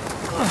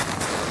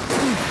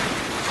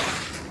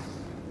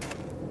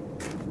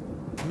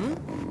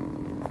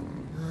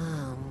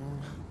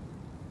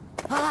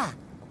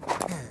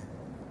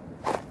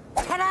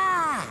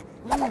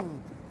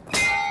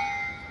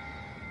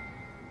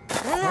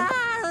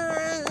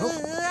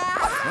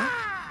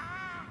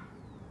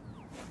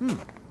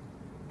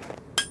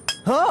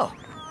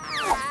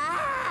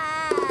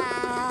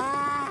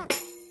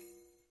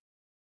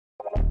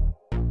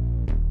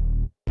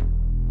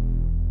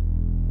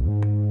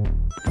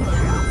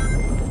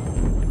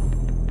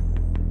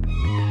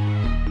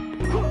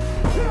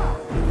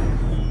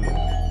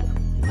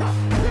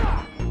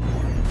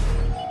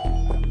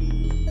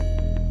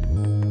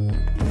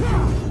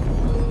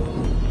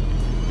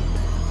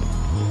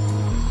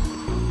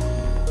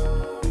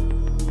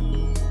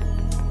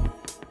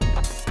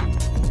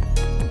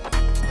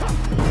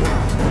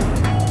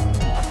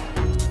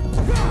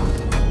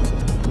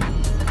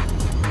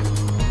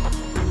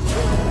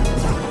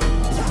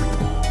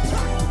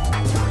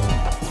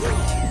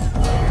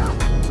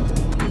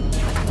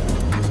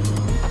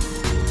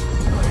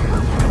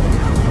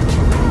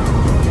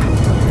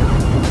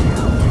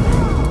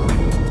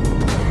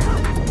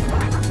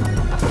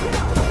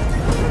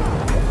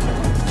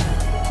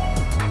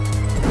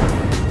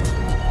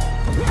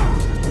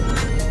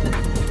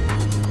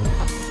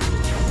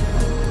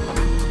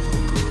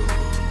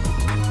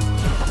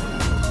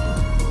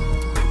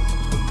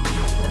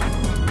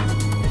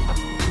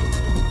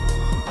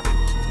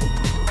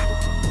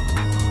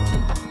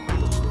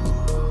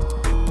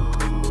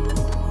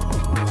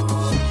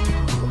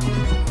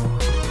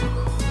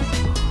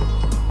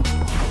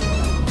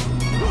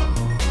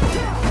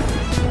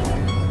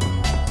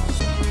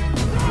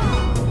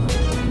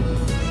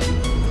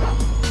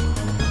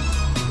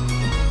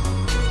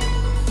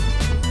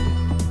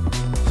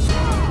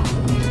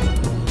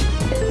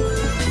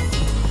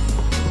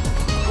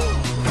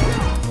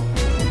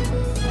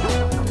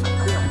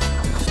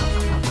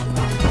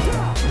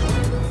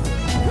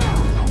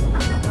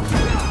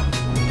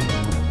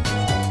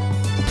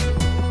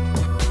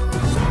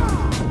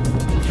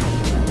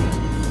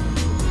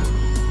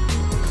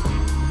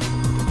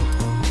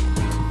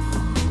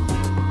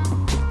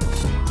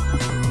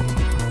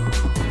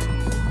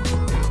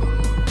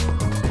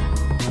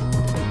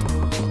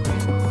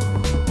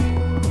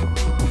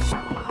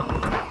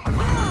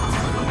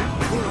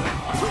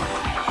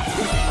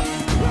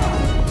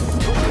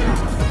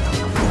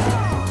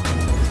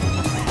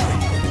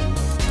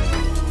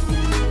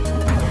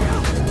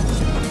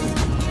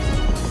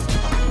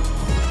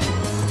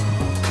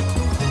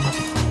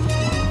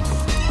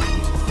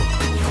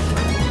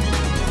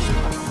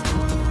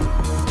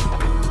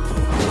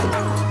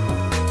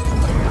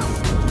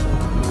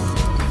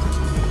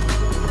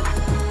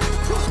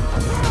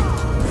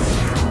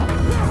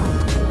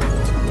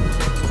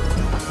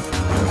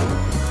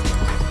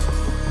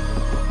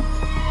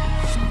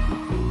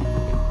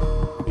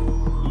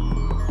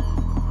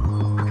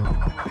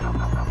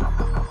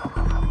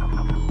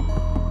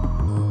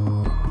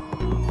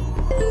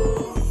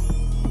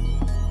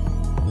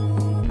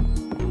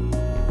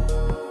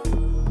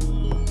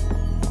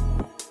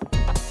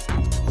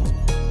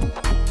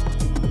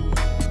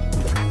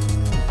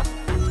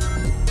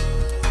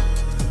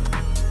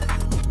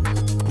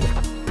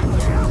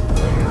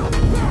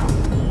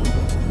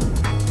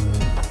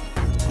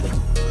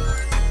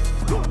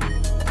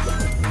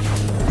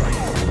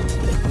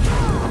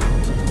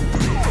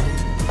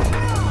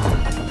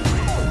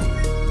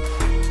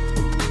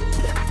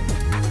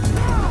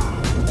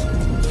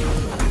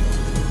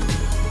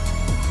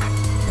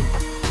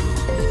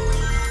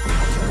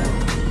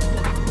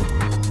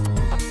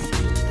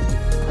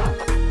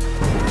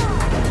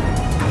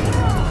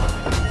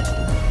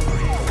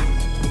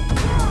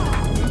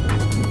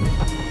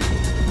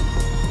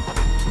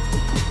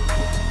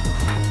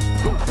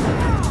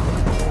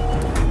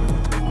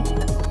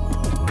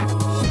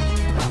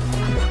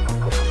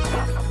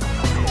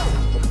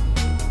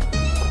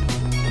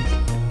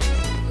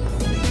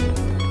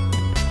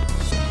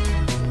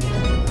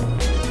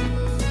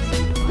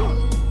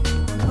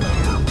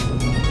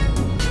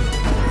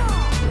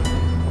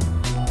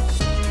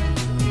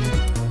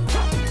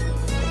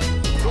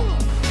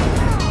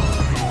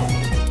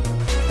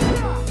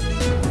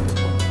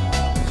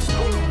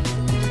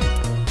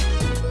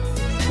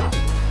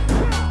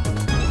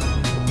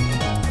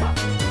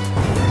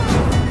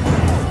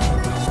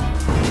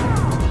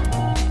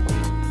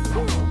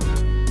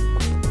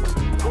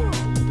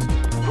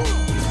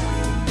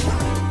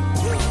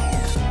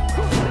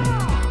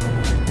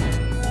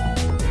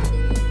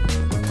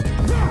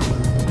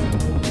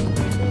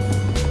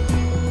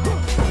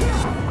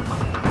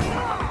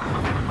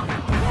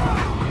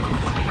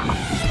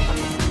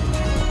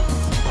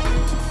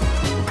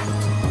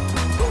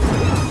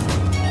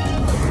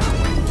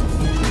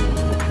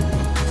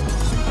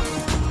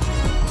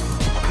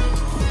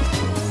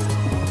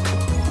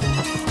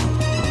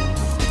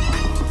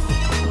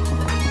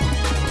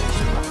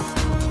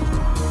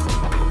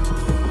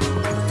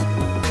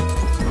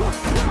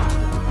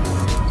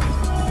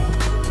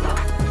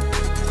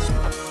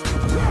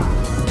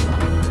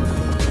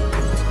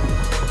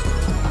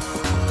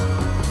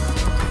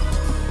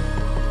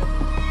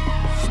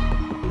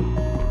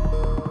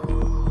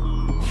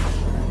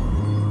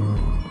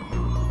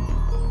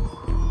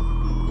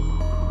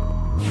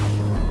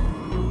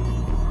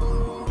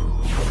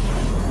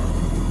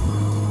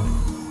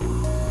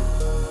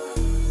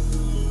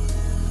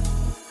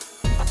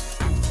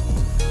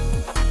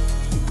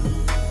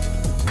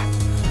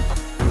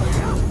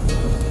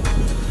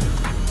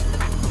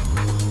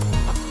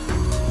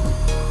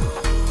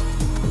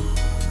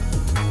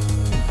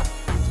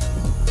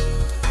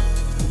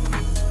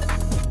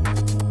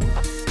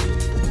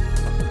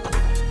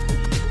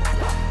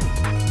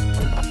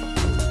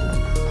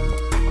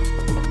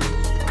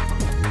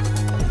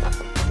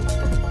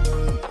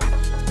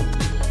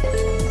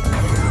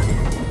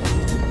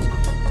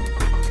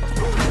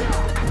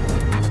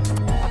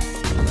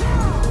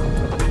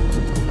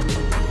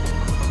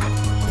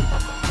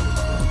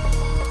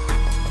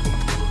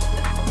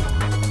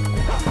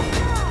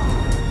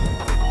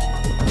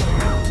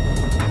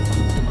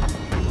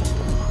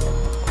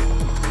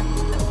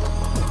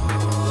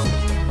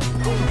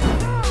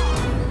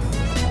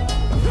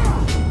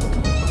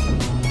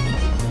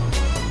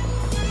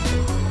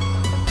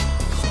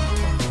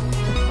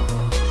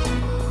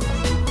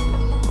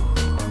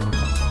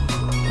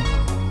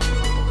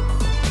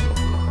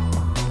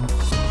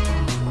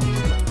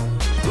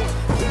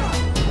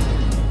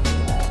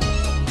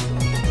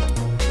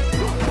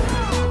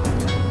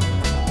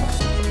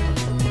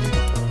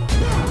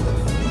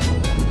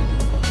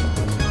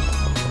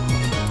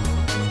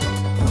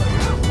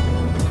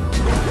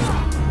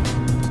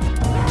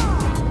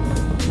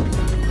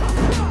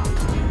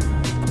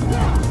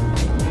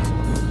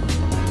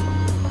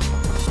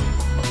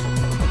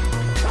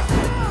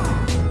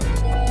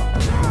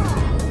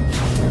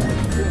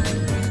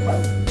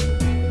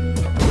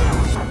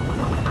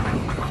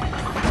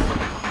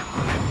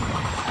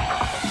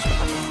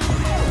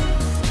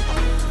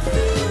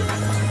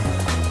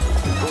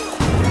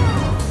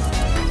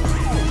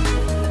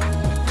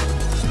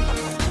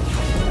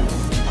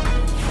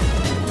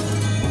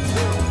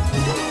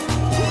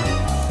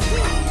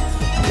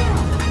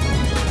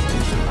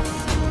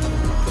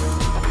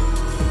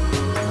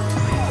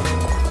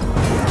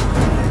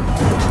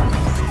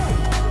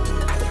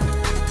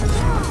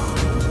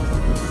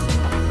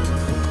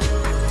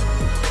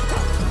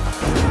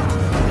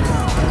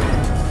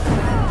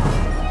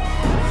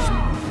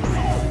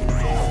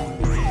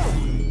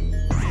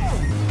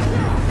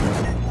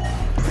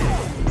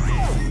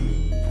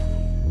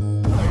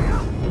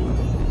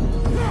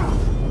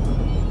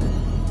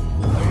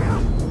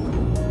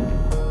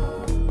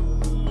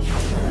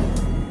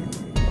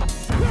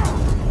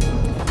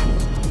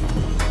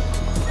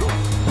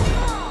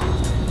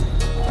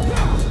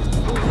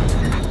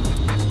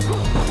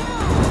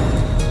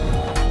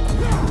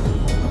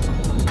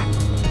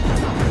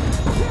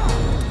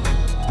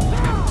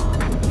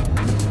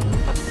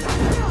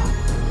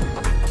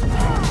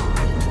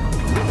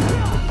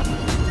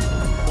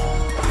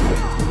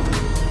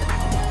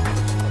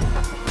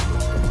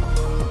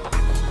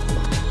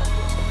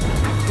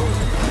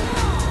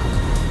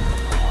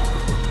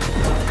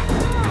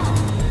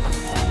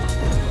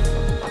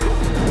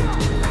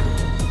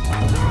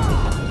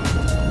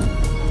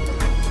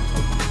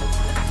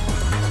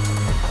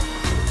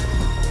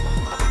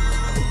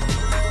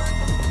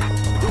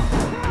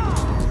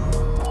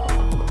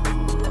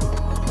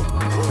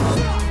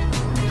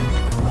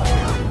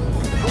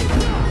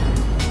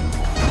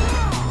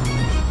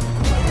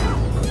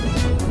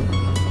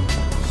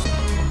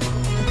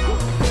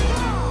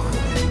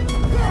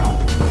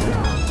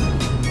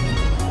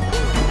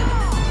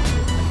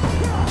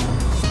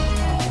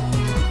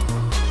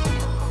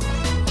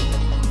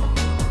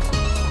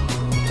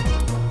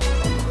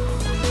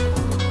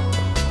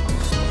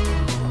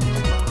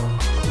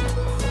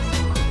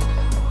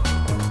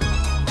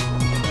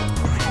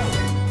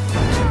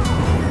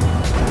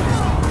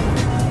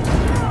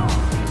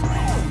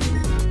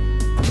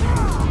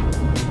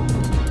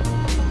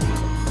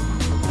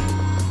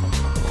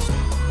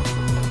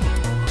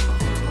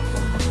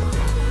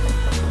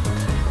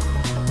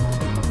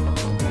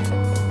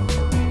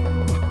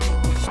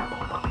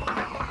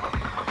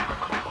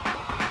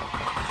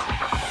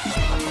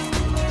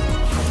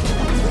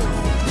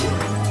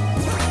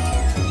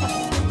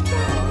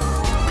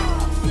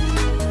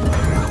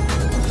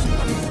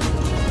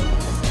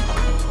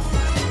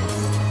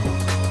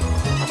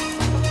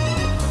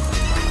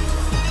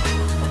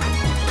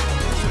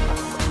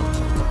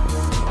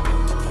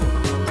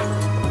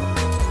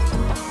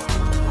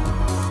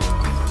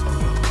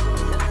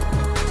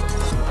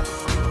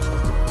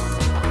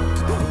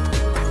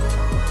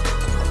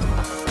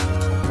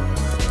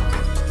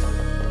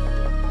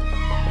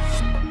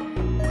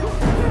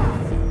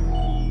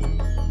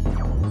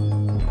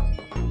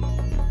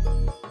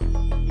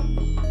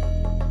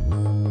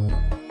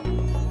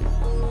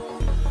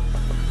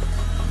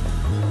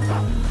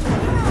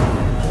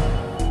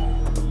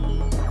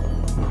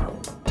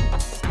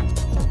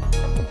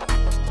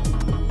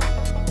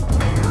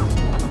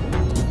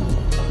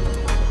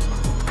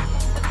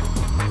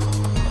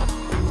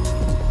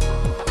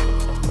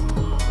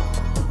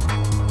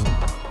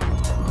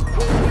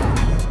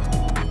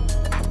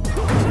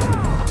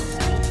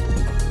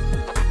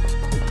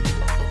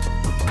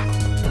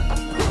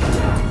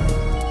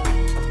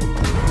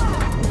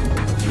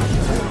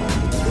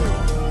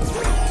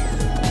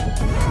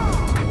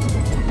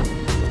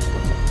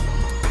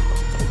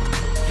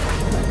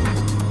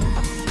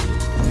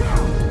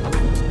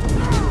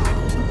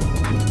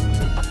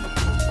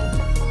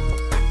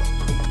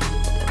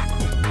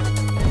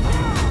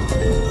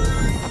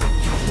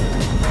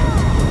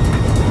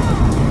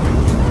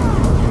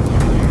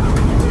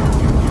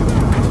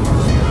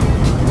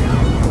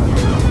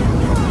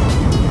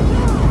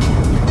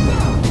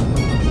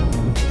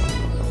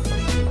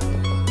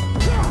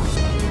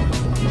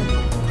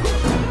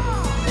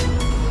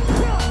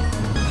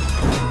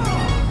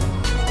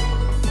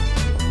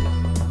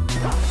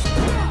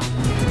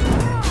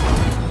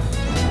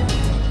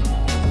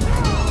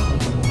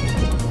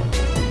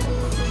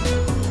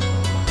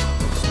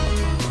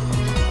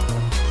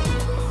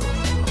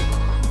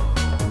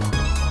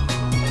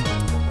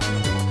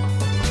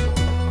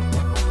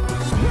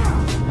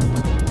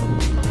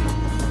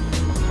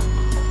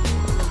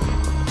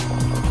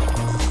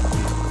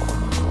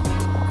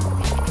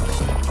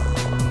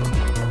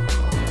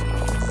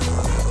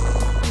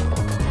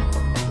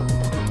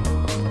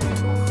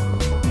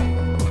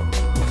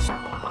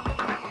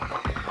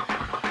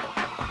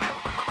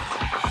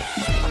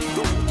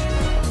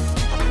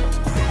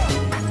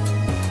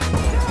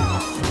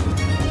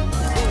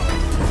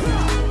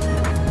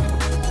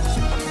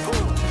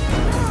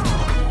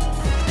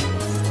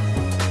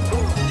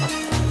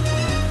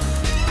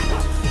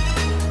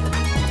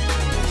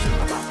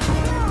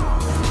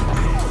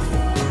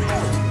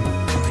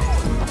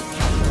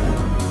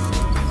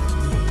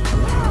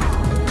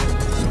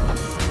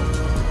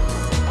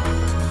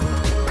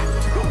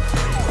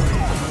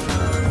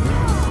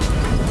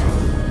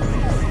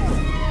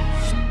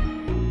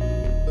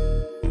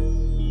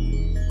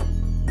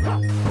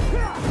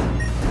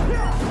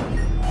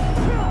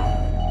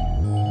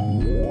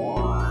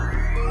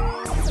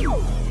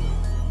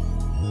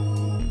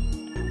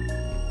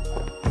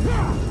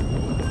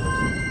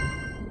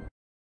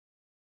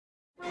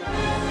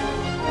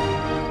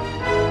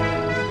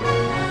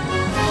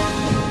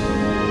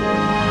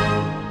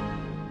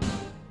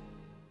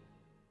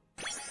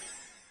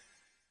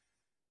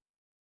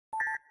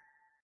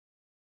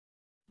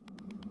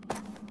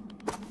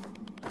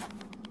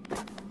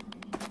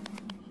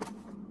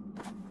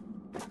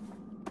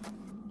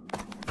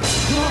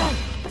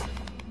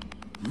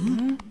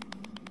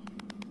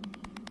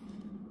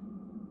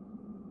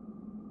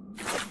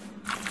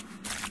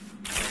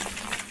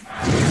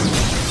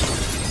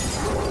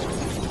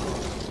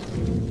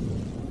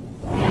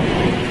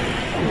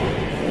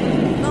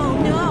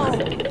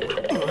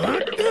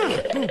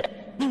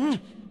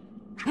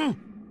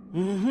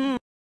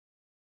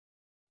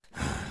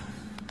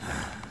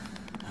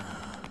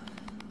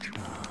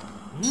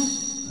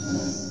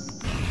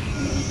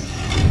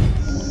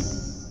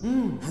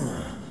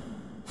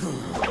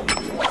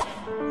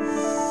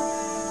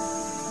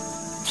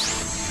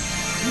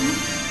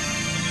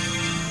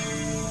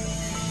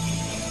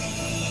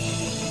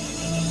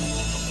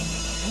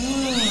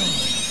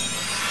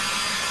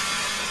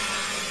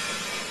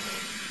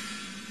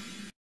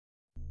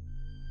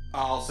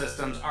 All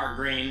systems are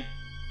green.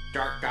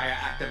 Dark Gaia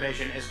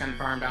activation is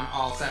confirmed on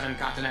all 7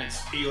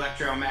 continents.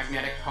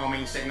 Electromagnetic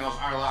homing signals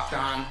are locked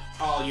on.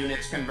 All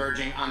units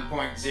converging on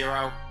point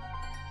 0.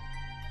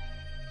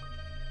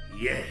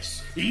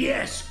 Yes,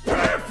 yes,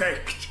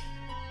 perfect!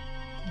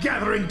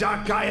 Gathering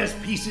Dark Gaia's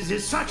pieces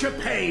is such a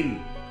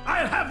pain.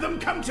 I'll have them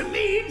come to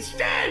me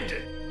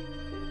instead!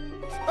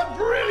 A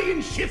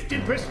brilliant shift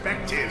in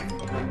perspective.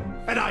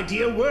 An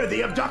idea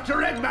worthy of Dr.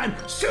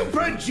 Eggman,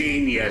 super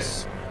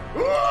genius!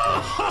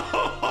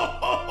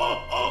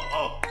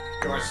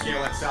 Your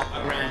skill at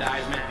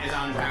self-aggrandizement is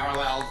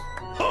unparalleled.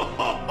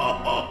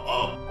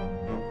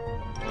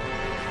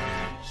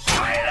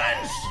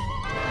 Silence!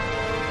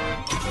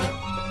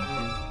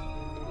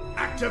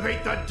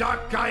 Activate the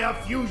Dark Gaia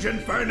fusion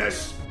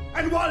furnace.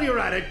 And while you're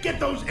at it, get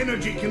those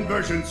energy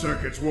conversion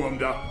circuits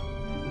warmed up.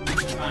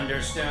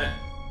 Understood.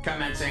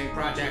 Commencing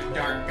Project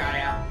Dark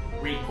Gaia.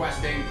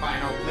 Requesting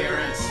final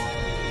clearance.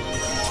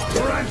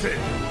 Granted!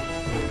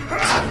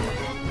 Ha!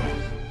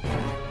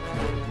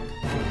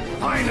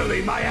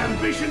 Finally, my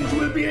ambitions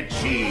will be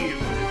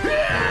achieved!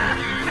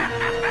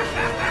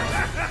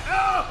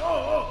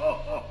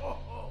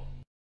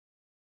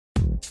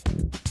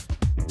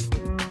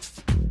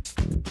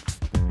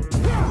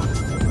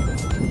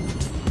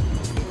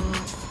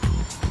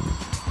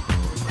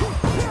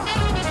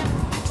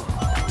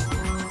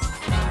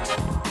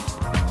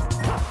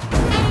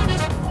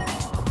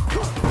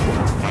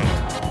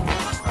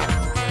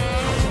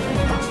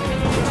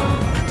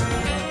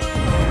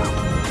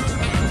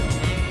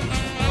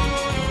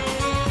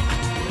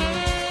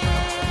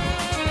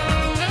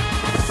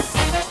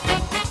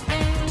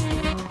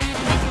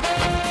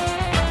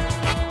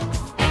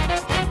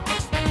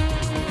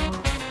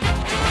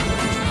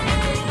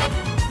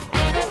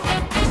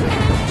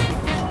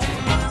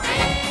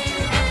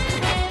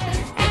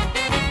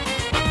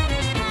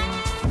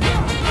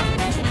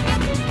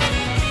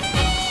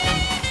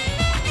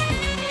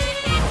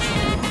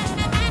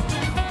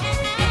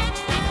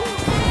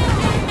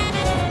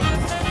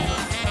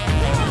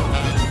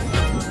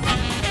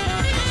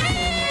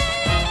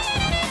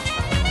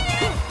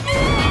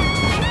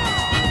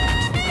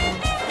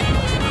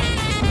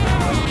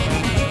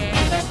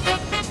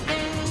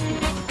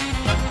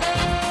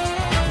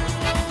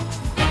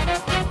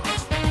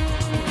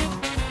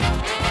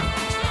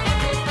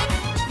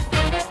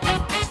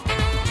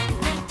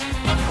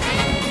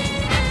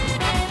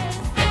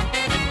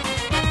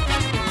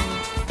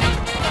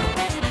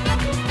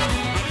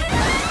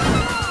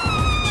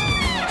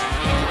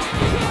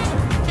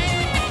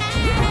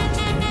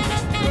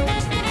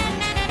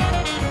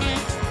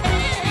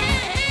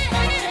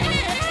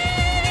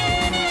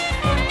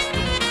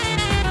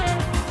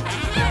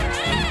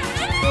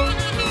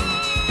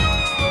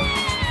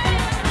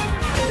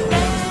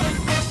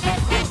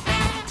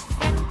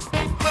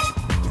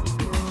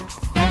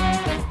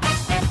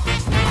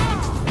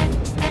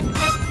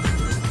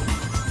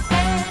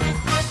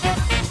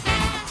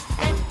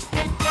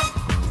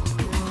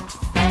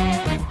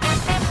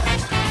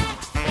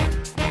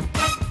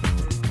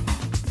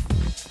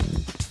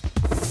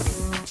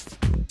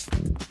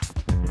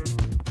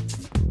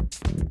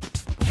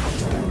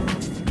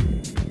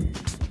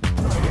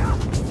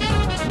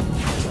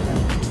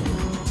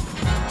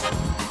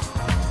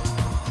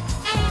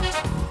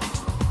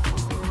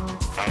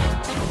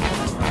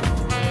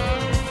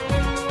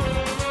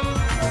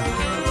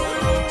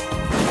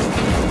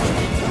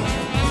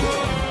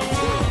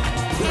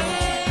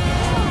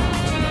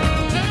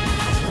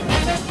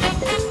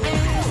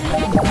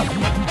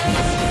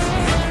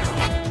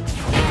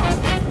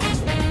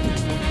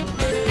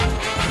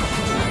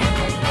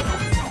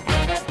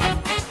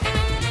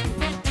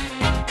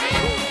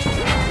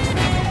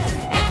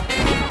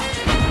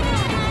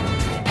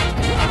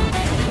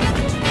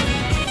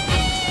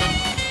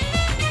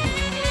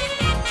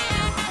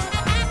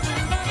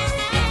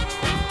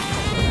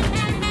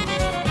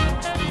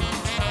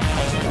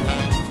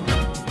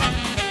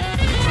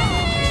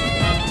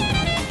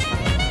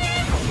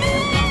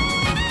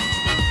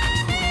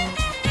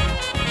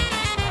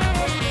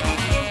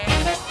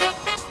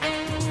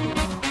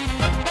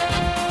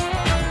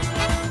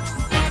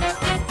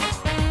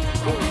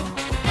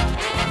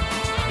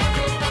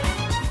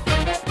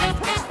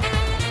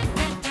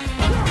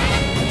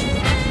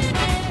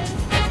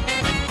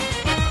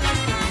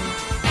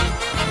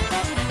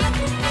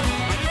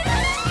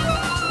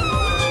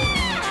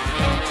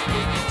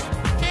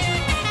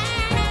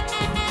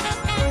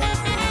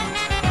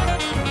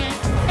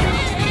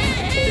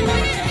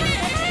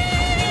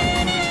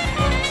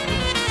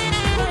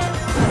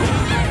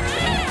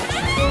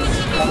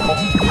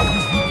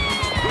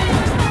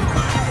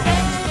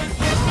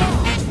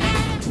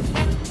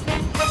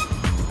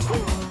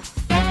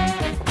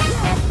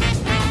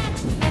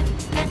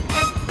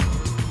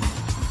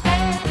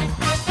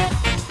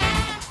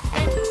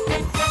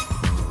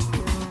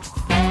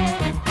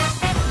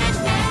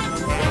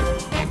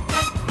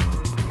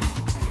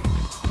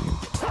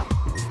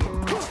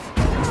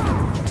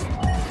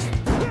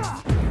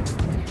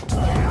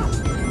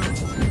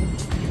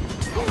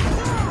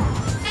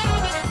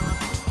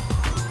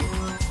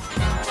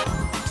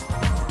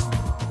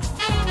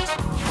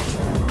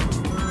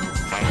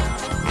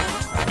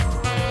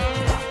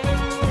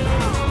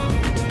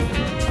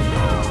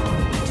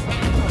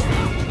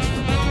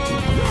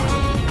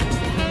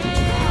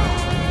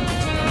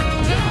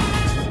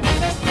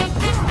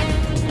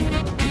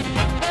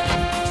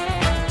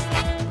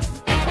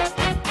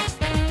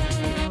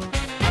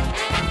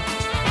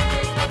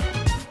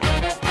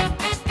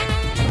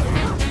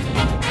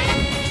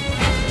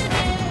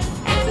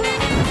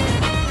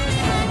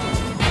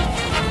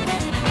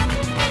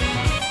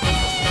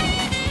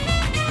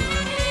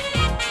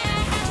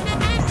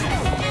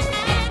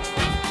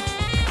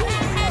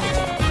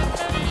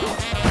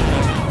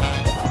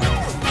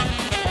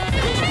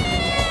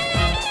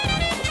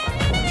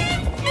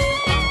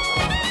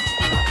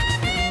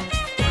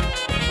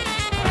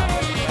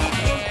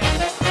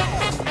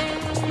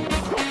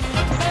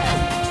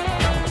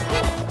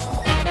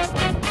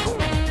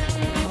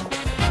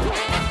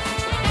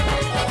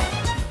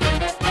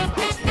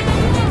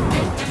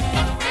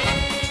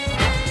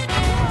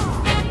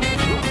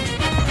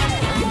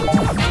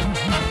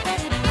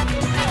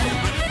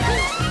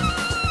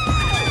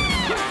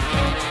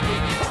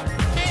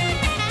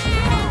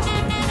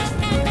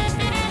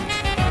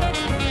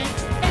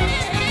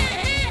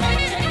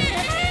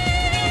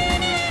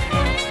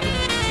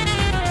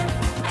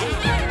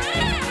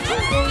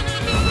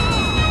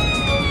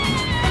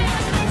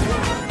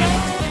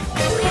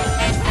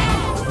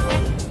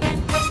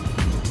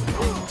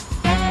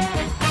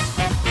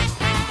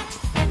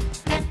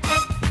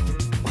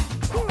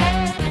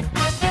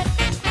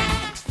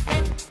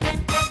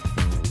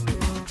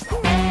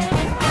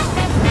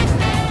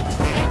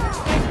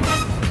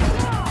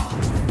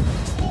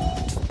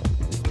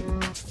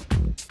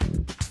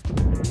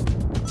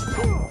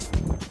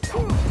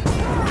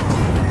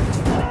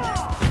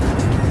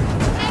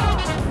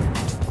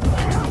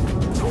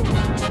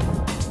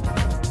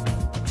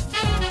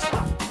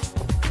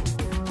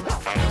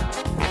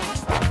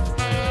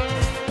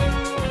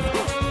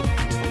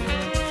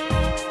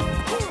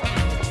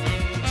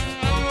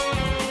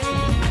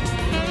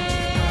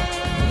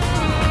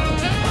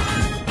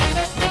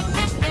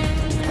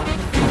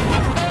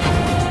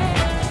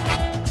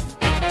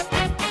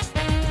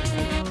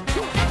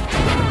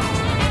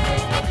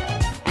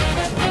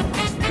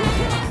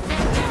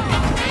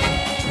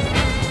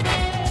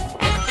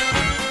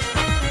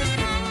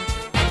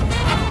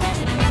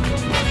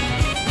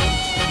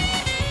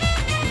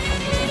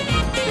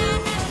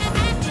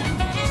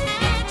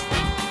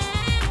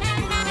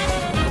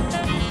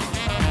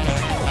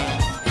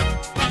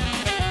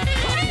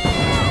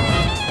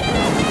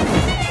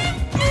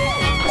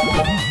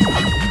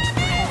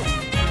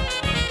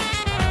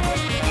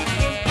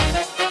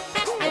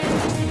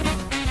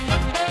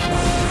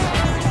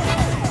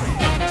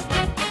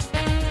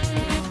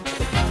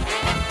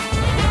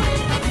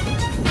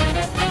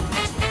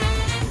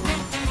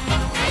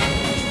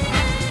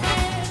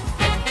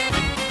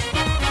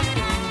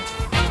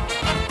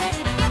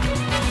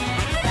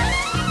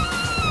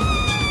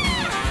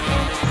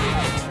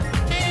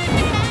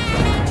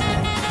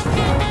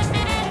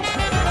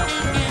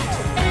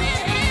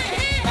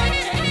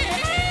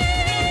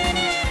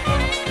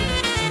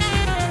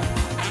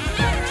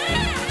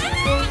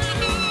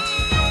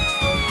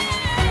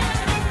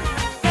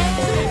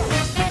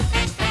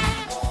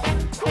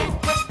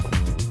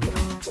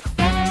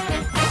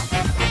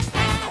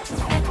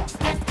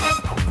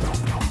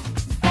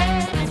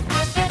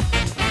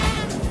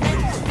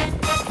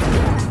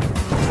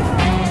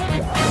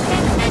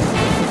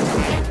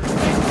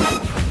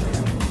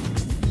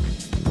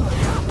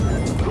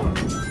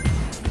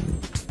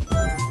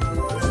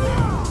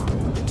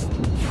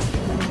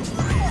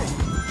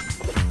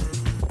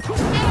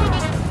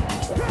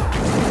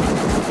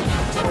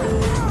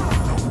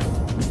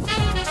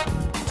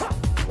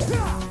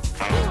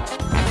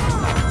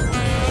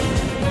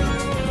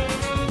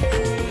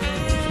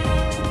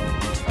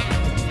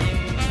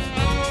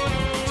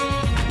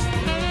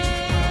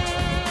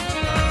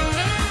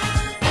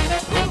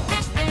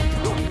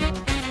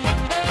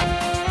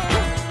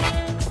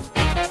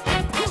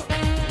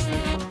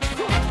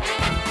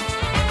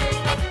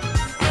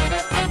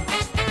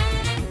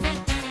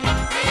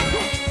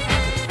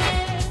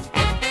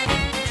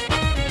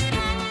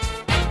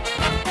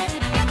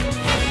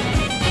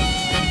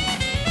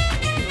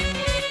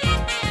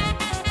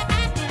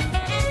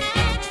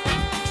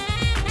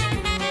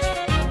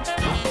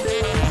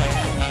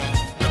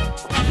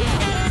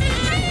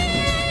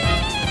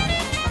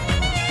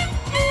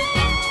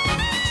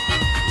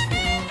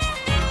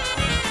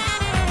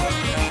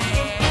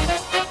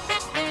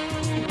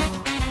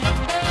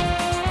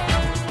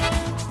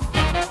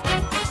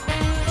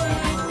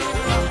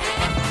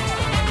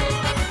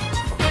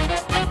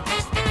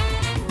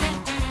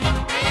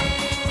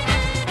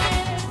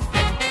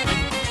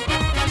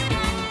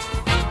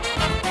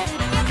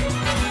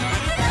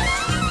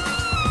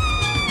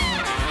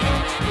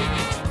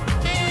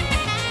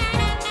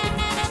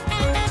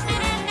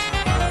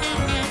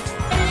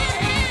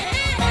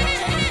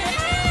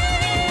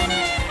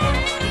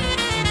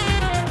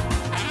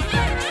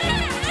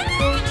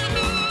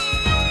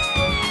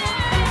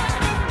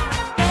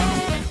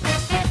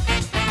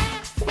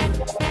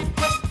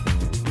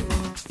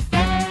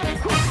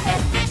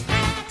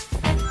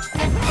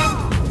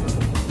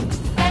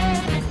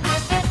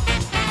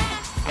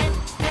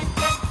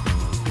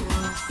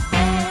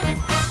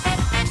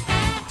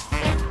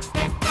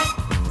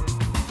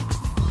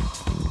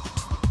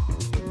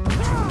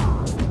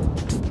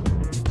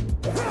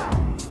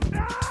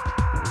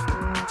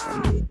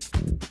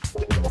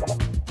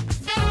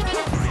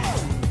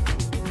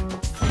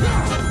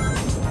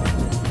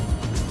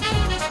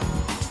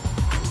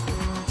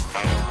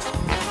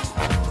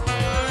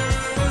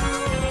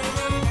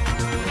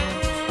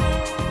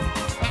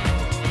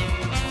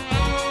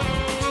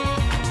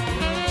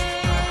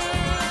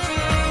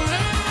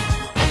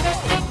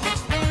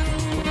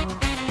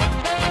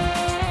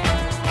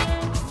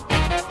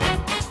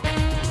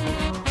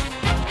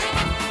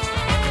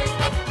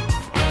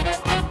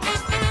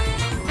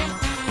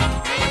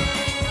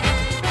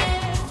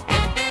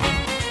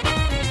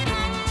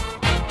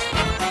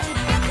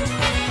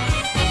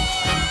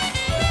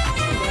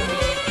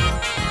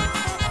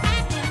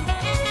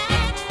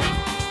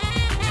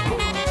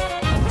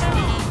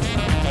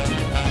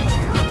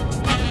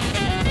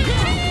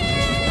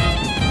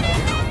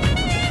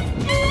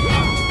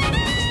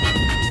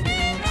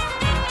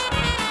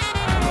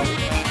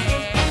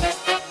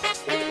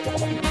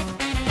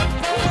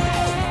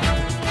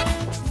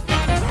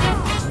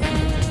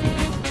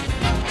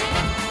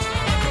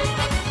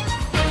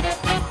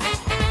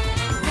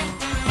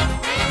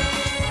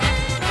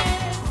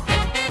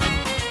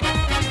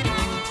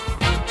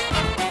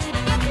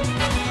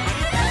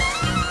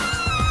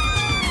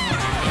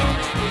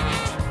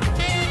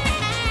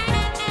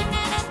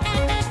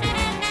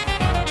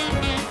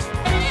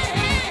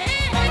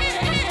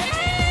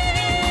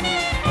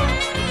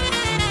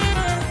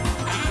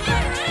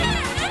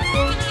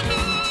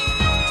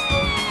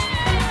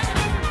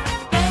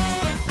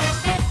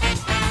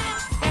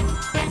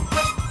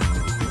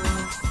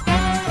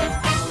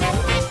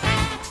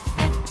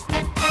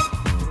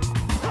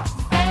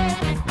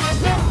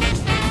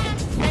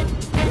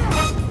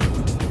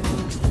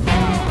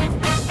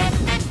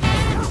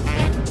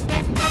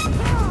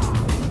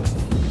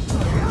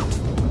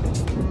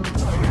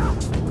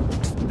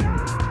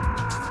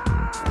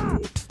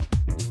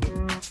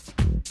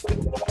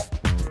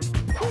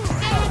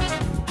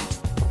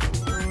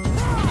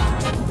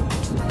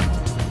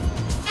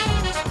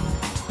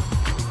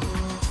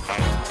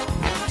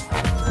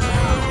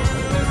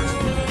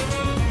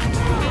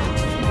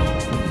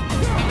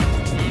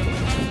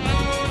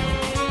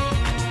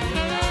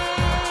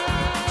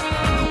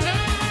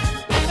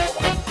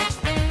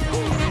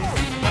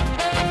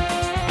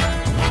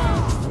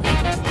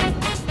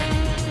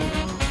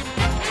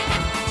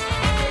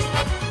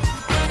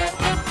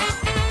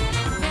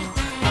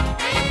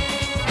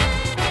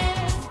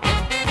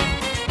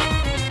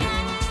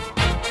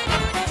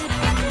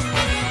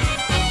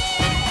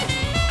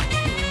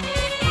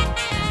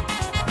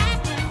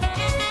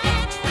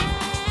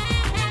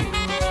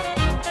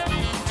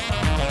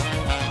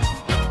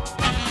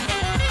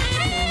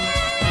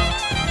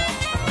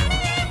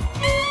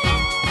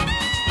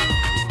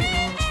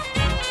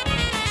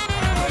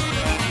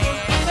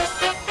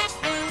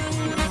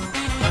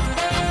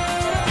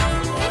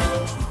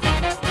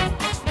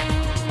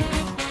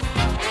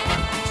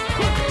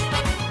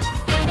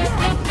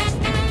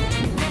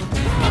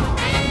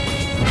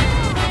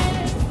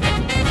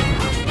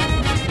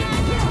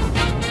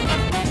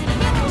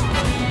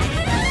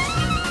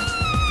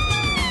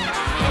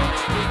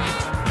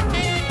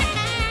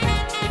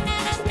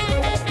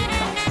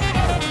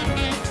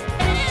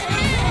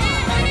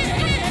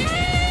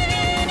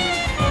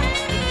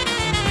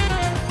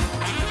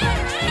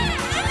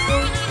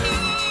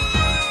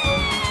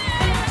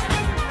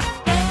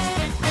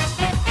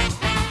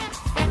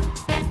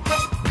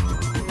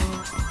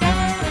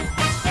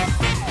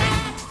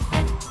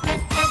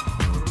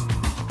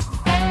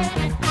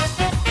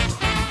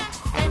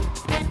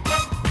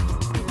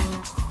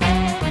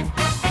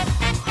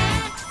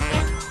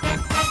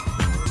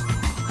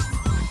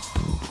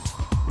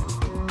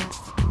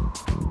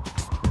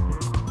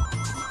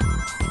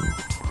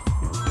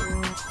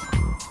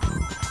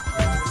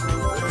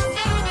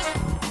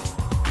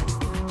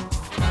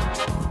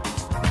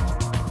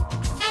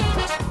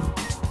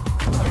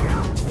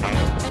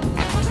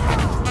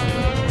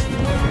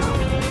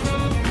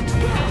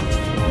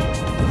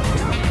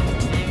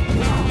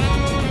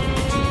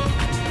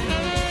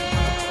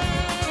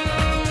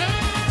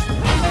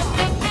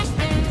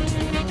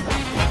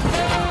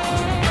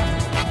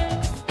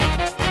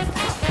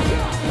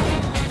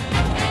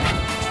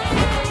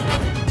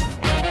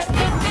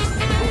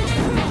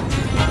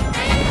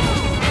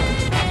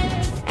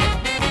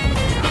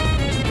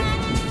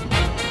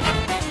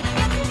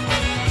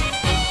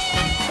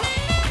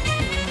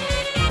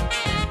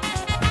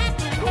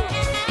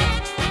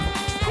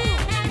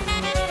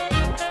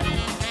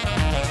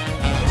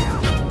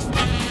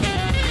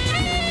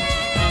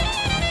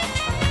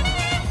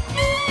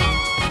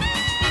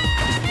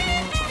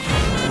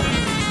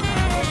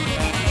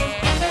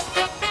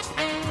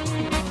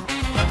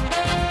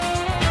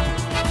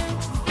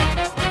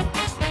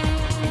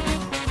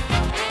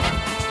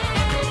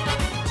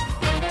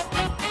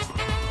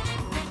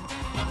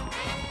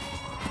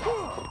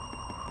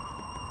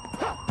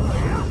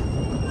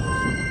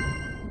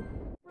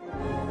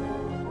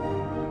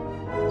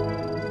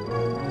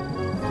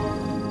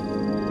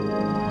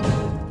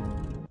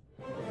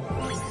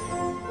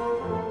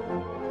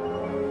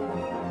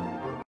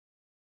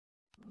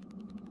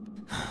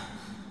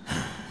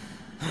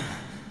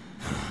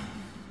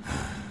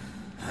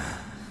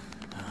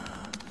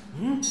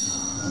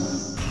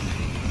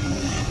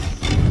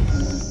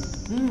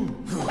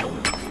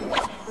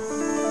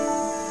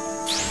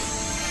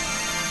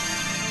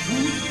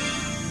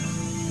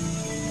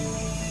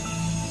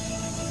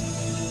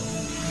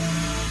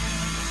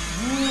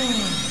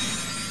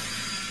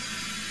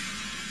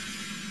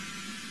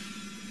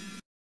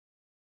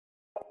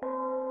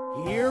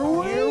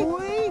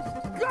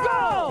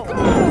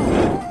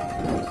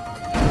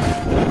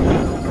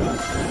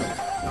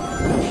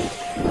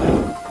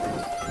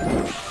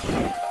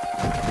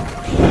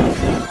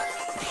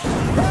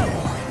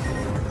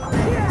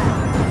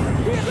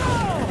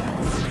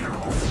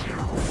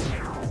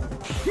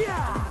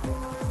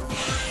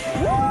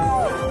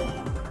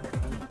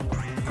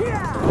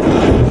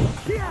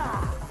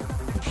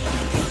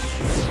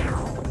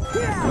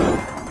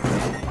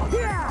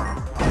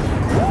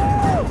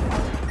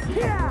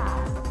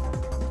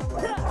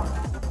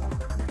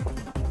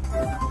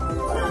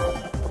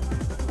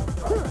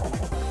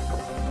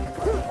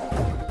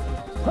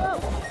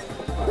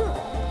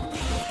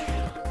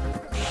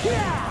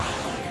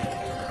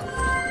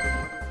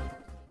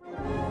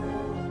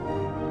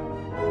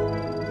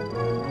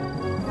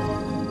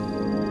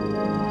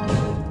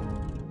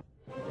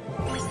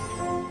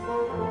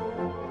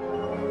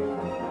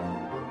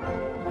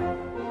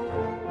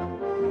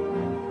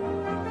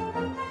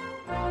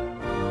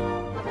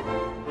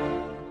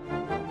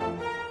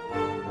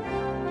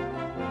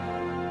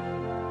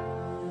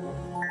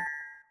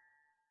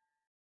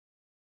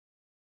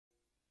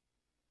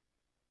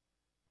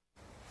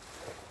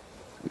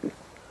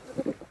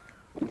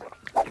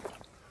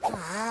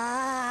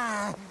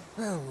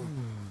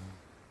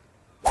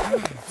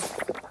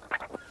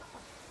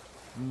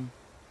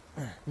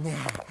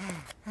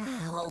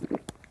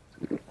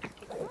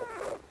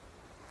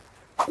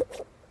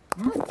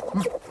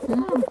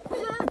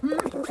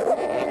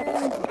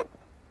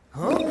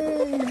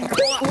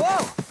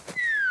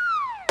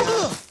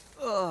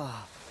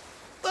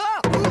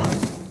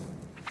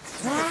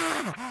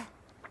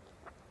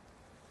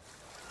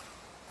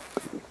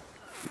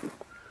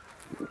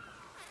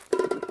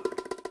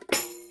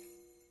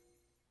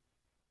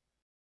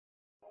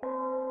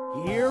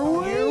 Here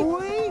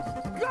we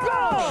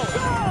go!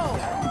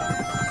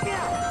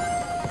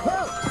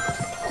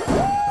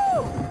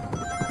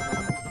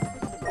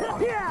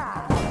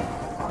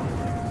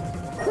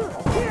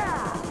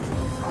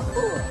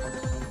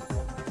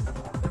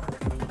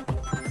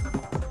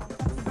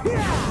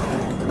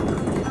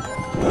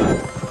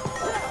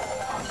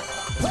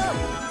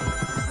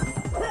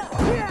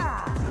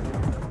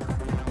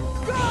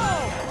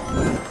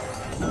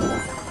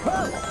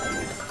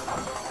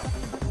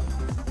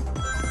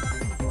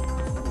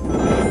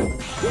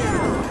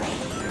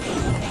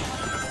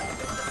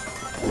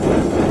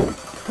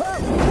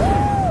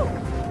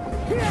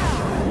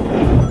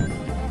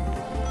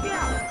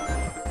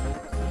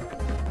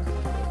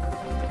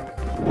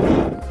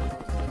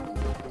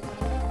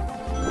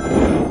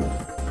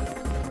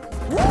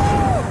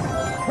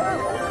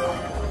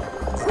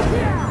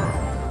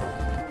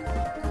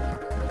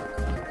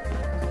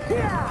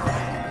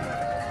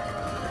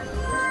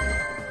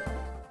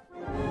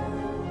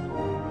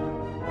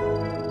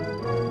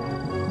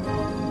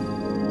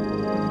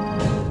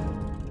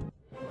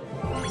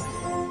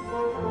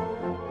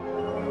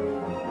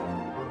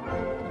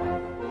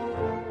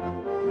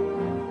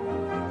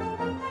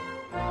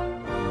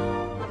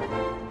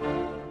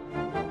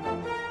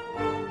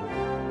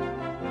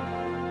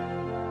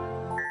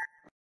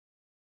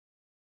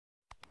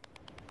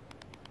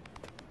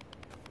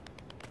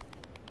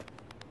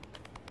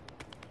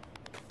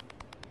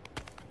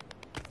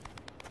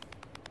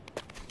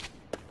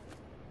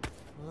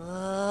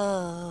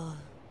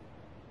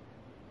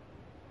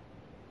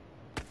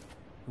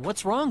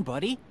 What's wrong,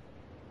 buddy?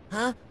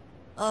 Huh?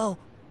 Oh,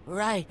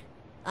 right.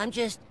 I'm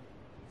just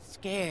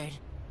scared.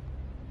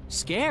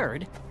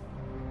 Scared?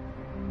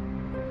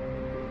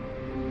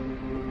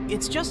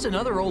 It's just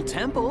another old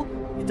temple.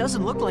 It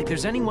doesn't look like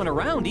there's anyone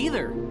around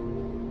either.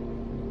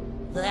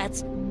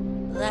 That's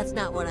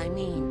not what I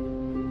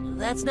mean.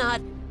 That's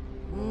not...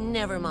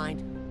 Never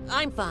mind.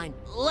 I'm fine.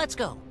 Let's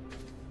go.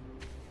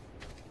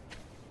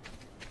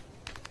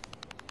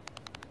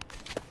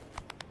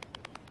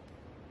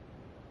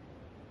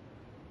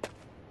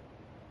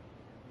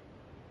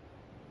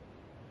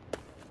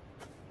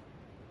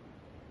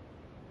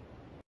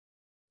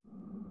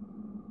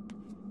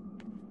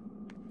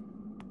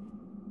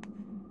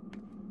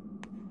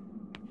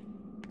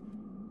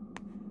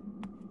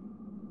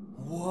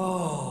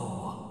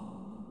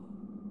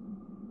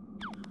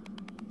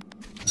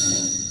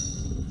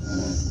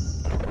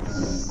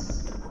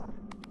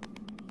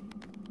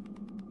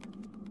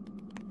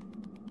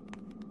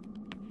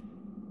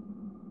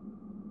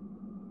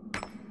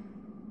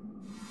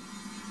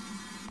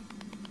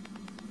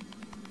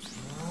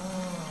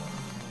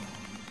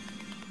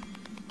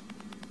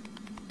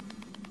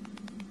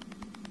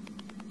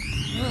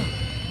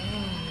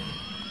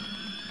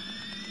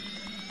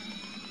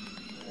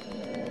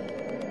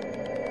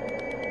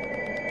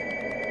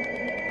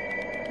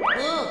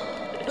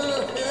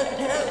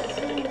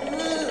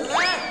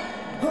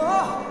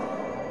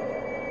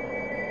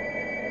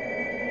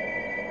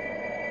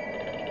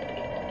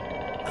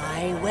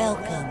 I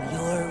welcome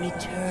your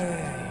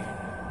return.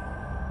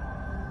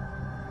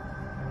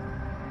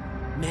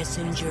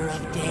 Messenger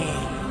of day,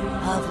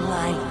 of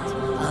light,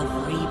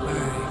 of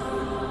rebirth.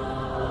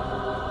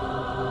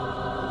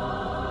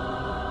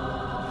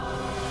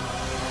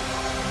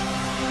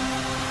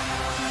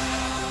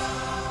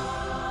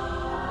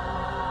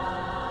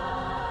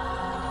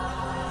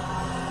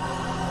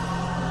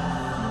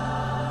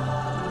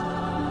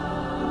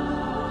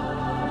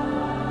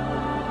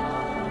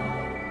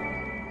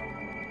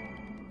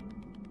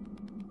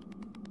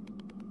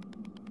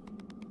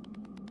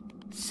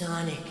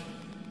 Sonic,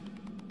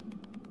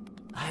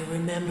 I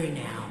remember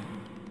now,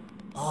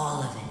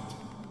 all of it.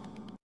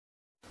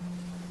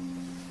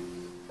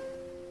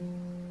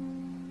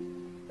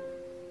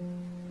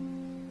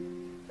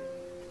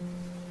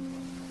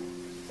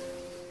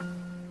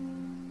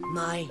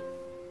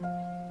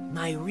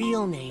 My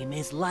real name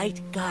is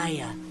Light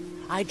Gaia.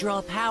 I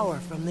draw power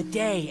from the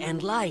day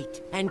and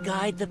light, and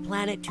guide the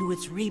planet to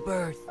its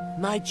rebirth.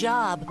 My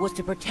job was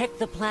to protect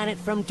the planet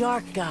from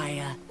Dark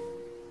Gaia.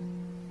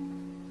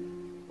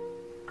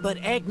 But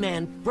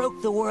Eggman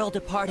broke the world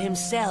apart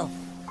himself,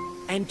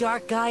 and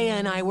Dark Gaia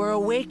and I were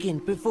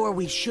awakened before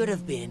we should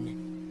have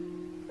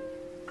been.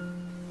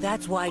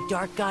 That's why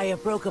Dark Gaia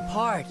broke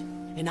apart,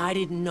 and I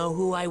didn't know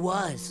who I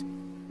was.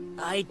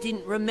 I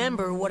didn't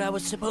remember what I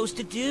was supposed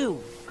to do.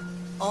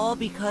 All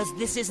because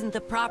this isn't the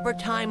proper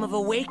time of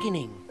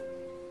awakening.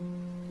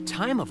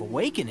 Time of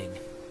awakening?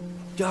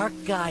 Dark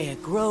Gaia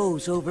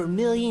grows over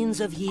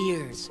millions of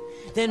years,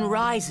 then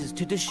rises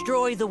to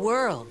destroy the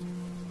world.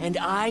 and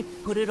I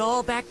put it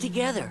all back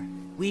together.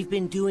 We've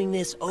been doing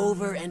this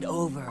over and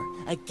over,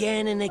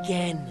 again and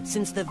again,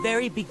 since the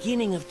very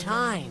beginning of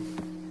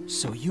time.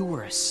 So you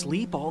were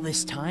asleep all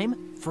this time?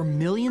 For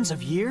millions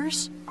of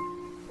years?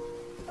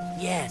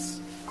 Yes,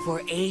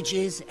 for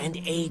ages and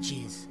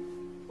ages.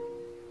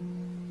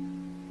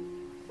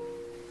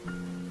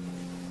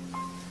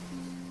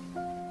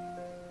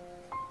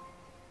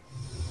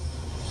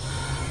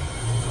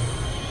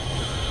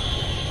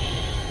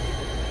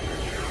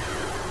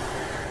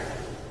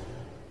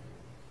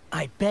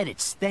 I bet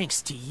it's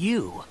thanks to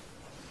you.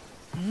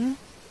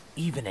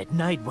 Even at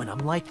night when I'm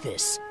like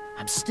this,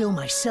 I'm still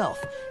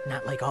myself,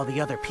 not like all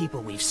the other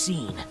people we've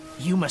seen.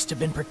 You must have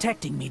been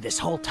protecting me this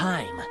whole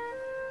time.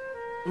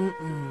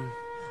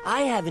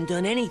 I haven't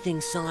done anything,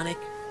 Sonic.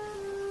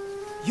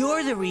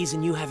 You're the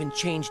reason you haven't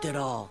changed at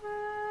all.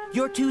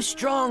 You're too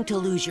strong to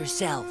lose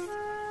yourself.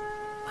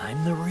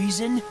 I'm the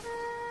reason?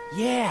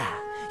 Yeah,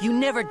 you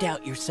never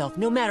doubt yourself,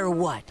 no matter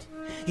what.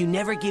 You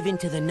never give in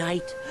to the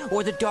night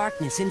or the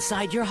darkness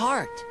inside your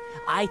heart.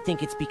 I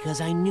think it's because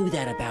I knew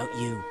that about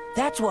you.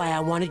 That's why I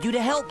wanted you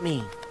to help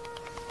me.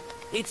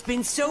 It's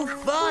been so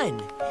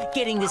fun,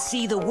 getting to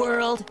see the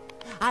world.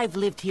 I've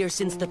lived here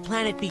since the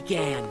planet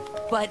began,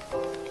 but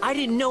I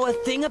didn't know a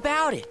thing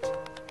about it.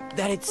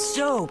 That it's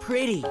so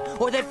pretty,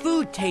 or that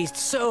food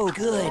tastes so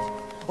good,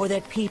 or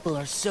that people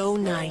are so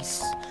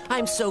nice.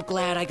 I'm so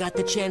glad I got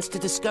the chance to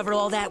discover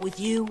all that with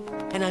you,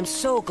 and I'm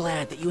so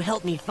glad that you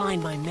helped me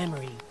find my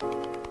memory.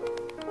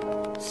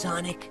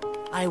 Sonic,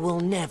 I will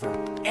never,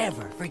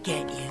 ever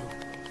forget you.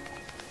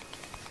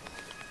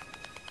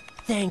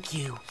 Thank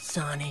you,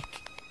 Sonic.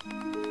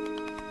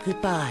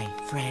 Goodbye,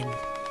 friend.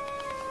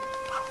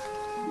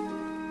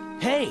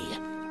 Hey!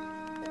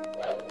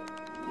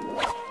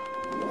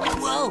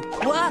 Whoa,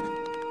 what?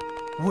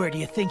 Where do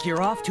you think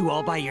you're off to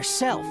all by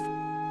yourself?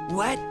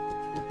 What?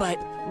 But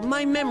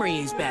my memory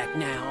is back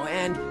now,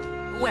 and,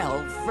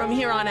 well, from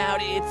here on out,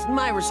 it's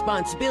my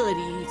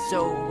responsibility,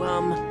 so,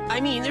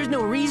 I mean, there's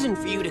no reason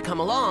for you to come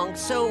along,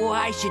 so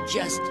I should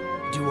just...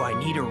 Do I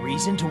need a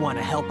reason to want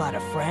to help out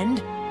a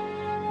friend?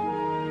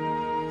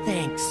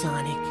 Thanks,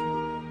 Sonic.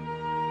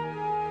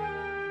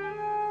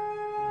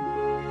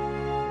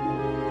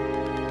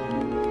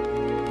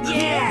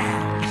 Yeah!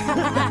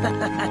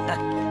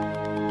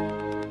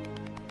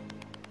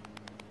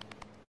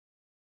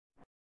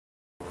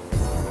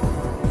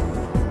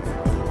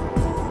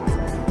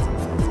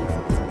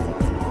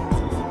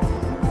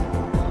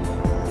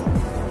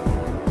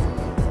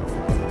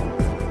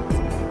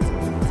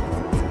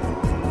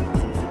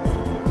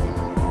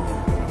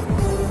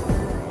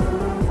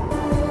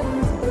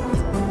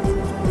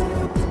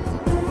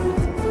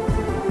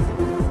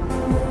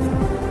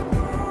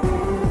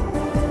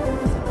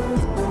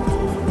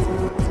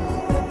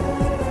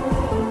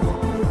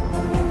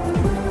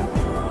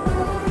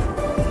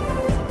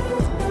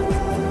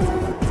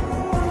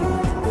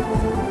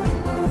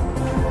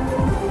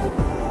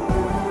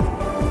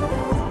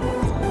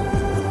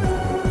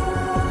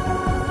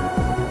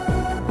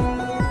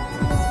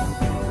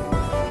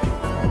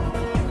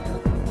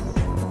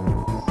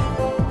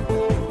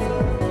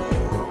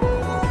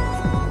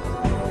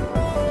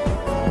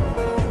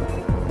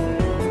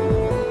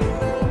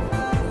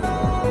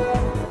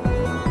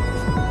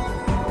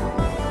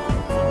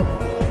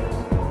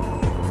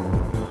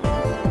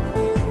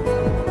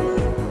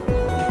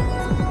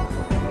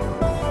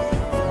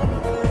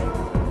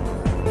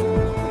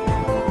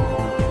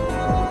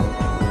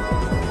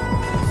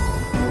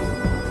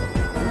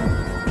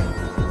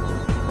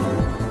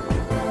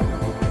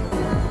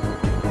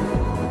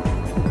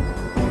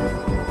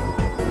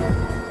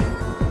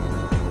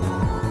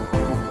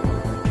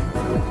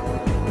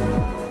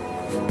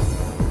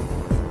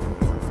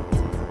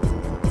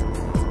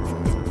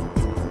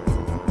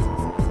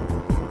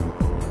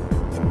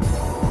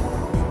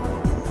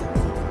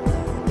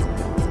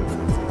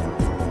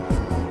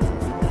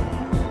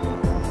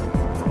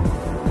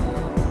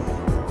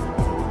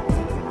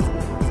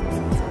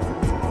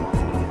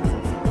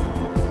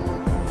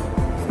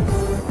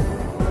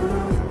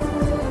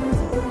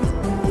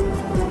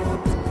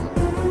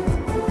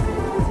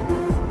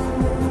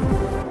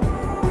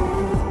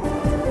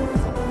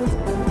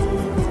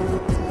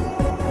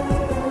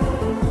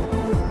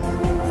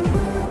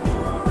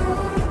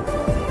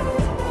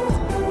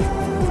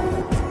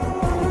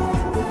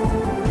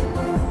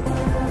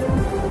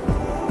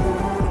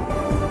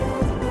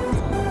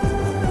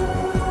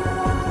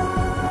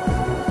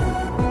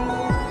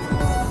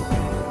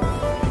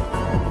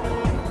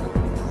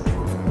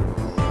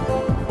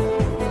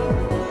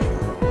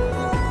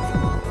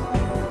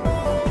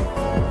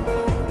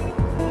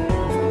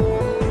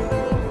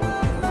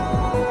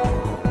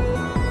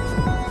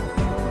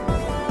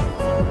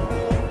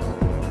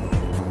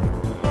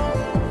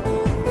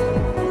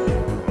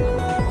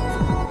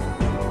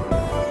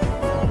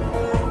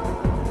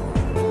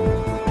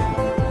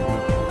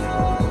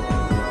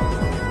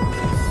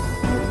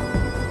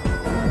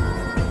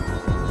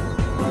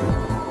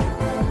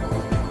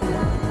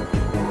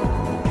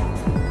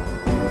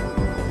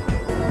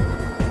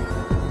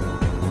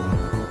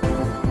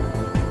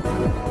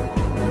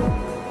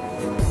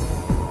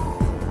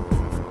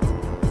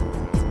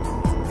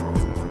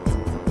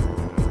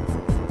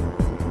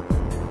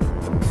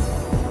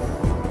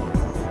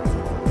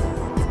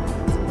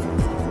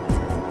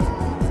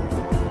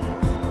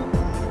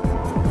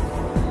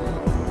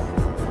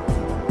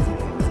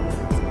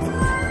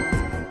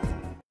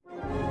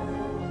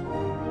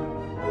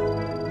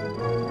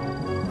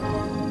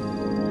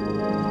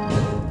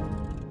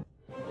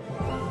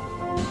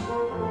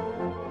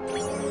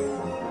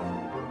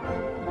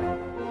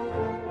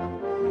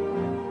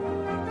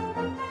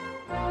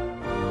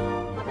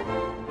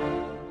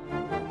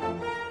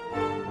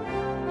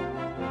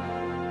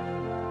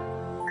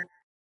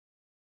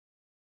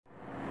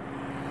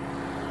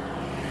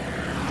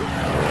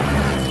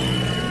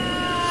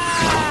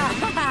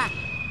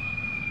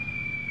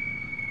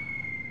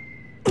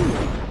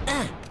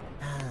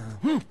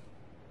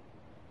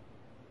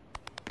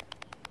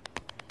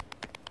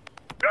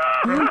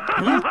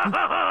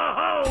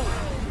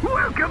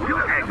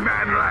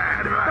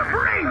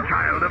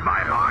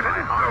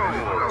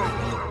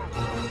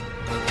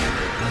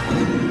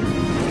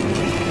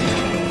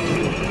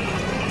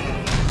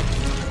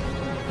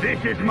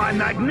 This is my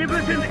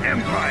magnificent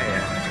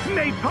empire,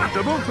 made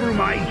possible through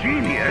my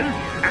genius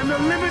and the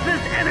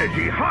limitless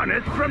energy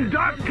harnessed from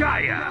Dark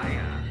Gaia.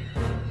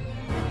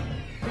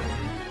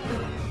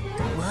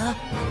 What?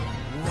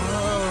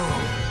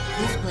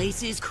 Whoa! This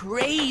place is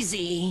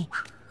crazy!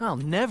 I'll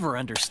never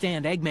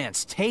understand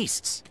Eggman's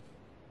tastes.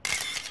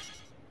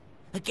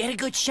 Get a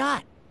good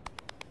shot.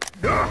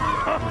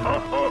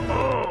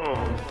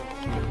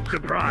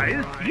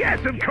 Surprised?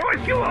 Yes, of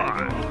course you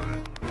are!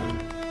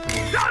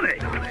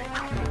 Sonic!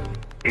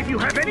 If you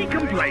have any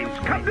complaints,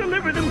 come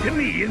deliver them to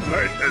me in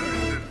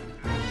person.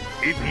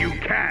 If you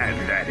can,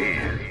 that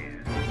is.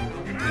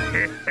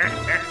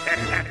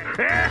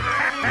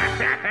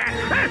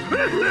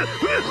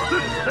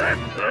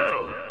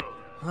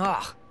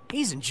 Ah,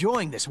 he's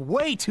enjoying this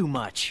way too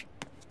much.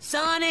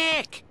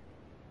 Sonic!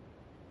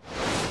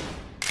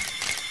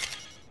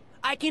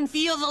 I can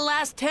feel the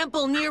last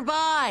temple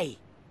nearby.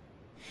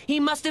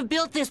 He must have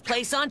built this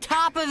place on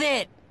top of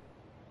it.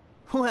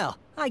 Well,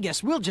 I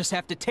guess we'll just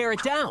have to tear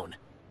it down.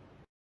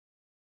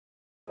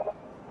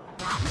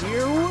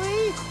 Here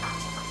we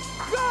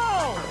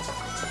go!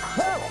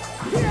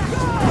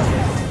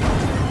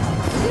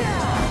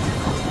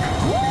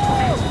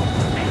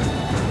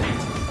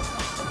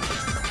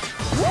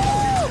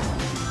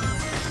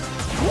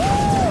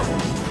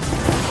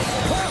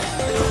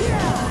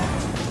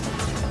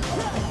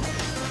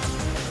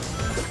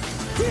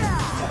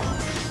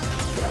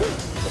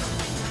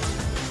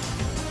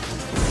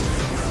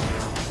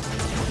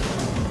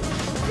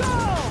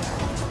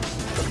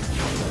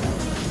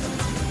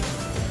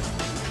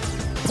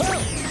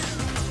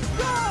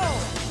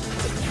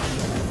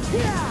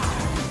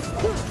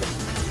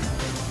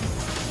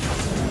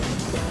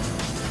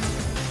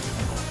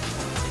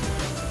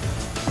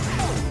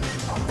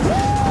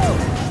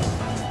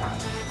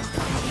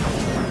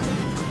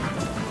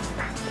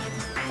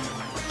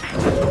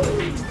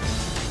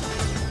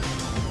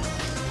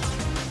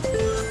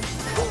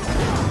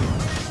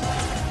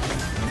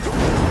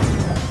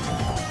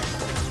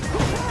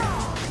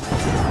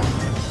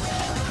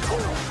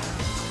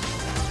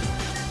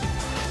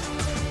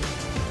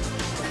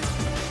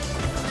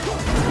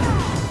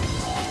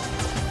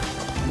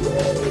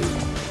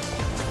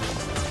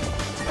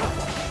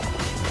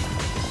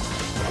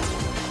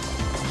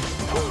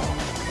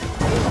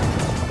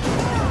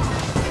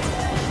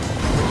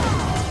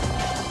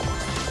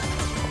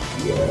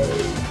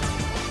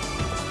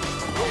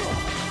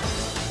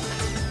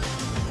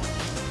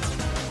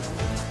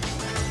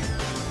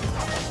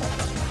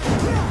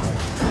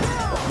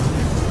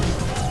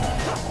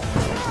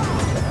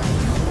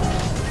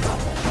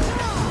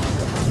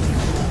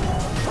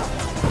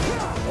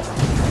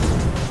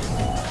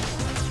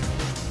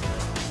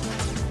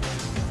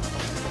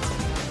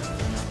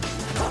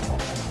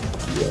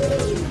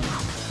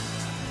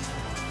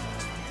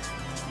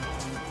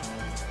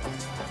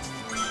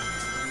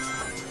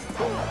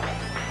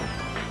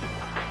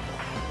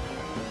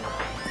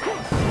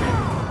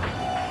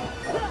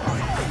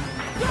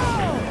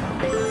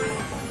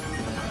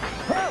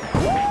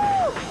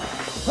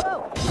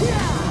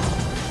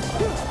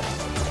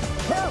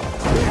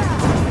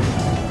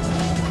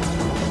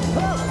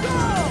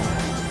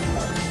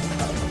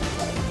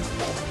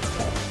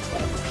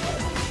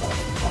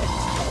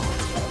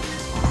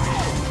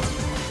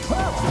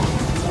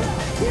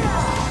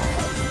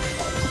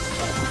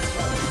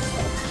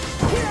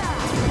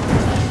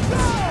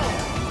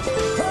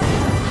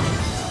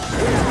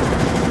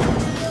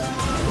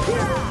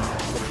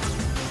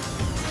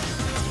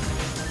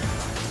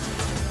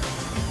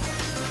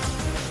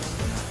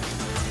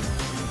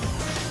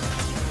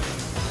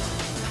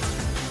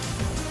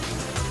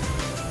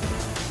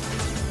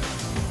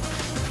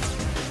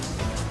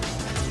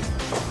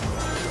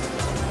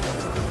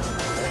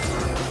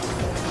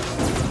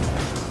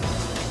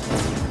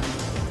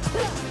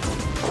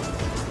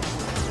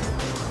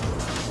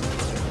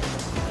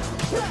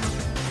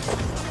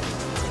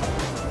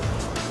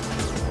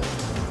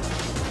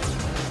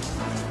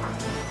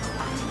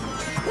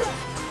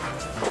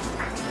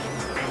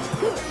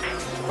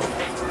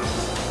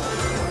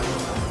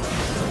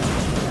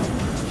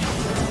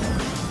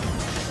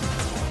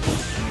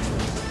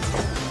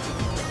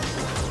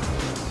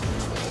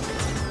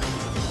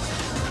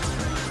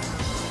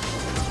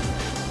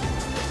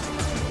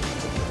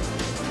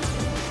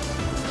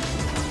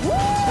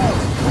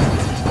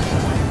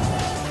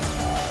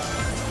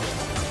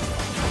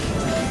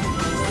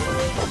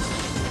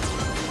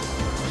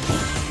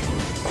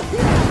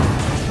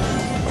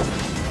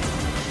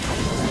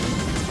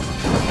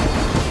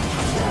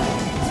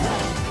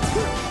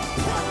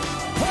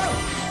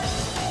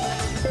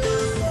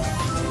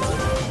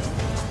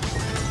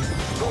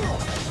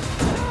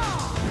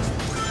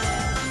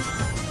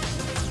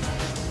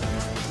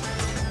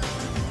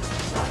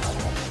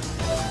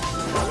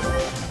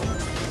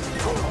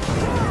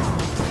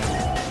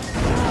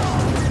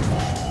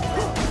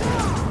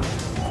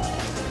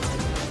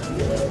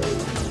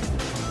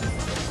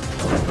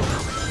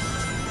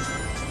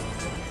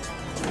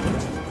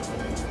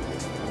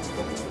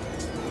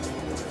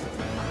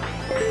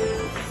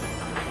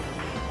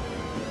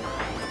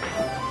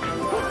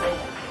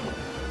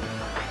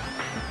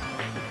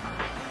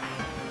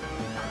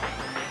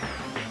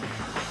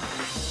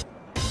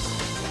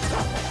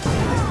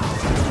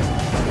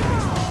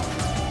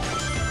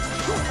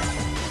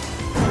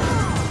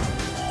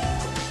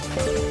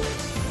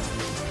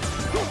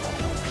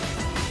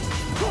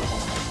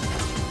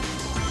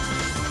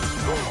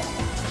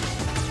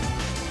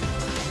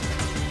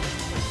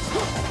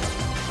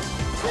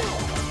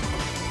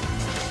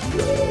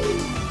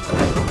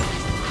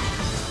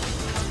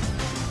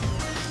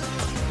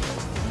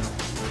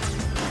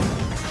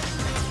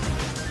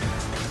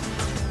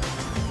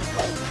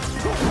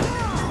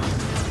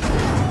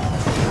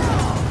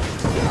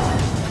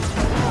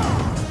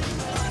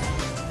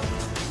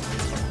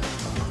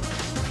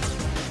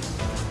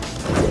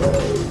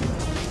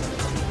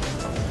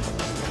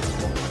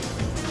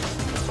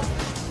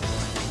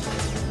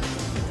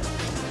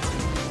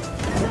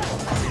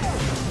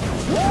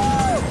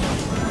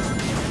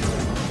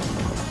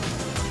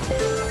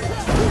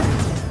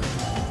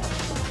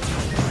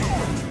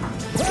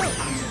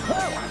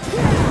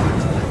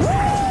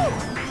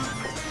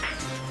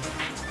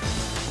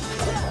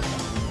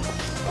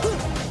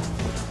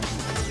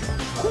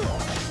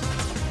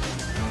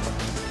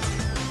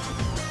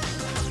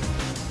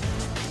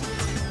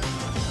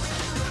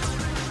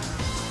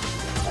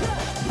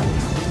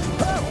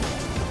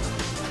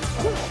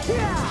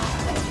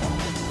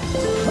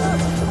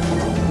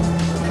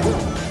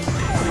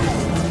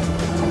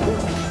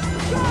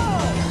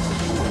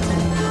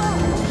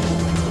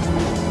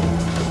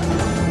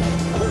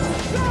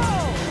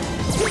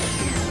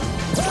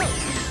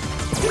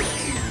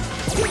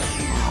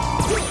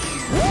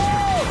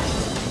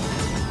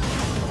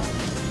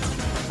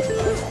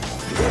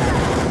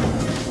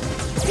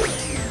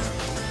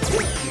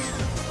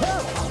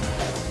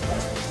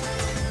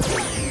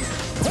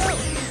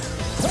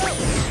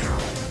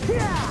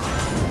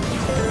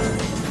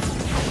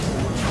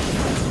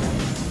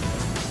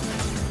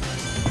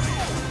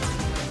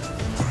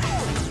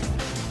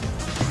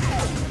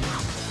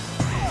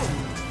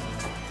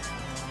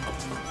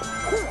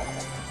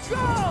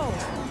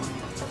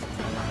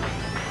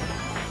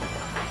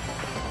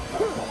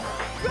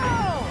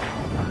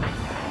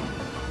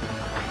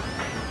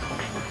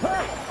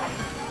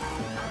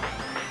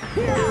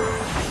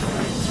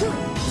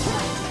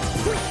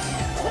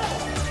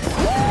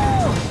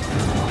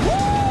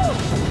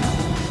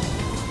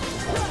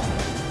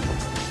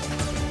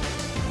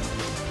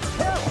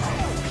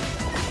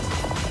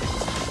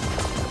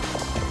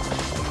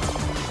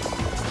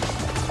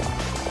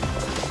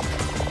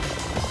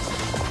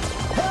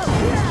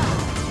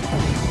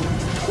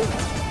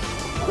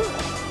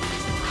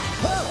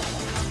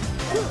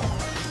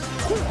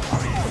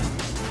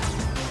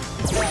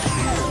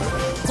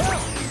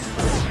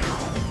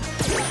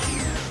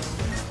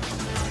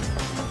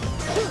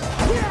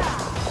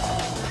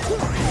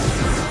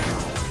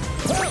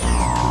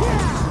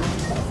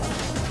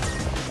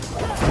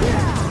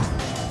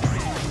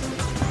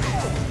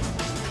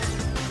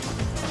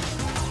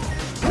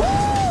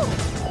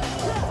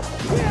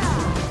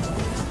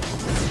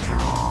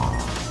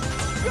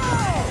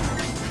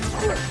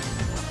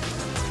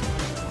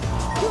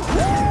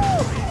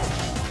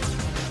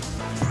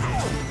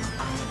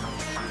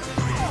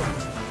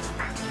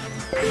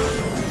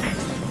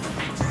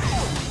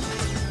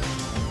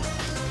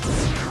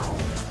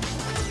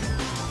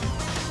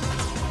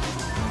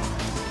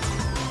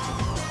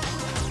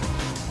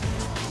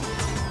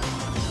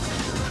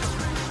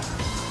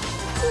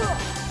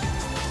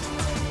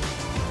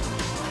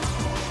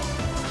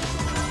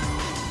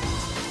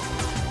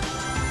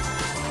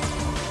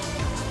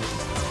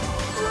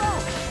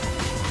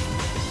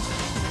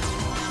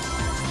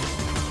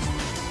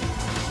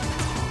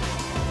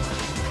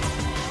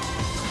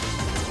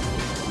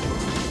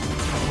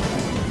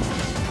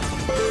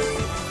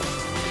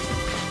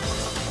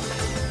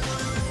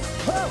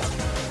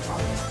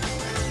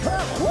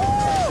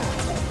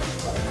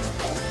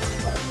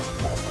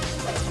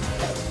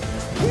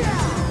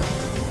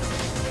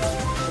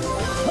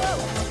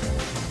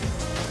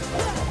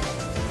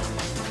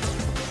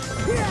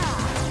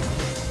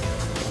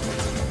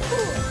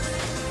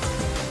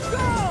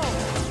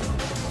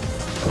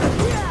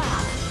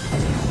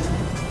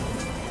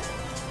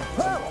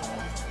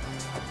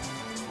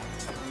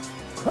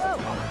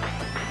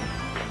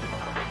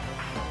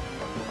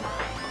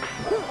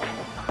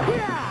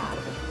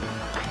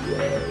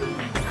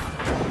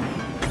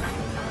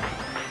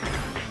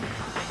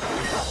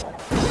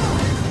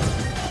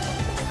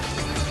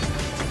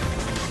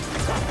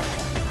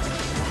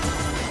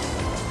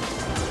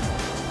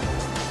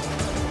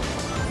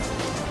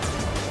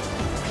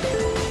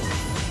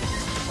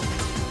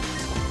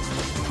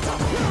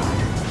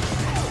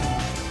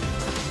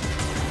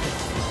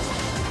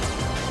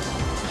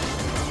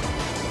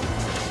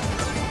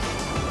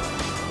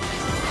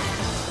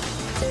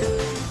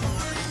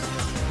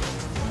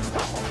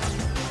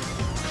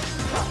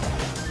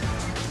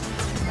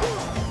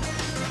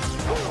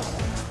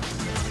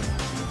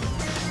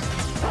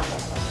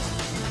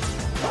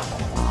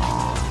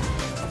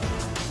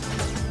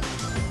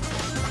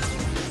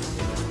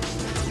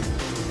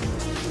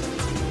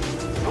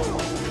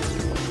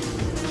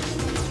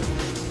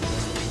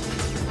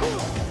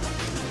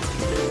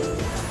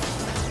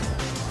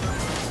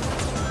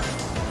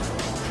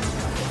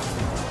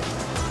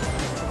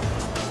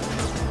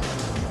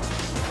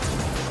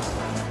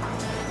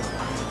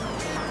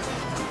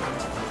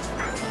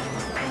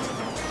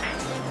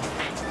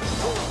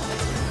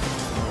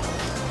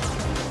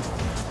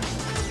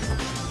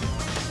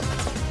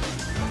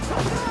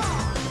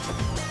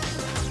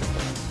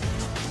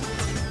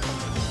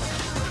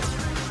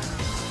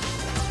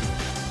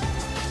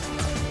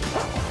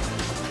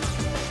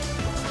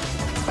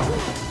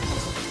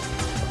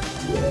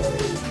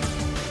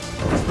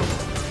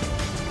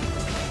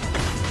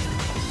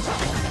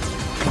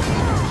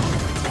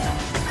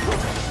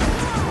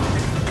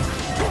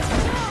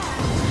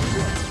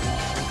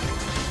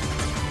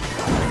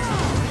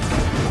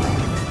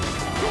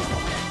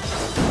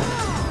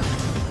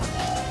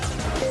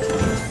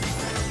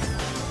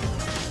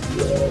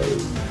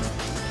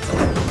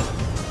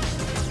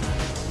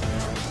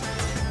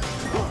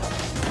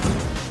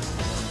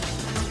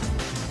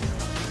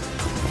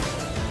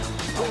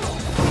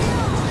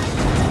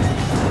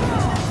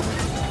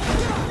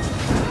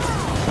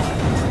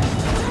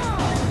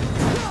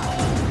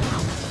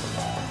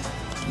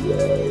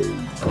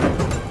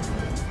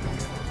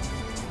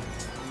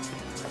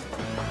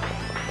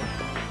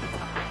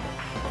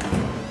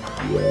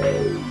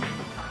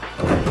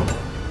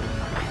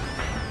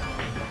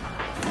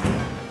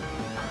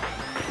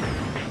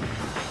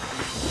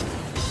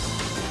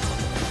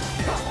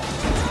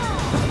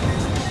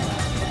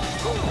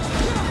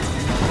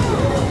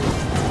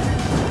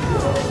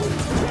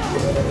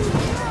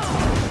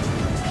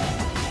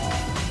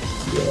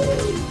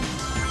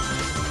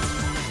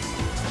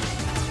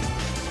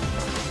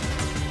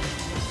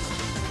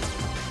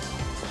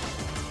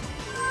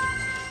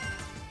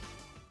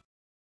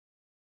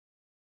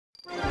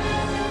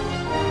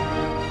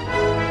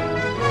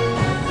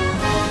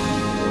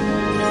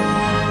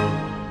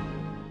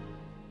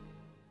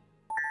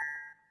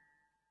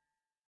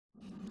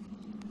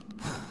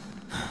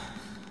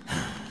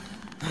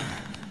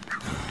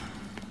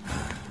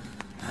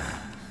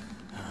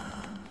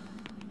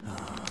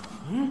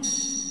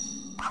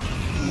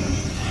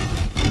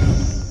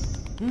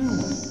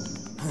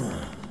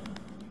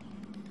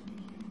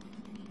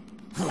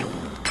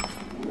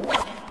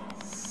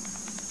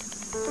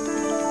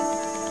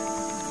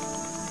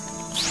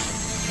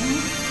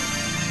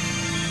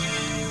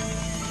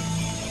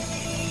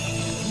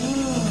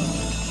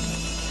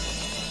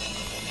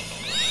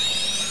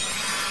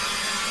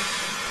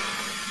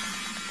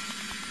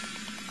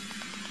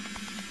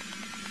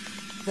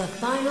 The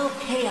final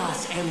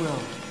Chaos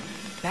Emerald.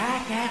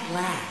 Back at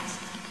last.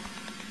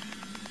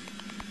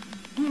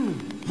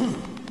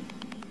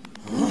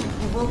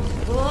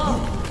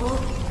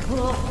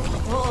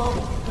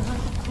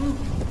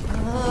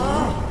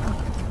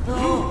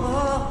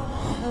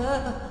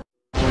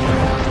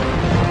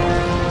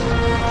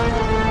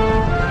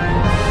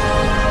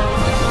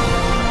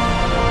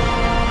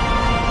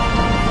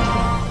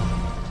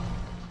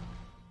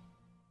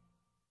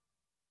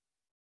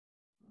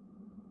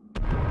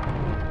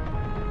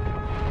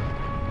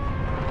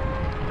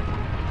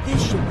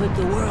 This should put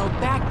the world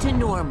back to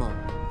normal.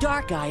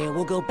 Dark Gaia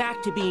will go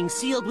back to being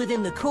sealed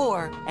within the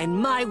core, and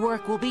my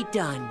work will be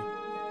done.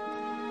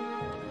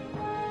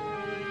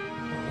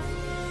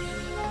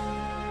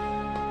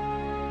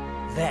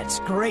 That's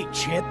great,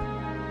 Chip.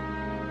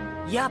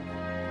 Yup.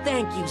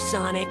 Thank you,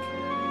 Sonic.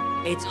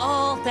 It's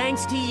all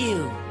thanks to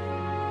you.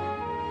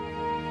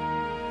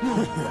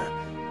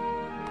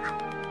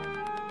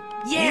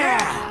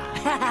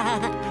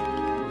 Yeah!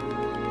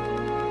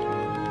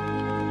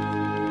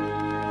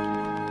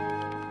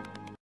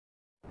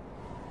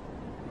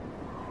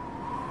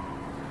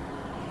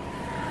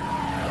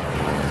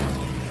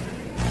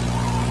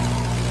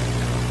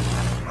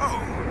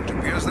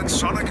 that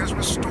Sonic has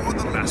restored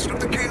the last of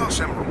the Chaos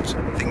Emeralds.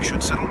 Things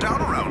should settle down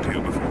around here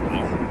before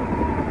long.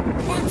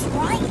 That's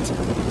right.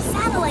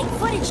 Satellite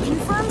footage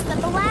confirms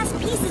that the last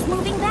piece is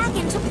moving back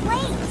into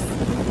place.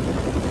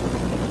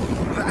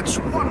 That's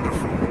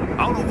wonderful.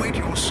 I'll await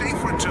your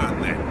safe return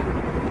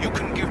then. You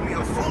can give me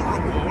a full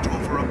reward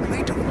over a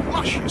plate of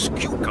luscious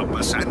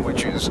cucumber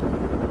sandwiches.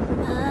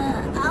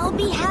 I'll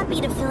be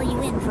happy to fill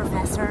you in,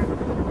 Professor.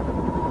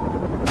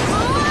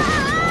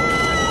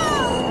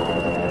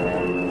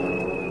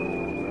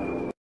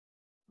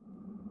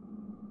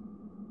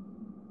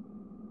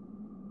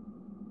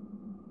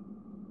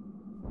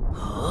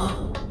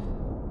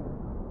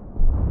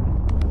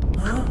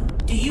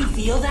 Do you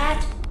feel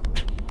that?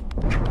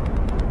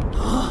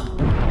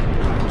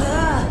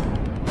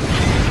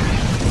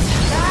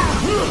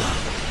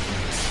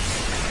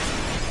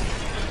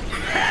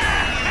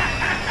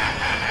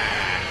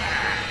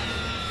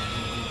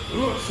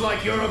 Looks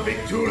like you're a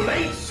bit too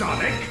late,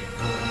 Sonic.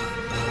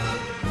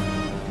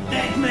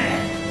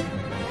 Eggman!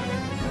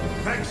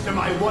 Thanks to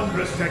my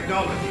wondrous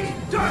technology,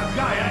 Dark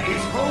Gaia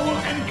is whole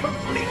and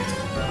complete.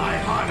 I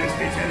harnessed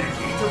its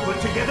energy to put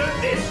together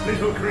this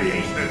little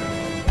creation.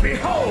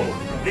 Behold,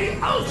 the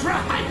Ultra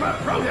Hyper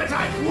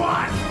Prototype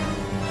 1!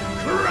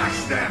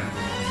 Crush them!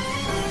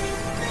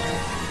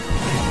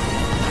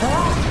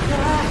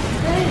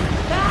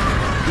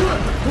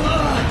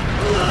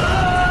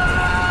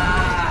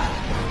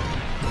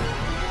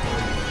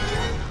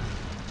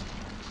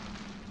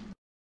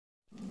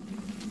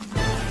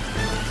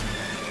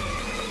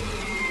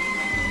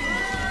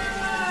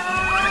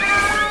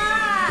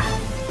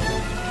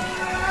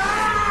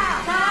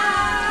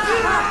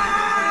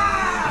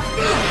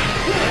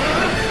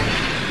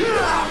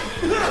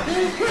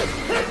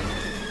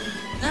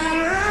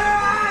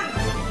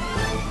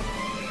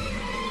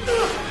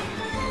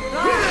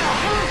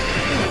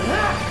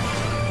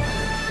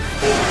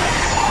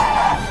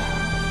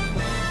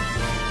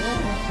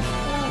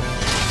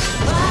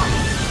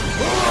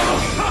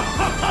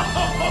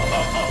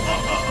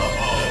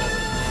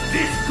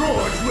 This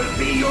gorge will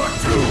be your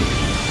tomb!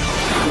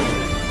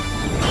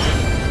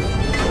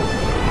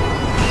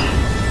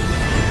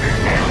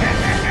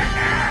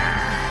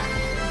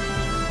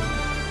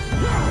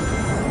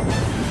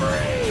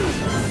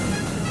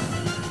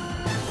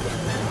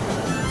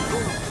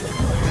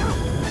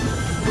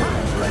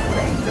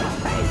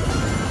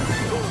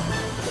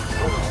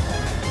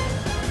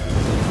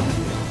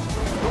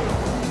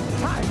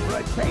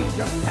 Change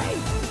of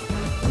pace!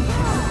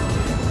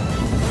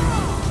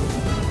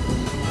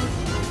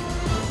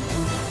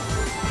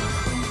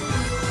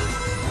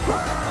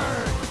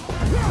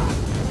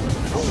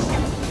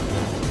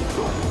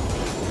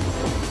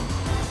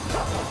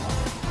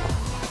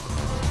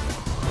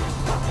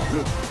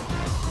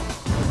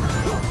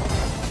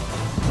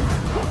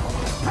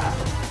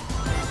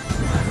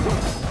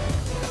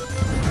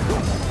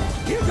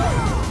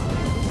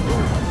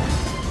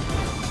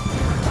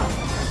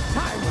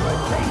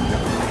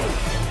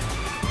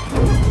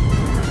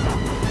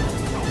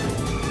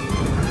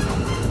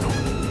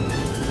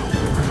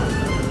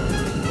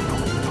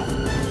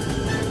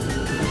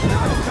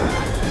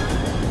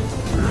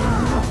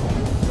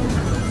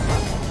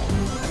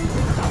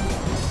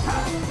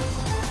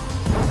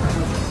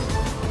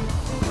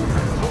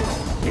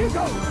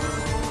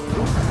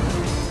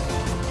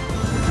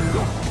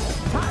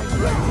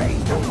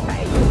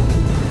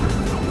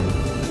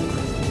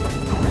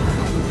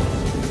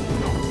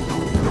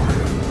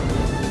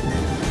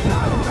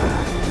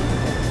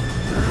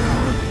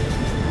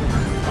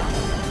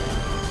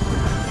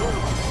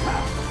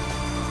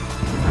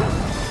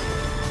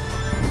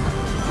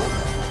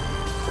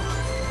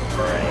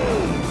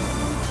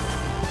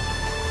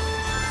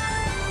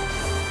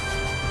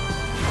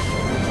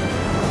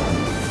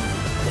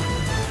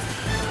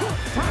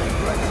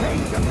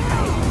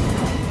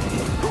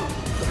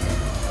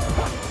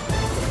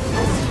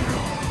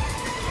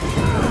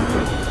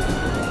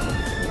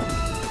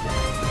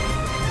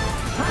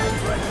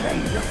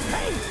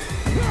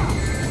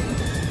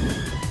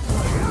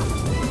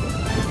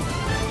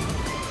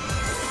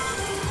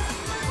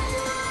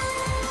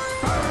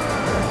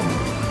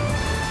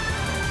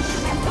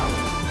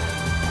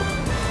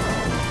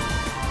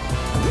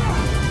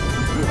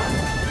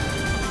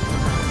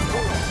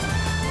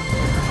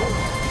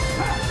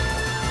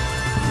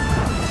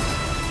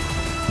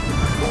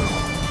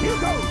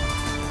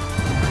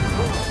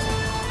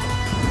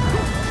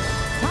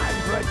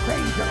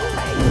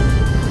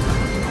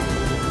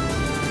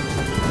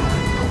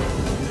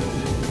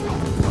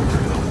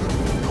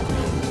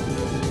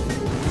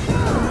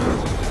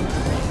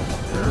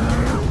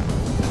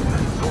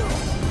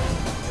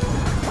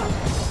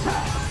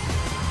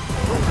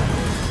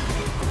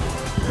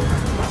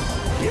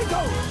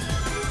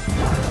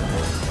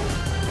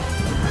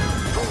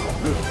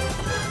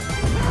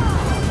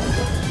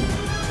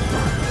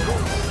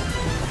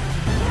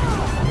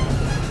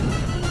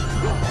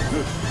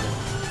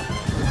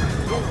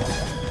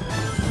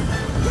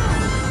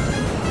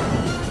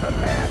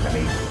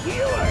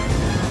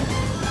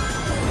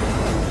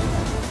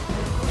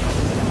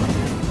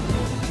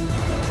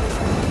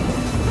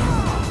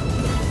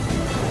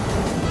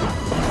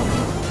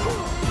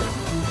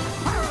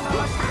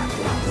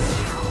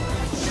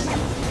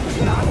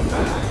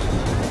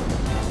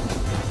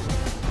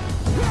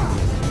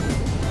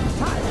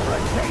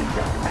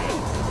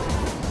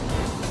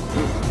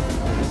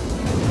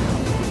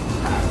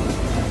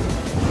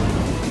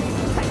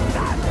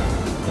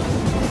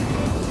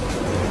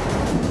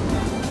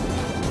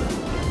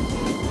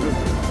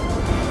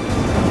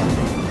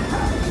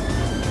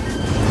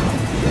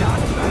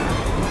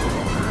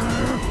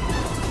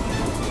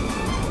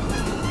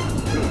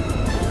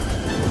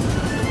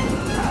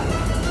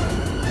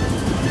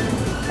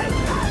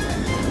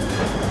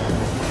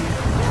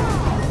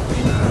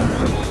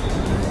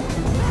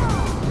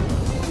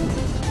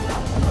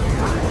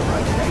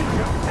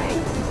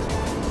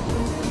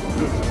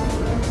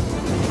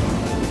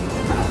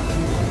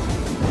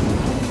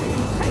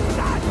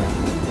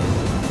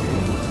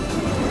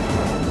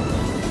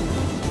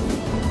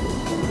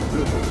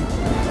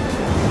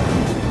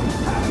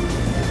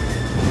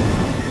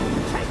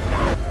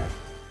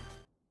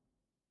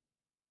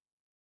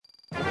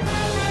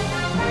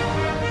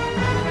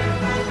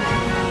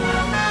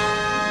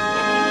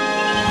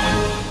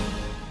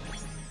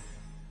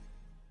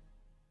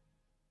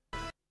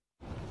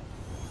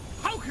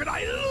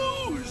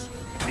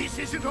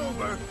 isn't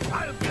over,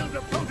 I'll build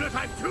a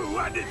prototype too,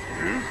 and it...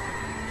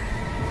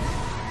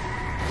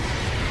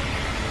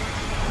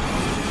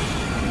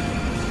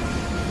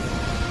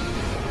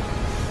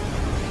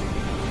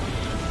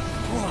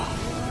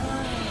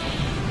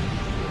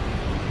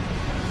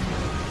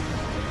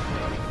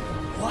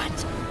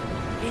 What?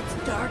 It's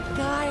Dark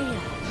Gaia.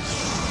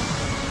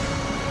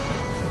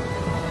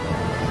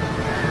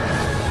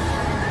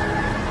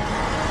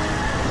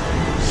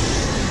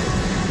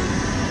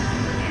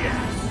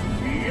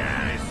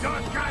 Yes,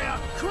 Dark Gaia!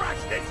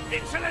 Crush this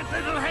insolent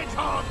little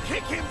hedgehog!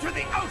 Kick him to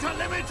the outer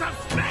limits of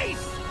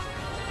space!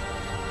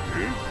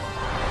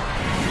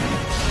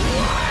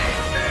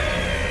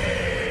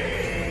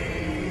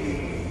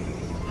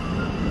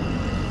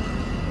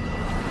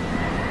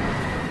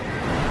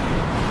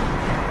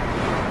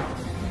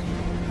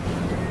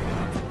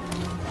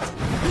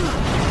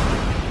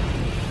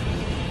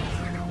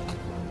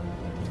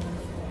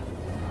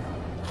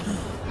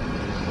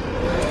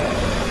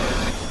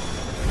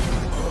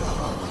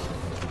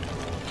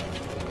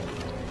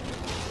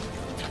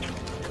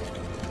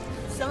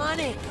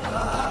 Sonic,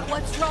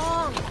 what's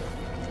wrong?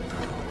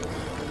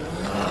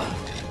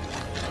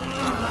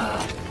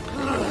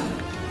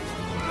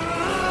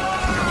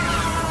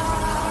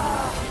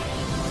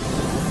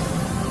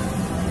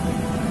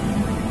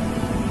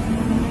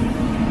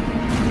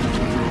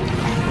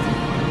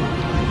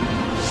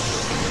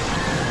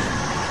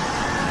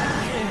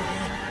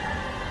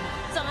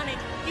 Sonic,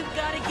 you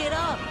gotta get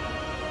up!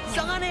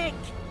 Sonic!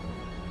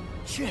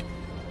 Chip!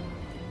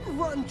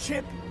 Run,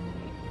 Chip!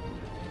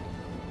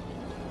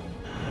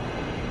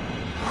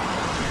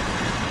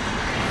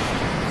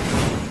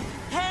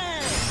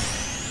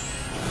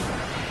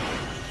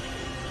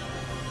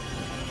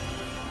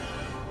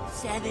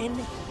 Seven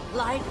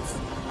lights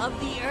of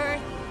the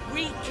earth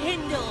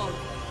rekindled.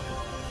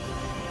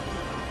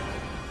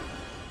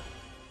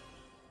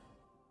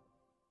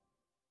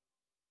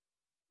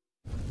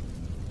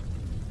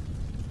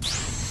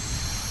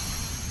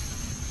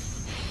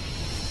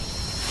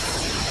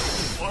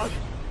 What?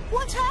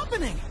 What's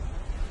happening?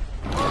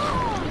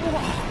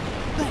 Wow,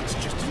 that's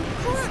just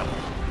incredible!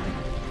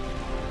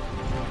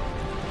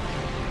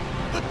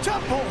 The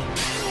temple!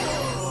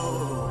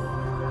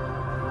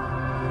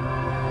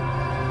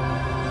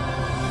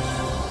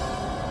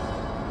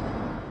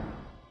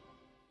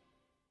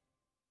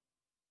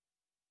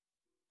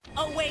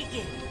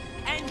 Awaken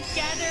and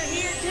gather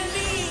here to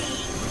me!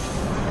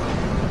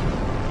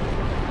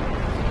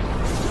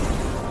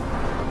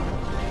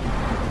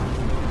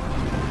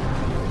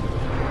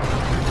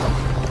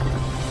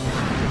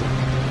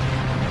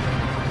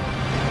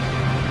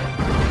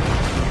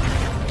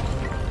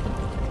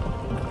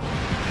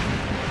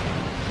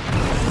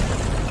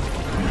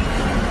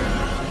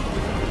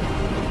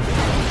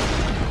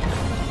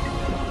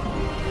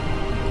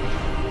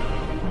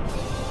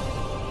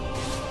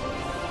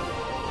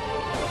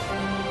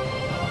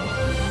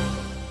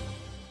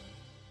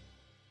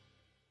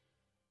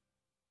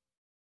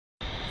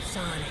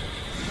 Sonic.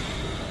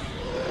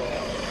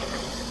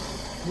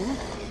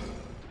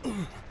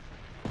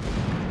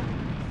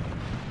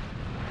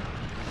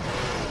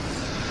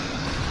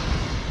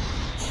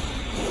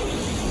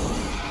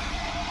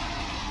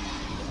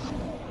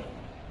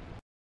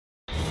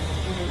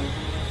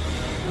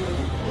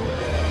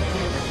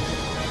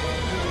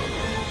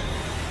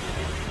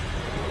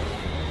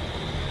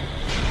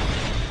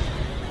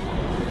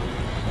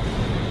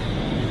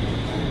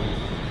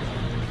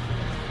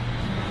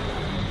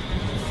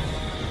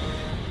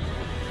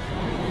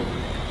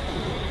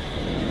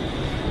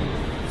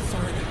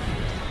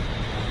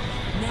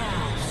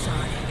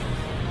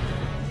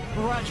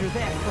 Roger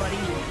that,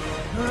 buddy.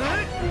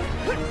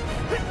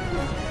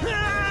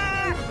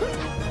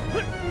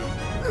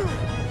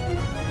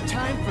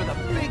 Time for the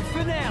big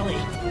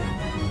finale.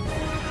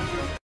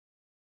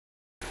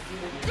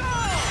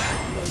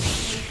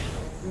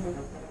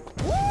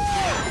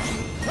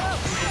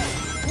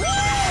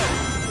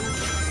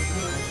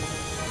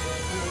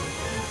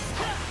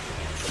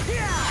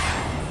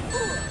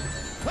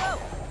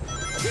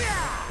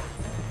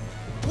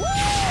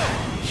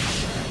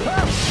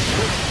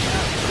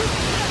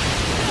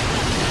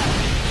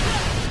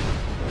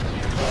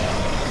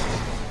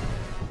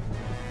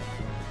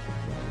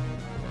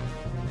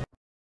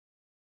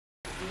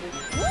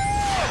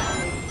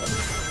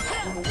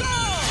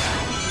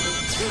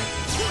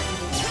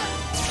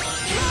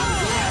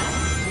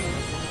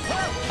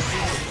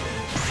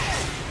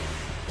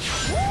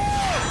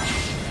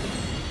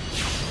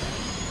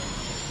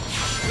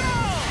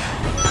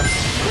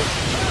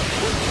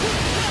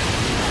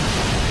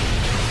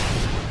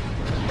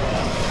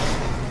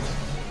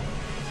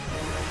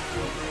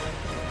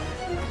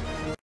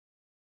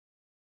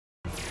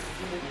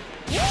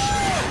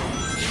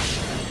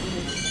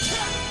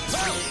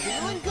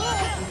 Feeling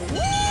good!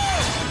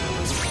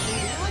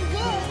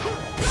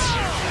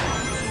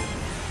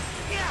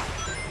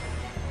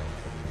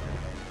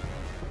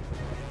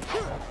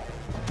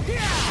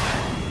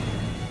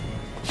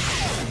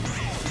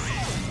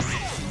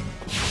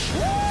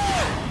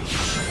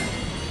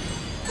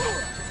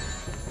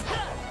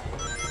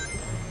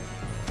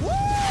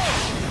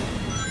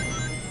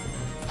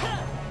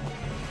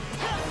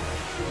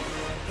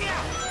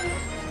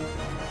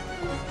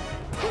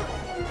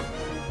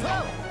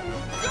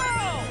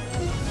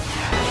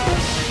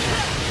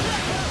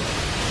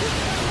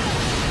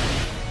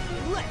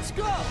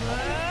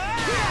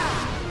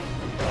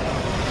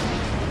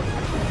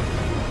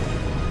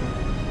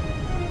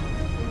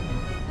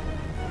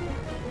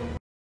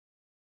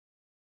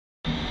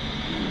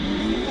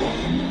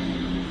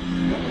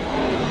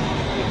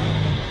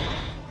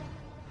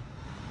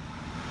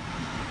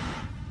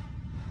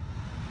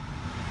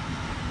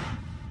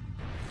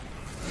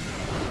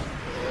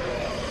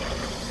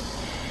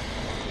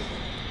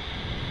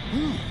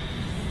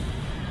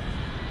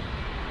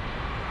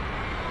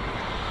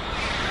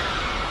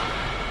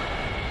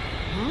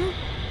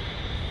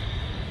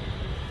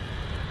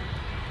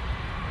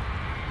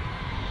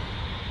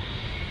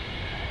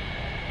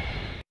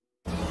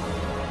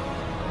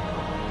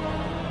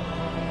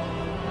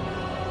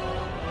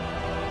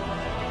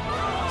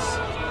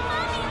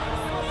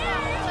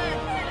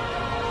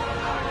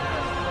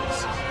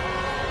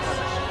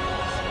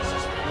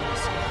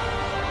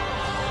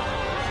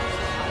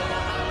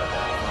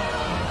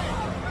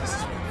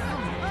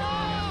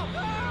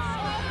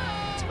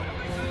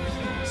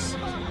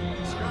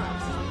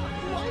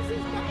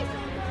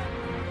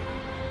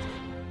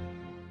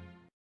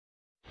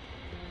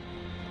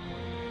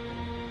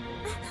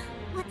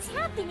 What's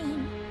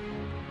happening?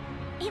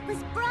 It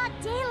was broad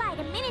daylight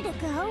a minute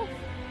ago.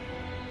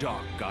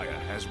 Dark Gaia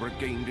has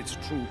regained its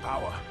true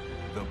power.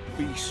 The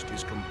beast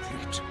is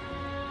complete.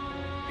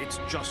 It's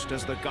just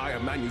as the Gaia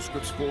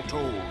manuscripts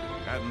foretold,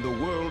 and the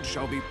world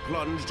shall be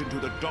plunged into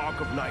the dark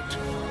of night,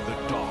 the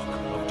dark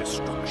of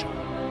destruction.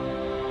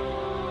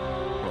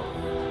 Oh,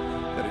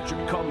 that it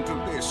should come to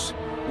this.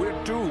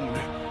 We're doomed.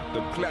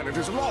 The planet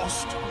is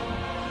lost.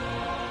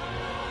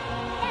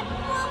 That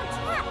won't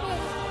happen!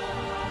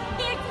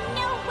 There's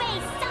no way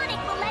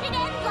Sonic will let it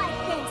end like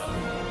this!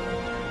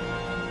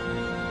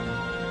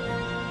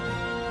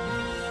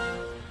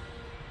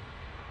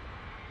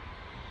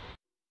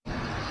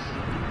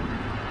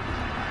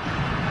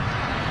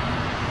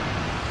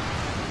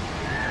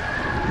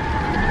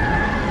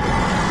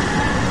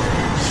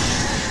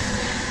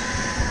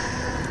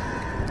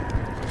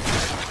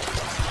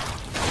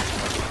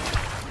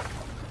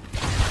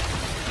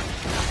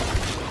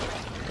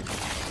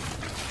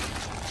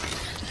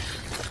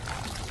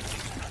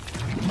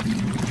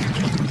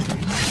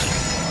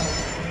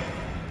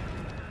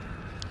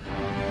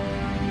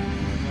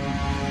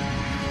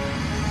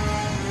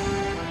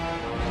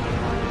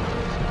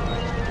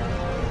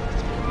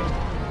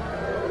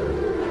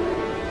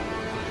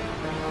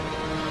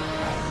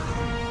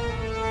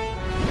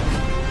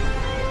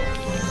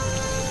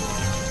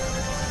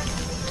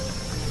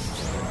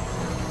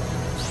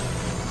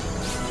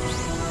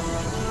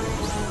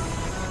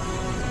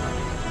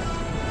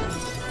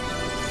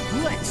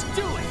 Let's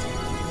do it!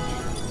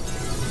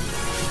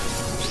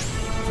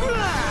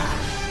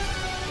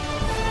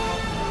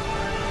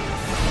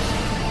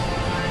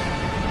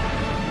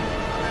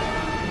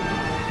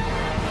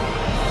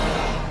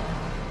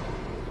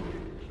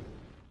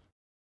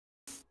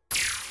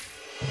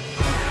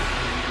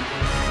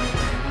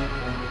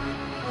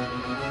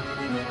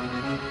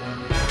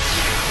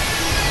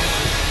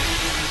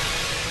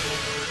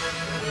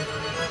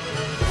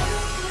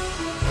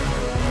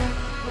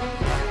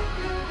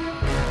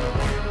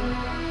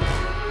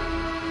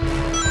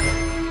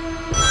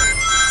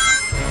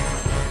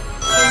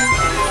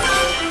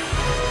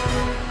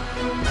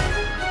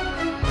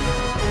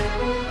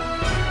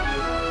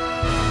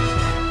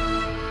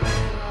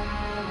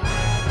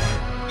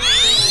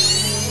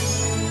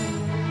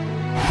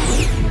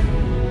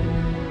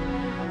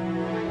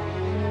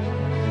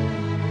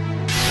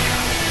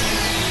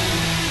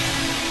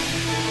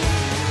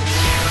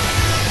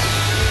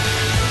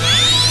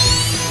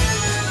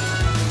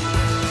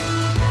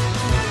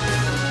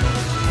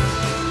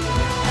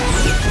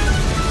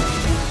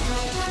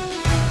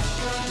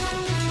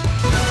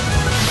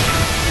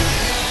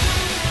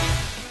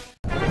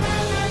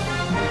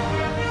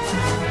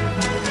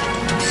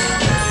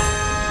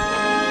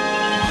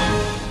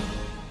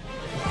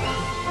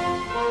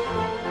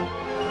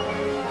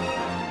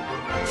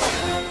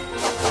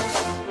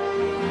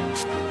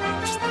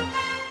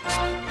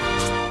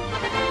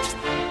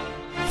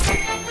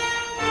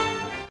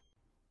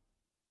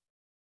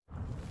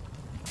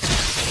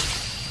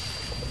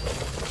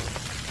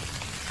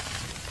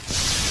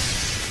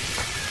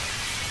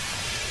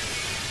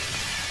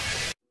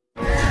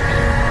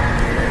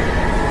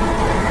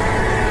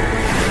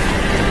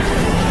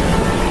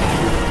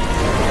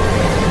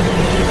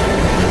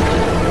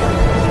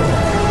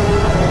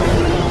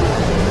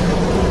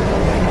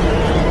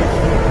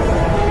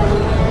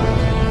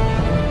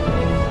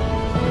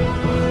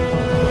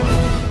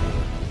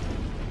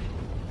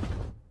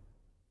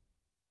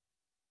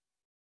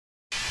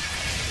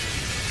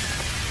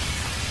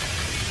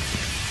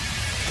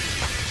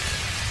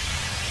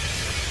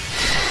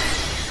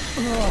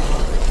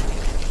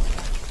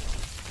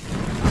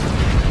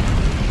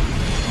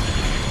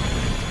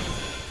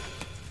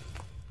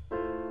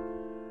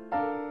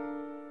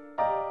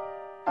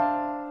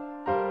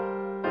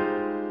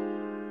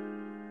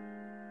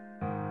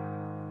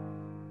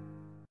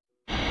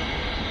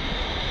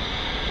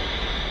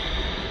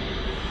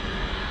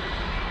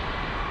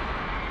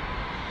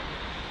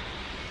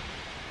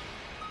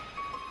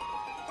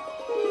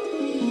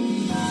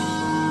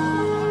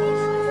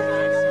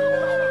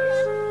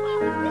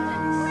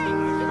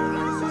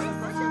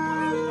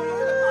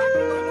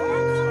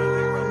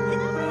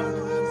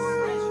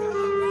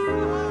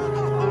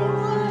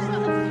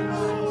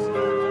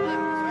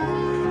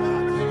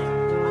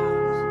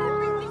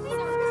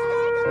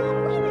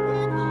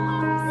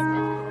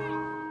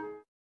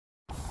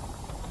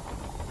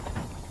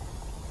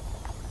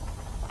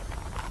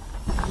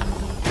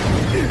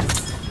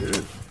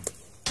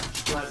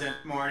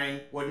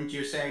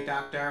 wouldn't you say,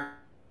 Doctor?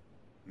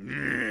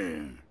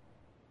 You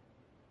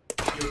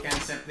can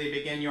simply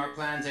begin your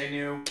plans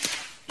anew.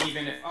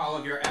 Even if all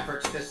of your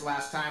efforts this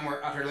last time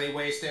were utterly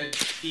wasted,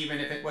 even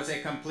if it was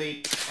a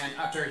complete and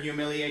utter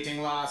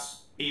humiliating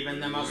loss, even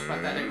the most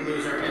pathetic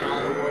loser in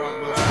all the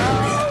world will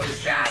surely have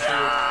his chance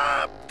to...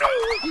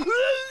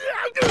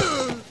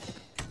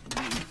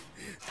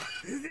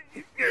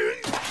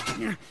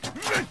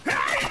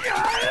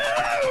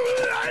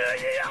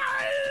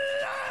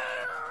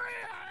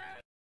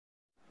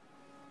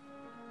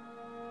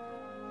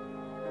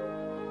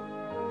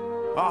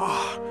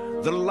 Ah,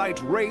 the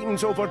light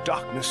reigns over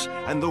darkness,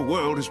 and the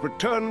world is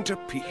returned to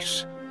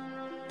peace.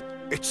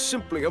 It's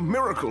simply a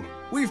miracle.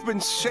 We've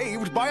been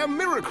saved by a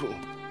miracle.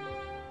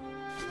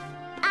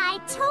 I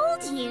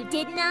told you,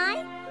 didn't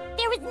I?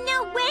 There was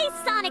no way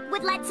Sonic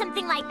would let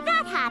something like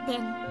that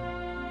happen.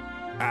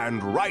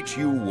 And right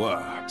you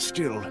were.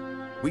 Still,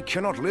 we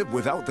cannot live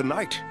without the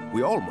night.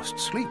 We all must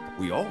sleep.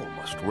 We all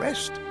must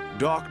rest.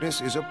 Darkness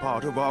is a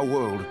part of our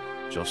world,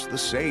 just the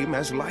same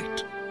as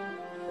light.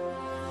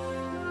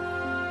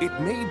 It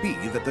may be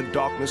that the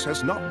darkness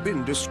has not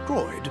been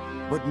destroyed,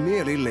 but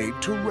merely laid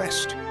to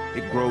rest.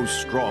 It grows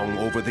strong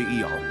over the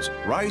eons,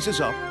 rises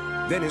up,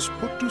 then is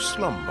put to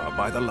slumber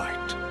by the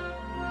light.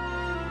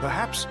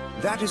 Perhaps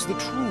that is the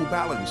true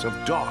balance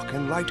of dark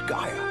and light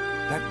Gaia.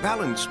 That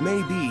balance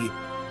may be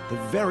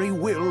the very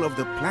will of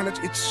the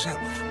planet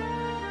itself.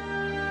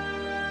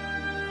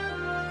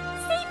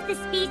 Save the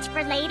speech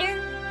for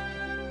later.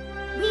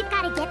 We've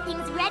got to get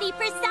things ready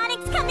for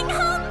Sonic's coming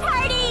home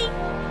party!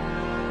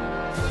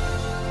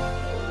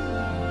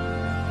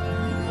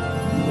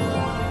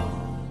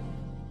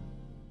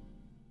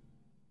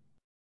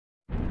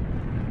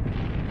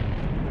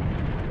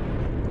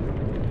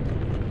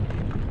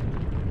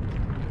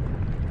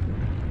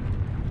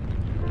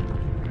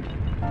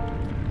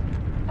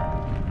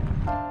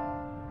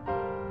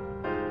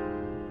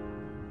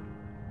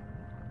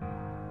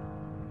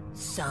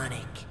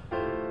 Sonic.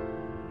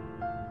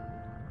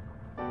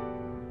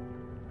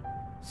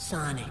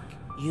 Sonic,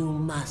 you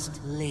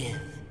must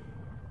live.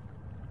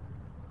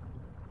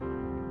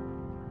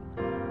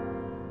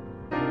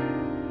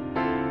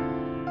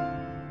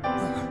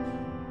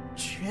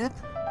 Chip?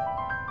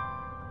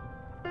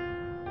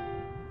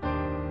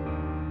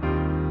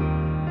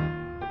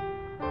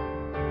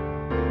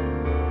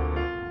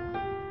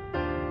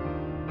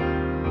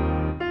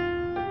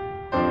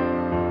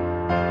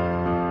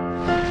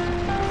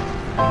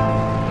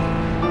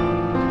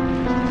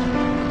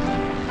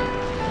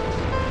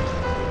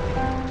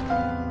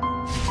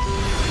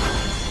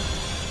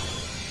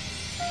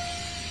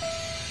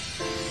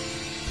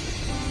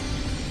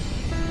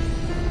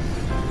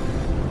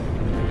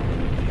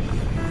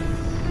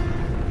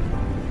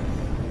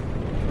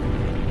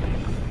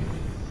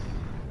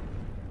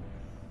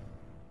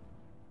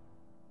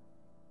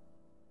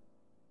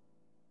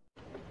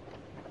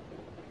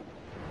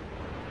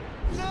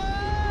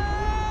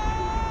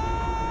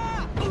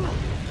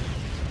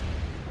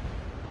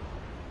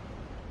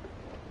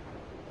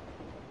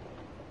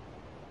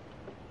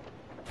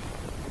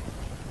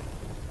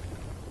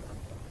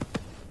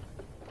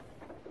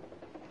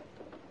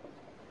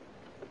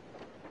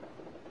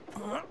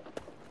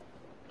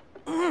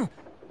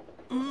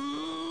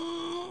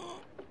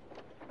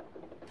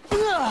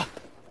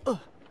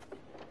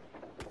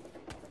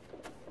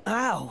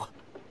 Ow!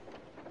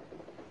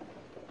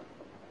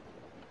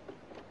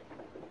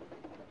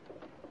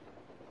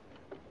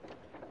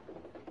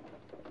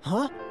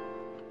 Huh?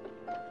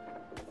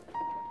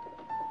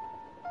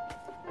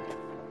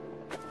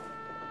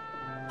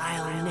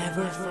 I'll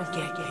never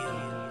forget you.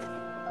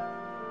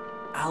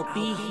 I'll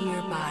be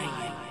here by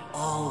you,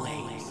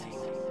 always.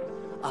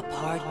 A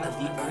part of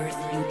the earth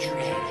you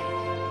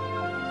tread.